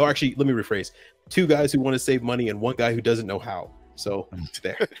money. Or actually, let me rephrase: 2 guys who want to save money and 1 guy who doesn't know how. So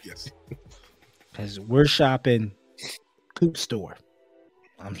there, yes, because we're shopping Coop store.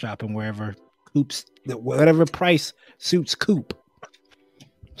 I'm shopping wherever Coop's, whatever price suits Coop.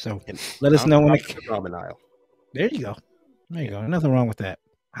 So let us know in the ramen aisle. There you go. Nothing wrong with that.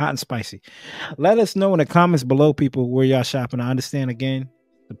 Hot and spicy. Let us know in the comments below, people, where y'all shopping. I understand, again,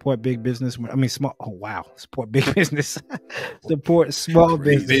 support big business. I mean, small. Oh wow, support big business. Support small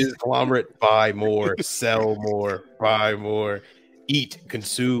business. Conglomerate. Buy more, sell more, buy more, eat,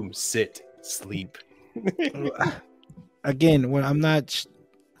 consume, sit, sleep. Again, when I'm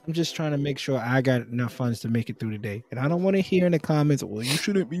just trying to make sure I got enough funds to make it through the day. And I don't want to hear in the comments, well, you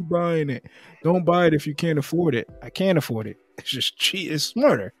shouldn't be buying it. Don't buy it if you can't afford it. I can't afford it. It's just cheap. It's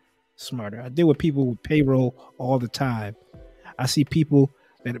smarter. I deal with people with payroll all the time. I see people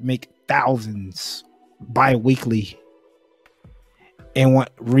that make thousands bi-weekly and want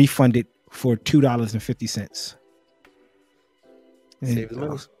refunded for $2.50.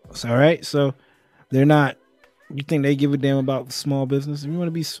 It's all right. So they're not. You think they give a damn about small business? If you want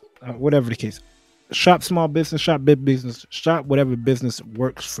to be whatever the case, shop small business, shop big business, shop whatever business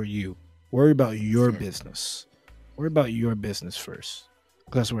works for you. Worry about your business. Worry about your business first.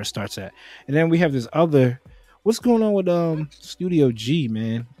 That's where it starts at. And then we have this other. What's going on with Studio G,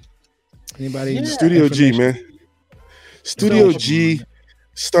 man? Anybody? Yeah. Studio G, man. Studio G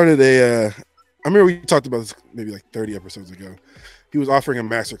started a. I remember we talked about this maybe like 30 episodes ago. He was offering a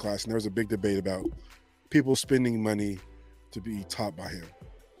masterclass, and there was a big debate about people spending money to be taught by him.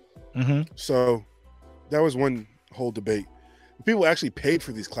 Mm-hmm. So that was one whole debate. People actually paid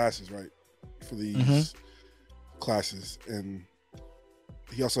for these classes, right? For these classes. And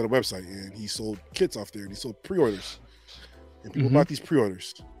he also had a website, and he sold kits off there, and he sold pre-orders. And people bought these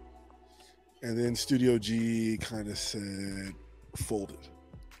pre-orders. And then Studio G kind of said, folded.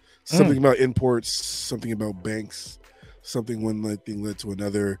 Something about imports, something about banks, something one thing led to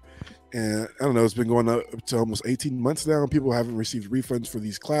another. And I don't know, it's been going up to almost 18 months now, and people haven't received refunds for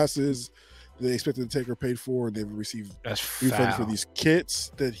these classes that they expected to take or paid for, and they haven't received refunds for these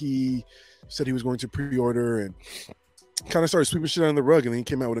kits that he said he was going to pre-order, and kind of started sweeping shit under the rug. And then he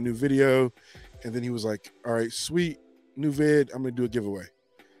came out with a new video, and then he was like, all right, sweet, new vid, I'm going to do a giveaway.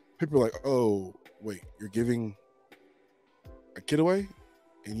 People are like, oh, wait, you're giving a kit away?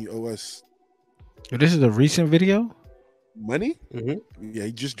 And you owe us... This is a recent video? Money? Mm-hmm. Yeah,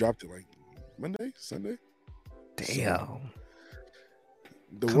 he just dropped it like Monday, Sunday. Damn. So,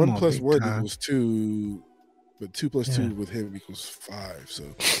 the 1 + 1 equals 2, but 2 + 2 with him equals 5. So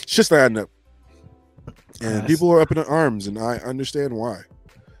it's just adding up. And people are up in arms, and I understand why.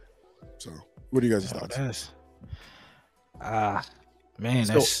 So, what are you guys' thoughts? Man,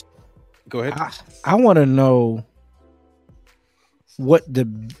 that's... Go ahead. I want to know what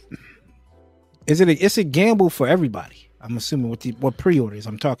it's a gamble for everybody. I'm assuming what pre-orders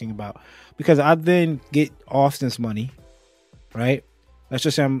I'm talking about, because I then get Austin's money, right? Let's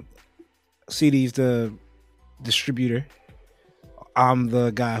just say CD's the distributor. I'm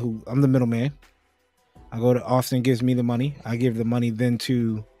the guy I'm the middleman. I go to Austin, gives me the money. I give the money then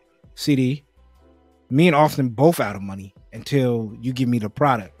to CD. Me and Austin both out of money until you give me the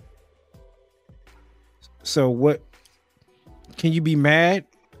product. So what? Can you be mad?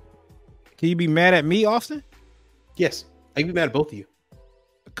 Can you be mad at me, Austin? Yes, I can be mad at both of you.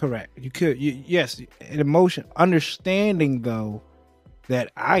 Correct. You could. Yes, an emotion, understanding though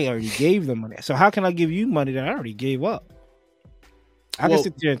that I already gave them money. So how can I give you money that I already gave up? I can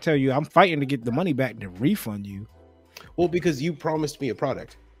sit there and tell you I'm fighting to get the money back to refund you. Well, because you promised me a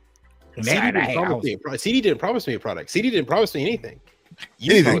product. CD didn't promise me a product. CD didn't promise me anything.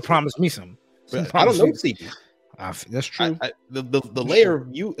 You promised me something. I don't know CD. That's true.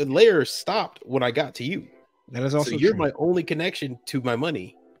 The layer stopped when I got to you. That is also so you're true. my only connection to my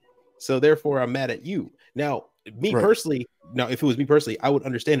money. So therefore, I'm mad at you. Now, personally, if it was me personally, I would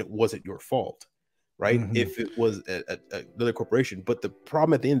understand it wasn't your fault, right? Mm-hmm. If it was another corporation. But the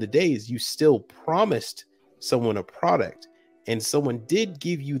problem at the end of the day is you still promised someone a product, and someone did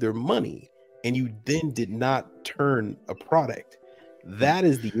give you their money, and you then did not turn a product. That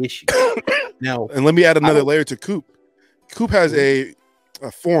is the issue. Now, and let me add another layer to Coop. Coop has a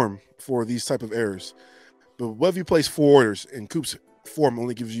form for these type of errors. But what if you place 4 orders and Coop's form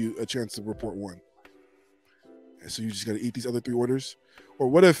only gives you a chance to report 1? And so you just got to eat these other 3 orders? Or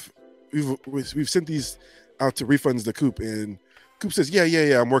what if we've sent these out to refunds to Coop and Coop says,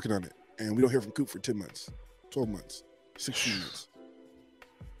 yeah, I'm working on it. And we don't hear from Coop for 10 months, 12 months, 16 months.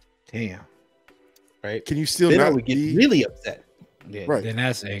 Damn. Right? Can you still then not I would get really upset? Yeah, right. Then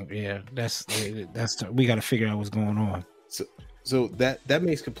that's angry. Yeah, that's we got to figure out what's going on. So that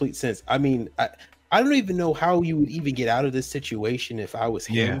makes complete sense. I mean, I don't even know how you would even get out of this situation if I was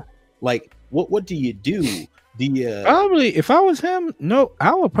him. Yeah. Like, what do you do? Probably, if I was him, no,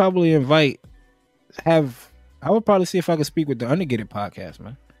 I would probably I would probably see if I could speak with the Undergated podcast,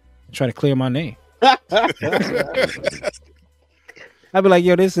 man. Try to clear my name. I'd be like,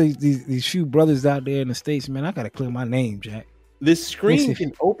 yo, there's these few brothers out there in the States, man. I gotta clear my name, Jack. This screen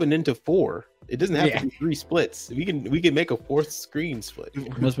can open into 4. It doesn't have to be 3 splits. We can make a 4th screen split.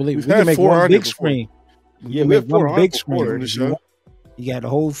 You must believe we can make 1 big screen. Yeah, we have 4 big screen. You got the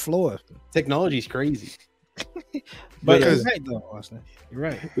whole floor. Technology's crazy. But you're right, though, Austin. You're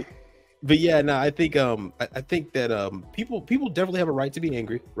right. But yeah, no, I think that people definitely have a right to be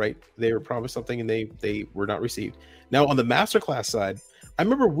angry, right? They were promised something and they were not received. Now on the masterclass side, I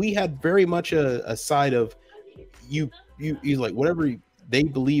remember we had very much a side of you like whatever they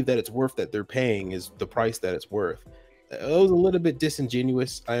believe that it's worth that they're paying is the price that it's worth. It was a little bit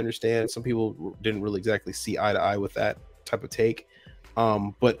disingenuous. I understand some people didn't really exactly see eye to eye with that type of take.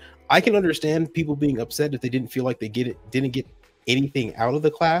 But I can understand people being upset if they didn't feel like they didn't get anything out of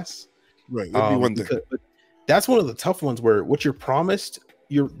the class. Right. That'd be one thing. But that's one of the tough ones where what you're promised,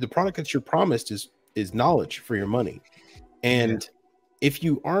 the product that you're promised is knowledge for your money. And if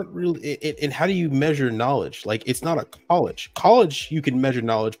you aren't really, and how do you measure knowledge? Like, it's not a college. College, you can measure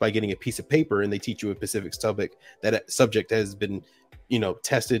knowledge by getting a piece of paper and they teach you a specific subject. That subject has been,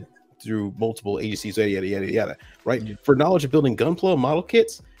 tested through multiple agencies, yada, yada, yada, right? Mm-hmm. For knowledge of building Gunpla model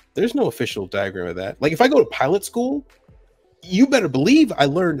kits, there's no official diagram of that. Like, if I go to pilot school, you better believe I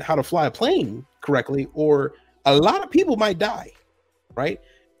learned how to fly a plane correctly, or a lot of people might die, right?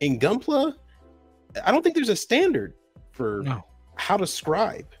 In Gunpla, I don't think there's a standard for how to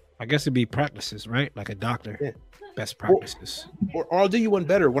scribe. I guess it'd be practices, right? Like a doctor. Yeah. Best practices. Or I'll do you one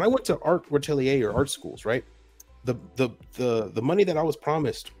better. When I went to art atelier or art schools, right? The money that I was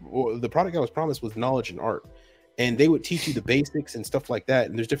promised, or the product I was promised, was knowledge in art. And they would teach you the basics and stuff like that.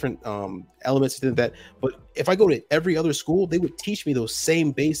 And there's different elements to that. But if I go to every other school, they would teach me those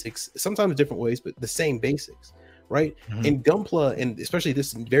same basics, sometimes different ways, but the same basics, right? Mm-hmm. In Gunpla, and especially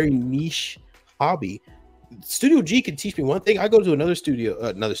this very niche hobby, Studio G can teach me one thing. I go to a Studio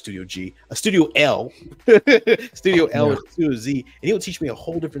L, Studio L or Studio Z, and he'll teach me a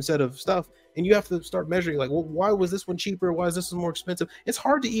whole different set of stuff. And you have to start measuring, like, well, why was this one cheaper? Why is this one more expensive? It's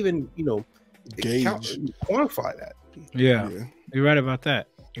hard to even, quantify that. Yeah, you're right about that.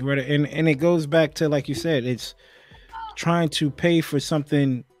 You're right, and it goes back to, like you said, it's trying to pay for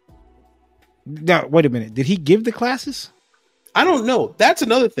something. Now, wait a minute. Did he give the classes? I don't know. That's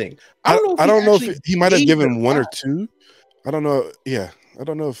another thing. I don't know if he might have given 1 or 2. I don't know. Yeah, I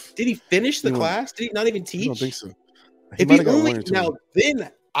don't know if did he finish the class? Did he not even teach? I don't think so. If he only now, then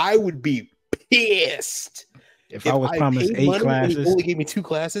I would be pissed. If I was promised 8 classes, and he only gave me 2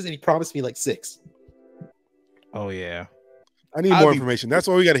 classes, and he promised me like 6. Oh yeah, I need more information. That's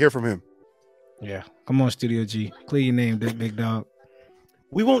why we got to hear from him. Yeah, come on, Studio G, clear your name, big dog.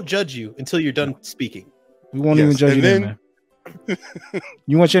 We won't judge you until you're done speaking. We won't even judge you then, man.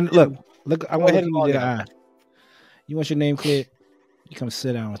 You want your look? I want to give you the eye. You want your name cleared? You come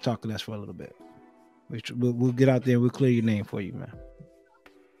sit down and talk to us for a little bit. We'll get out there. We'll clear your name for you, man.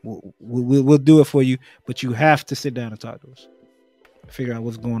 We'll do it for you, but you have to sit down and talk to us. Figure out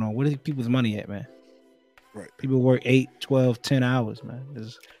what's going on. Where is people's money at, man? Right. People work 8, 12, 10 hours, man.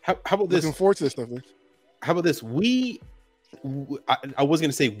 How about this? Looking forward to this stuff, man. How about this? I was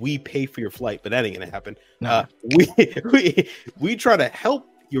gonna say we pay for your flight, but that ain't gonna happen. Nah. We try to help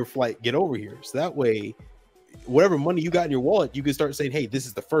your flight get over here, so that way whatever money you got in your wallet, you can start saying, "Hey, this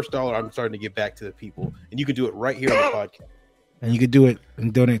is the first $1 I'm starting to give back to the people," and you can do it right here on the podcast. And you could do it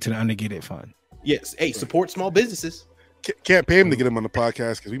and donate to the Undergated Fund. Yes. Hey, support small businesses. Can't pay him to get him on the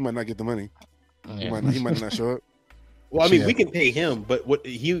podcast because we might not get the money. Yeah. He might not show up. Well, I mean, we can pay him, but what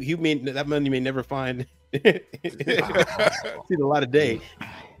he may, that money may never find. Seen a lot of day.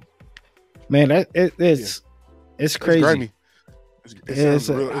 Man, it's crazy. It's grimy.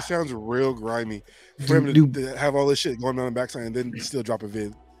 It sounds real grimy for him to have all this shit going on in the backside and then still drop a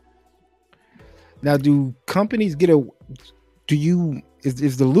vid. Now, do companies get is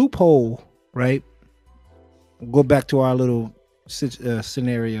the loophole, right? Go back to our little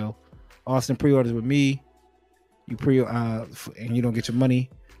scenario. Austin pre-orders with me. You and you don't get your money.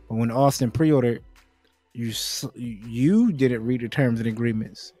 But when Austin pre-ordered, you didn't read the terms and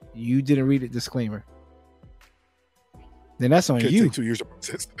agreements. You didn't read the disclaimer. Then that's on you. Take 2 years to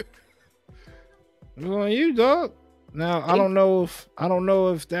process. It's on you, dog. Now I don't know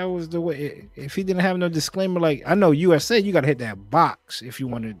if that was the way. If he didn't have no disclaimer, like I know USA, you got to hit that box if you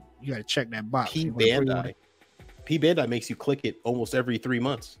want to. You got to check that box. P Bandai makes you click it almost every 3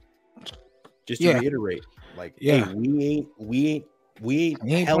 months. Just to reiterate, like, hey, we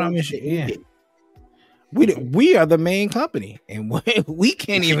ain't promise you. Yeah. We are the main company, and we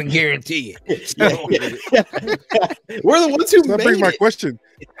can't even guarantee it. So, we're the ones who. So that brings my question: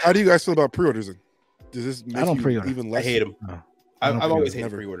 how do you guys feel about pre-orders? Does this make I don't you pre-order. even less? I hate them. No, I've always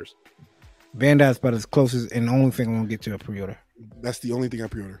hated pre-orders. Bandai's about as close as, and the only thing I'm gonna get to a pre-order. That's the only thing I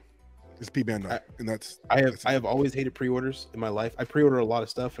pre-order. It's P Bandai, and I have always hated pre-orders in my life. I pre-order a lot of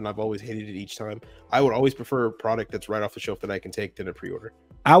stuff, and I've always hated it each time. I would always prefer a product that's right off the shelf that I can take than a pre-order.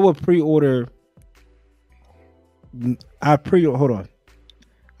 I would pre-order. Hold on.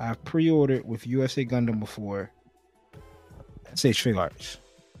 I've pre-ordered with USA Gundam before. SH Figuarts.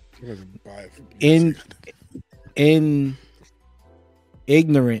 In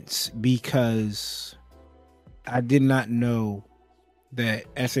ignorance, because I did not know that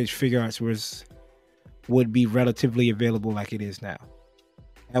SH Figuarts would be relatively available like it is now.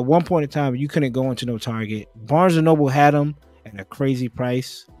 At one point in time, you couldn't go into no Target. Barnes & Noble had them at a crazy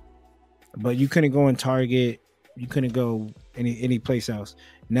price, but you couldn't go in Target. You couldn't go any place else.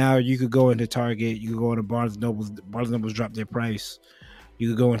 Now you could go into Target. You could go into Barnes & Noble. Barnes & Noble's dropped their price. You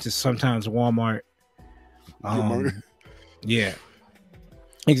could go into sometimes Walmart. Yeah,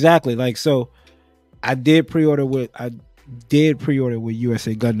 exactly. Like, so I did pre-order with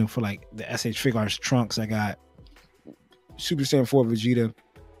USA Gundam for like the SH Figuarts trunks. I got Super Saiyan 4 Vegeta.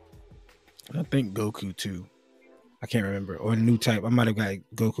 I think Goku too. I can't remember, or a new type. I might have got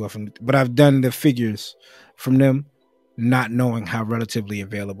Goku from, but I've done the figures from them, not knowing how relatively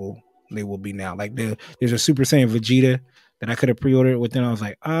available they will be now. Like there's a Super Saiyan Vegeta that I could have pre-ordered with, and I was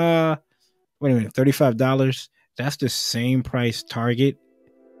like, wait a minute, $35. That's the same price Target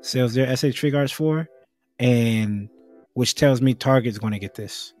sells their SH Figuarts for, and which tells me Target's going to get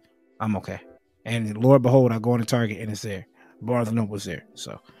this. I'm okay. And Lord behold, I go into Target and it's there. Barnes & Noble's there.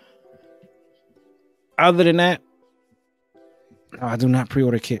 So other than that, no, I do not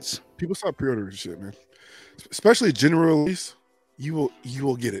pre-order kits. People stop pre-ordering shit, man. Especially general release, you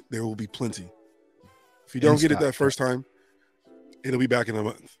will get it. There will be plenty. If you don't get it that first time, it'll be back in a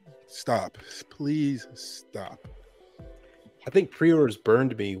month. Stop. Please stop. I think pre-orders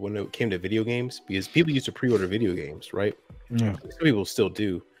burned me when it came to video games, because people used to pre-order video games, right? Yeah. Some people still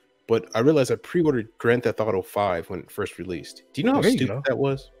do. But I realized I pre-ordered Grand Theft Auto 5 when it first released. Do you know how stupid that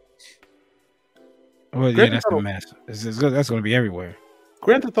was? Well, yeah, that's a mess. That's going to be everywhere.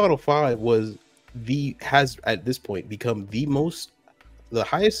 Grand Theft Auto 5 has at this point become the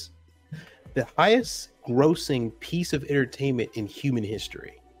highest grossing piece of entertainment in human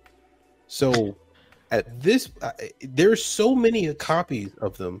history. So at this, there's so many copies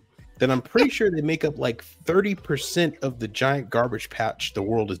of them that I'm pretty sure they make up like 30% of the giant garbage patch the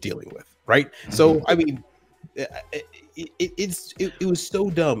world is dealing with, right? So I mean, it was so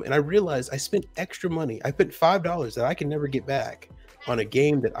dumb, and I realized I spent extra money. I spent $5 that I can never get back on a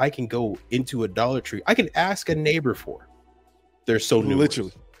game that I can go into a Dollar Tree. I can ask a neighbor for. They're so numerous,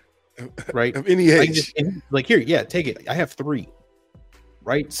 literally, right? Of any age, like here, yeah, take it. I have 3,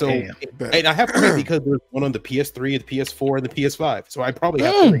 right? So, and I have 3 because there's one on the PS3, the PS4, and the PS5. So I probably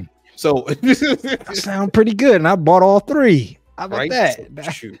have 3. So that sound pretty good, and I bought all 3. How about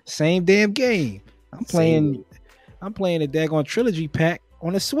that? So, same damn game. I'm playing a daggone trilogy pack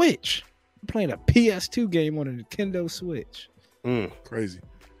on a Switch. I'm playing a PS2 game on a Nintendo Switch. Crazy.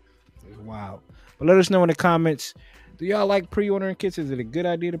 It's wild. But let us know in the comments. Do y'all like pre-ordering kits? Is it a good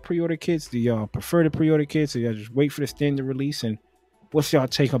idea to pre-order kits? Do y'all prefer to pre-order kits, or y'all just wait for the standard release? And what's y'all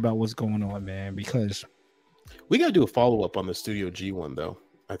take about what's going on, man? Because We got to do a follow up on the Studio G one, though.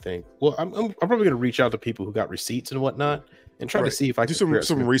 I think. Well, I'm probably gonna reach out to people who got receipts and whatnot, and try to see if I do can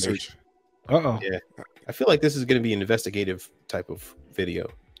some research. Yeah, I feel like this is gonna be an investigative type of video.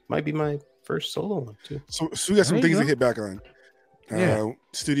 Might be my first solo one too. So we got some things to hit back on.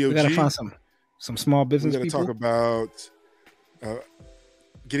 Studio G. We gotta find some small business. We gotta talk about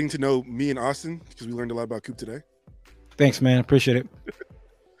getting to know me and Austin because we learned a lot about Coop today. Thanks, man. Appreciate it.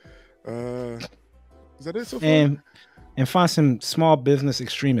 Is that it so far? And find some small business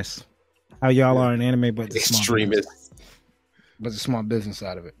extremists. How y'all are in anime, but the extremists, but the small business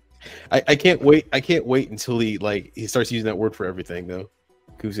side of it. I can't wait. I can't wait until he starts using that word for everything though.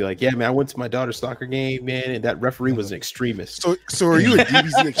 Because he's like, yeah, man, I went to my daughter's soccer game, man, and that referee was an extremist. So are you a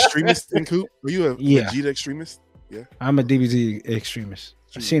DBZ extremist in Coop? Are you a Vegeta extremist? Yeah, I'm a DBZ extremist.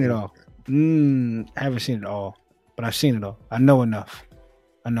 I've seen it all. I haven't seen it all, but I've seen it all. I know enough.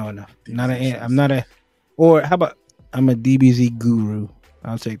 I'm not a. Or how about I'm a DBZ guru?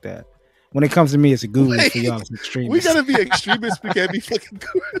 I'll take that. When it comes to me, it's a guru. For y'all, it's extremist. We gotta be extremists. We can't be fucking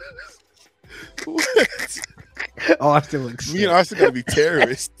gurus. Austin me and Austin gotta be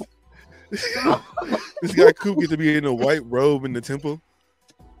terrorists. This guy Coop gets to be in a white robe in the temple.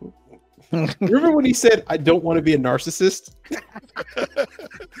 Remember when he said, "I don't want to be a narcissist,"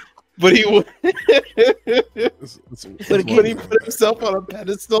 but he would. But he put himself on a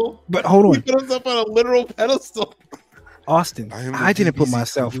pedestal. But hold on, he put himself on a literal pedestal. Austin, I didn't put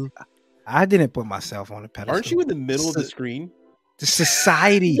myself. I didn't put myself on a pedestal. Aren't you in the middle of the screen? The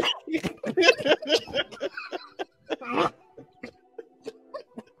society.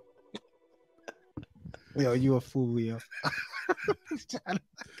 Yo, you a fool, yo.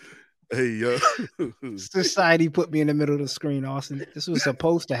 Hey, yo. Society put me in the middle of the screen, Austin. This was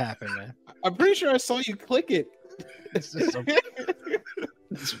supposed to happen, man. I'm pretty sure I saw you click it.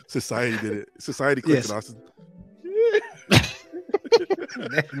 Society did it. Society clicked it, Austin.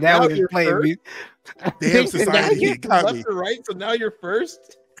 Now you're playing me. Damn, society got left to right, so now you're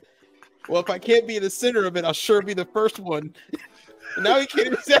first. Well, if I can't be the center of it, I'll sure be the first one. Now he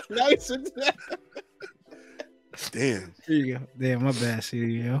can't. Now he's. Damn. There you go. Damn, my bad,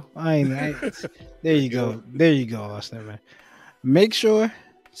 CDO. There you go. There you go, Austin, man. Make sure,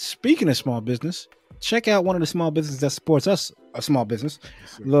 speaking of small business, check out one of the small businesses that supports us, a small business,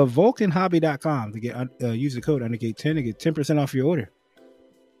 LeVulcanHobby.com to get use the code UNDERGATE10 to get 10% off your order.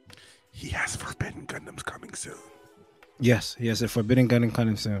 He has Forbidden Gundams coming soon. Yes, he has a Forbidden Gundam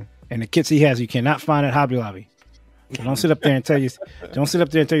coming soon. And the kits he has, you cannot find at Hobby Lobby. So don't sit up there and tell yourself,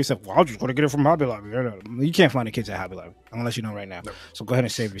 well, I'm just going to get it from Hobby Lobby. You can't find the kids at Hobby Lobby. I'm going to let you know right now. No. So go ahead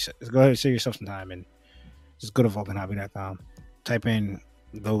and save yourself some time and just go to VulcanHobby.com. Type in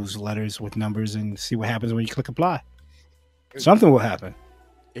those letters with numbers and see what happens when you click apply. Something will happen.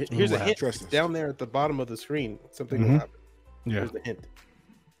 Here's a hint. It's down there at the bottom of the screen. Something will happen. Yeah. Here's the hint.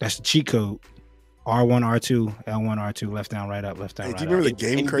 That's the cheat code. R1, R2, L1, R2, left down, right up, left down, right up. Do you remember the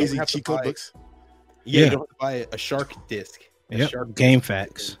Game Crazy cheat code books? Yeah, you don't have to buy a shark disc. Yep. Game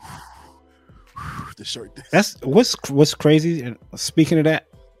Facts. The shark disc. That's what's crazy. And speaking of that,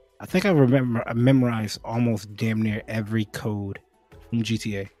 I think I memorized almost damn near every code from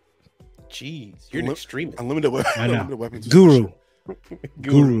GTA. Jeez, you're an extremist. Unlimited weapons. Guru,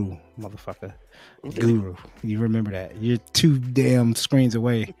 motherfucker. Guru. You remember that? You're 2 damn screens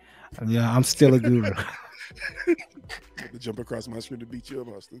away. Yeah, I'm still a guru. To jump across my screen to beat you up,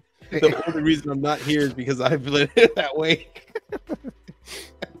 Austin. The only reason I'm not here is because I've lived it that way.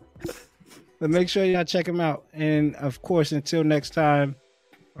 But make sure y'all check him out. And of course, until next time,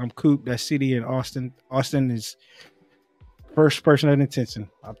 I'm Coop. That's CD and Austin. Austin is first person of attention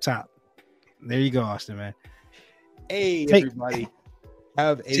up top. There you go, Austin, man. Hey, everybody.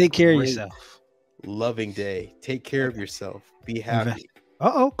 Take care of yourself. Loving day. Take care of yourself. Be happy.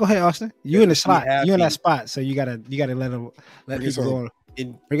 Go ahead, Austin. You in the spot. You in that spot. So you gotta let people go.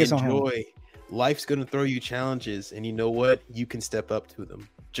 Enjoy. Life's gonna throw you challenges, and you know what? You can step up to them.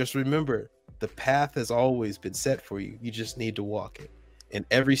 Just remember, the path has always been set for you. You just need to walk it. And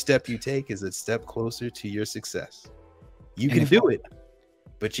every step you take is a step closer to your success. You can do it,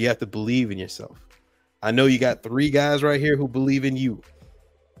 but you have to believe in yourself. I know you got 3 guys right here who believe in you.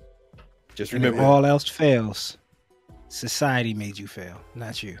 Just remember, if all else fails, society made you fail,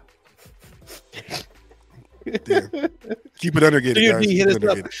 not you. Damn. Keep it undergated,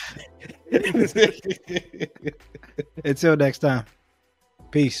 guys. Until next time.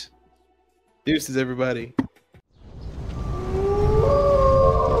 Peace. Deuces, everybody.